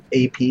some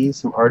AP,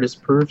 some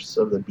artist proofs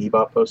of the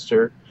Bebop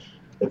poster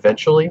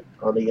eventually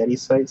on the Yeti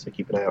site, so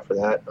keep an eye out for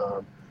that.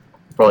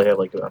 Probably have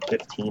like about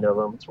 15 of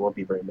them, so it won't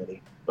be very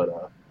many. But if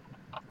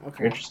you're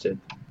Okay. interested,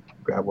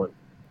 grab one.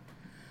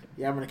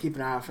 Yeah, I'm gonna keep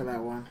an eye out for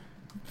that one.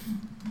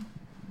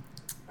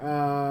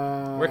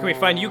 Where can we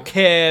find you,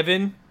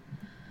 Kevin?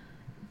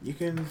 You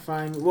can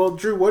find. Well,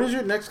 Drew, what is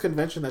your next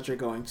convention that you're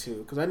going to?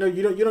 Because I know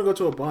you don't go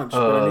to a bunch,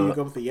 but I know you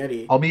go with the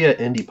Yeti. I'll be at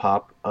Indie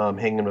Pop,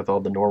 hanging with all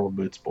the Normal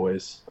Boots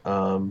boys.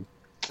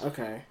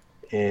 Okay.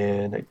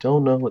 And I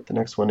don't know what the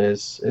next one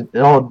is. It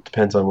all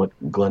depends on what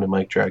Glenn and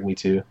Mike drag me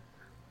to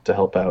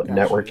help out Gotcha.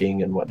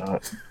 networking and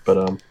whatnot.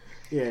 But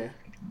Yeah.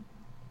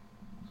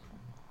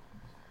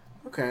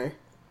 Okay.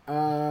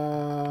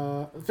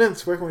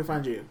 Vince, where can we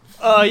find you?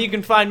 You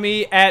can find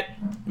me at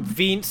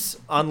Vince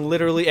on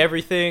literally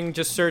everything.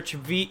 Just search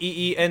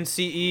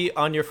VEENCE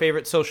on your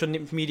favorite social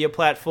media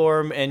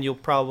platform, and you'll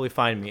probably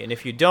find me. And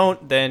if you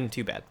don't, then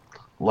too bad.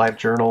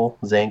 LiveJournal,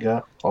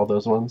 Zanga, all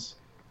those ones.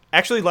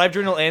 Actually,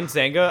 LiveJournal and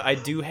Zanga, I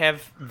do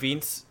have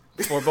Vince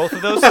for both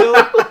of those still.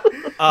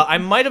 I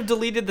might have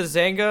deleted the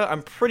Zanga.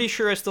 I'm pretty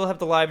sure I still have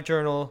the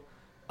LiveJournal.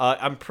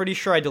 I'm pretty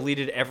sure I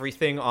deleted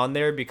everything on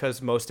there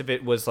because most of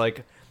it was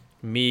like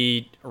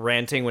me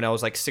ranting when I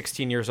was like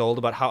 16 years old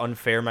about how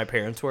unfair my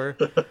parents were.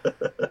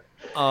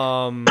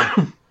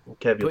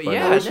 Kev, you'll find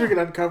yeah, I that. wish we could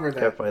uncover that.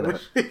 Can't find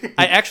that.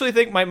 I actually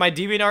think my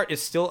DeviantArt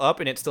is still up,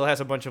 and it still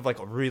has a bunch of like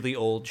really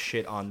old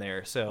shit on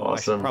there. So I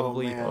Awesome. should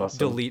probably Oh, man. Awesome.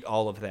 delete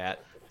all of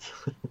that.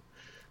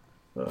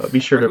 Be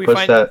sure Where to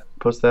can we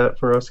post that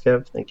for us,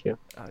 Kev. Thank you.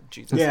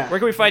 Jesus. Yeah, Where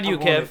can we find you,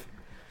 I'm on Kev?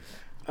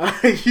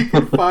 it. You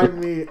can find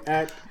me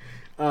at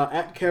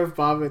Kev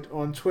Bobbitt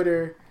on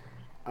Twitter.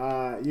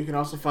 You can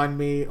also find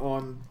me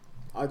on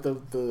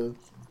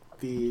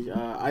the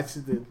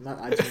iTunes, not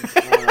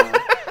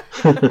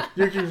iTunes.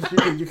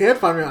 You can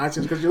find me on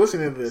iTunes because you're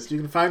listening to this. You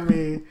can find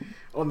me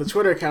on the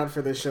Twitter account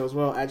for this show as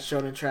well at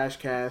Shonen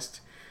Trashcast.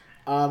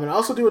 And I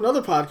also do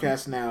another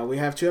podcast now. We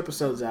have 2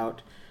 episodes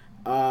out.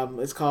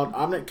 It's called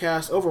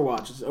Omnitcast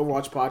Overwatch. It's an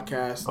Overwatch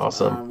podcast.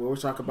 Awesome. Where we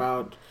talk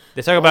about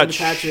They talk all about the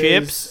patches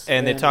ships,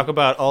 and they talk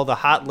about all the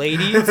hot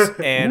ladies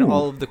and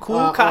all of the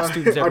cool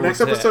costumes. Our everyone's next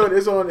had. episode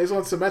is on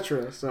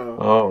Symmetra. So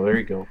Oh, there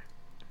you go.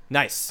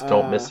 Nice.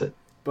 Don't miss it.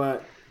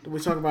 But we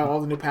talk about all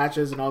the new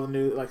patches and all the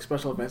new like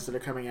special events that are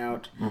coming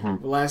out.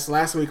 Mm-hmm.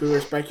 Last week we were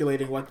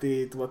speculating what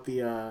the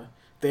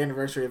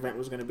anniversary event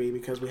was going to be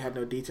because we had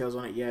no details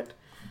on it yet.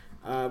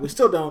 We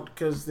still don't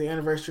because the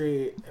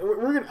anniversary.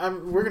 We're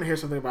gonna hear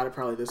something about it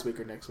probably this week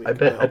or next week. I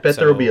bet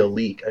so. there will be a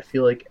leak. I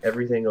feel like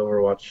everything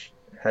Overwatch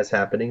has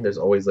happening. There's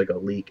always like a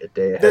leak a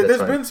day ahead There's of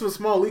time. been some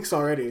small leaks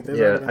already.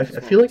 Yeah, I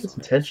feel like it's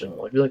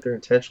intentional. I feel like they're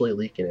intentionally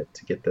leaking it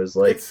to get those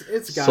like it's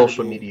gotta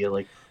social be. media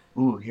like,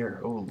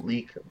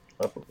 leak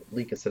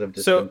instead of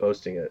just So- them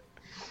posting it.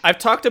 I've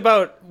talked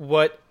about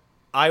what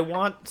I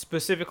want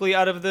specifically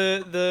out of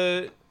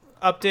the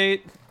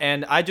update,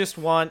 and I just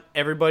want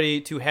everybody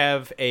to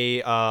have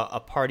a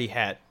party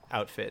hat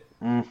outfit.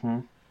 Mm-hmm.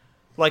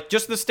 Like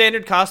just the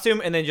standard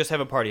costume, and then just have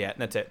a party hat,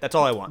 and that's it. That's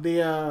all I want.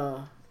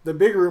 The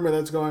big rumor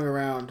that's going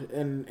around,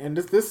 and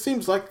this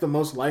seems like the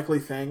most likely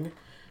thing,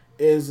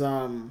 is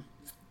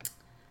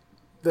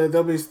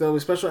there'll be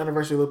special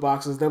anniversary loot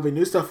boxes. There'll be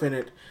new stuff in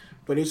it,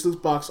 but each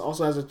loot box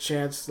also has a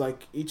chance.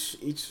 Like each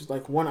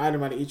like one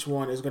item out of each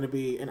one is going to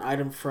be an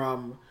item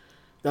from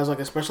that was like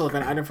a special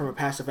event item from a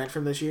past event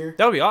from this year.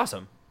 That would be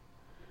awesome.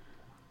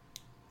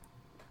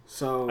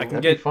 So I can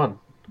That'd get be fun.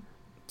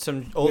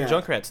 some old Yeah.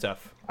 Junkrat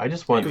stuff. I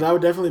just want because I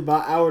would definitely buy.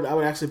 I would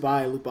actually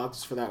buy loot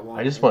boxes for that one.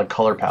 I just want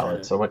color Try to-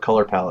 palettes. I want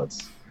color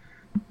palettes.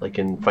 Like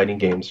in fighting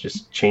games,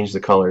 just change the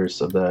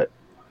colors of that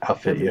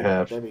outfit you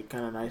have. That'd be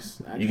kind of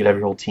nice. You could have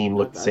your whole team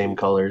look the That'd same be-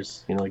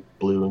 colors, like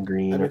blue and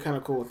green. That'd Or, be kind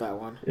of cool with that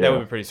one. yeah. That would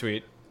be pretty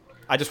sweet.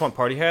 I just want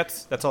party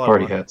hats. That's all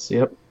Party I want. hats.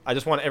 Yep. I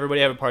just want everybody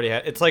to have a party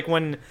hat. It's like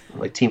when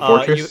Like Team Uh,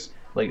 Fortress.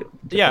 Like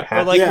different yeah, or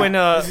hats. like Yeah.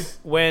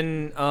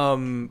 when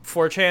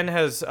 4chan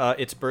has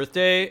its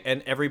birthday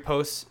and every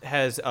post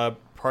has a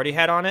party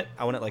hat on it.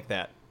 I want it like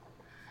that.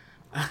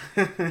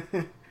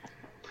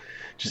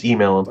 Just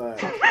email them.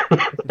 But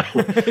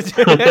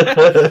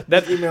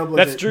That's email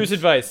that's Blizzard. Drew's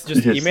advice.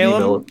 Just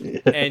email him,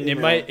 and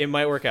it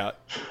might work out.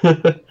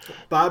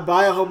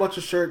 buy a whole bunch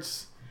of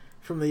shirts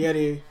from the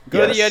Yeti.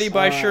 Go to the Yes. Yeti,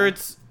 buy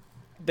shirts.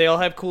 They all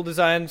have cool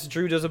designs.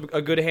 Drew does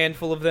a good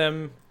handful of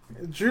them.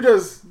 Drew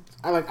does.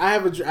 I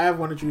have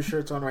one of Drew's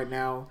shirts on right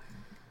now.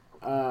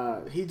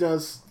 He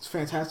does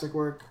fantastic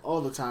work all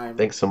the time.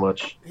 Thanks so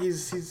much.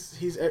 He's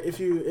if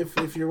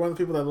you're one of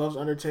the people that loves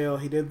Undertale,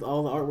 he did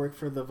all the artwork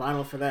for the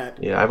vinyl for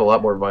that. Yeah, I have a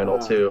lot more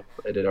vinyl Uh, too.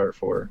 I did art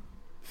for.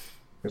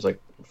 There's like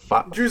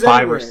Drew's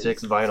five or everywhere.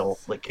 6 vinyl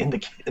like in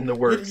the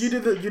works. You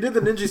did the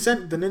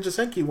Ninja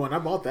Senki one. I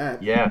bought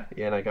that. Yeah,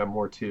 and I got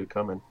more too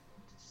coming.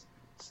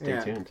 Stay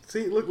Yeah. tuned.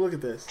 See, look at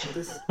this.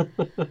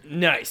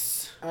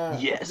 Nice.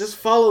 Yes. Just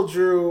follow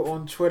Drew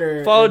on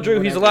Twitter. Follow and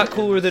Drew. He's a whatever. lot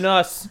cooler than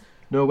us.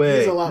 No way.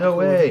 He's a lot No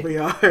cooler way. than we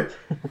are.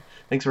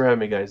 Thanks for having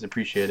me, guys.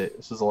 Appreciate it.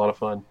 This is a lot of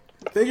fun.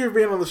 Thank you for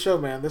being on the show,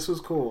 man. This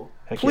was cool.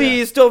 Heck yeah.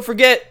 Please don't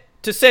forget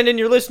to send in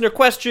your listener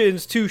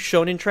questions to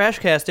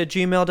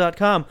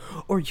shonentrashcast@gmail.com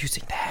or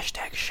using the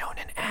hashtag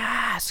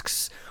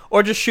ShonenAsks.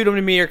 Or just shoot them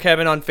to me or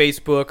Kevin on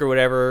Facebook or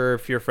whatever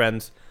if you're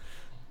friends.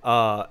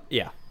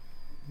 Yeah.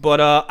 But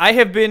I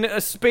have been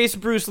a Space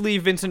Bruce Lee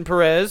Vincent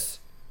Perez.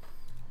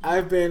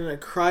 I've been a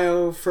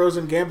cryo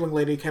frozen gambling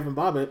lady, Kevin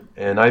Bobbitt.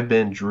 And I've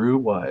been Drew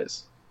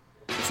Wise.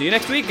 See you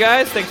next week,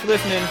 guys. Thanks for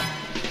listening.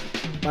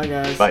 Bye,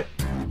 guys. Bye.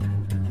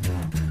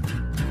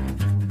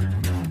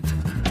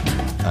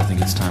 I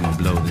think it's time to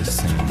blow this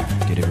scene.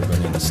 Get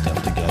everybody in the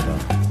stuff together.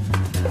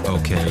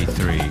 Okay,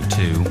 3,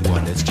 2,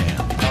 1, let's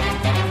jam.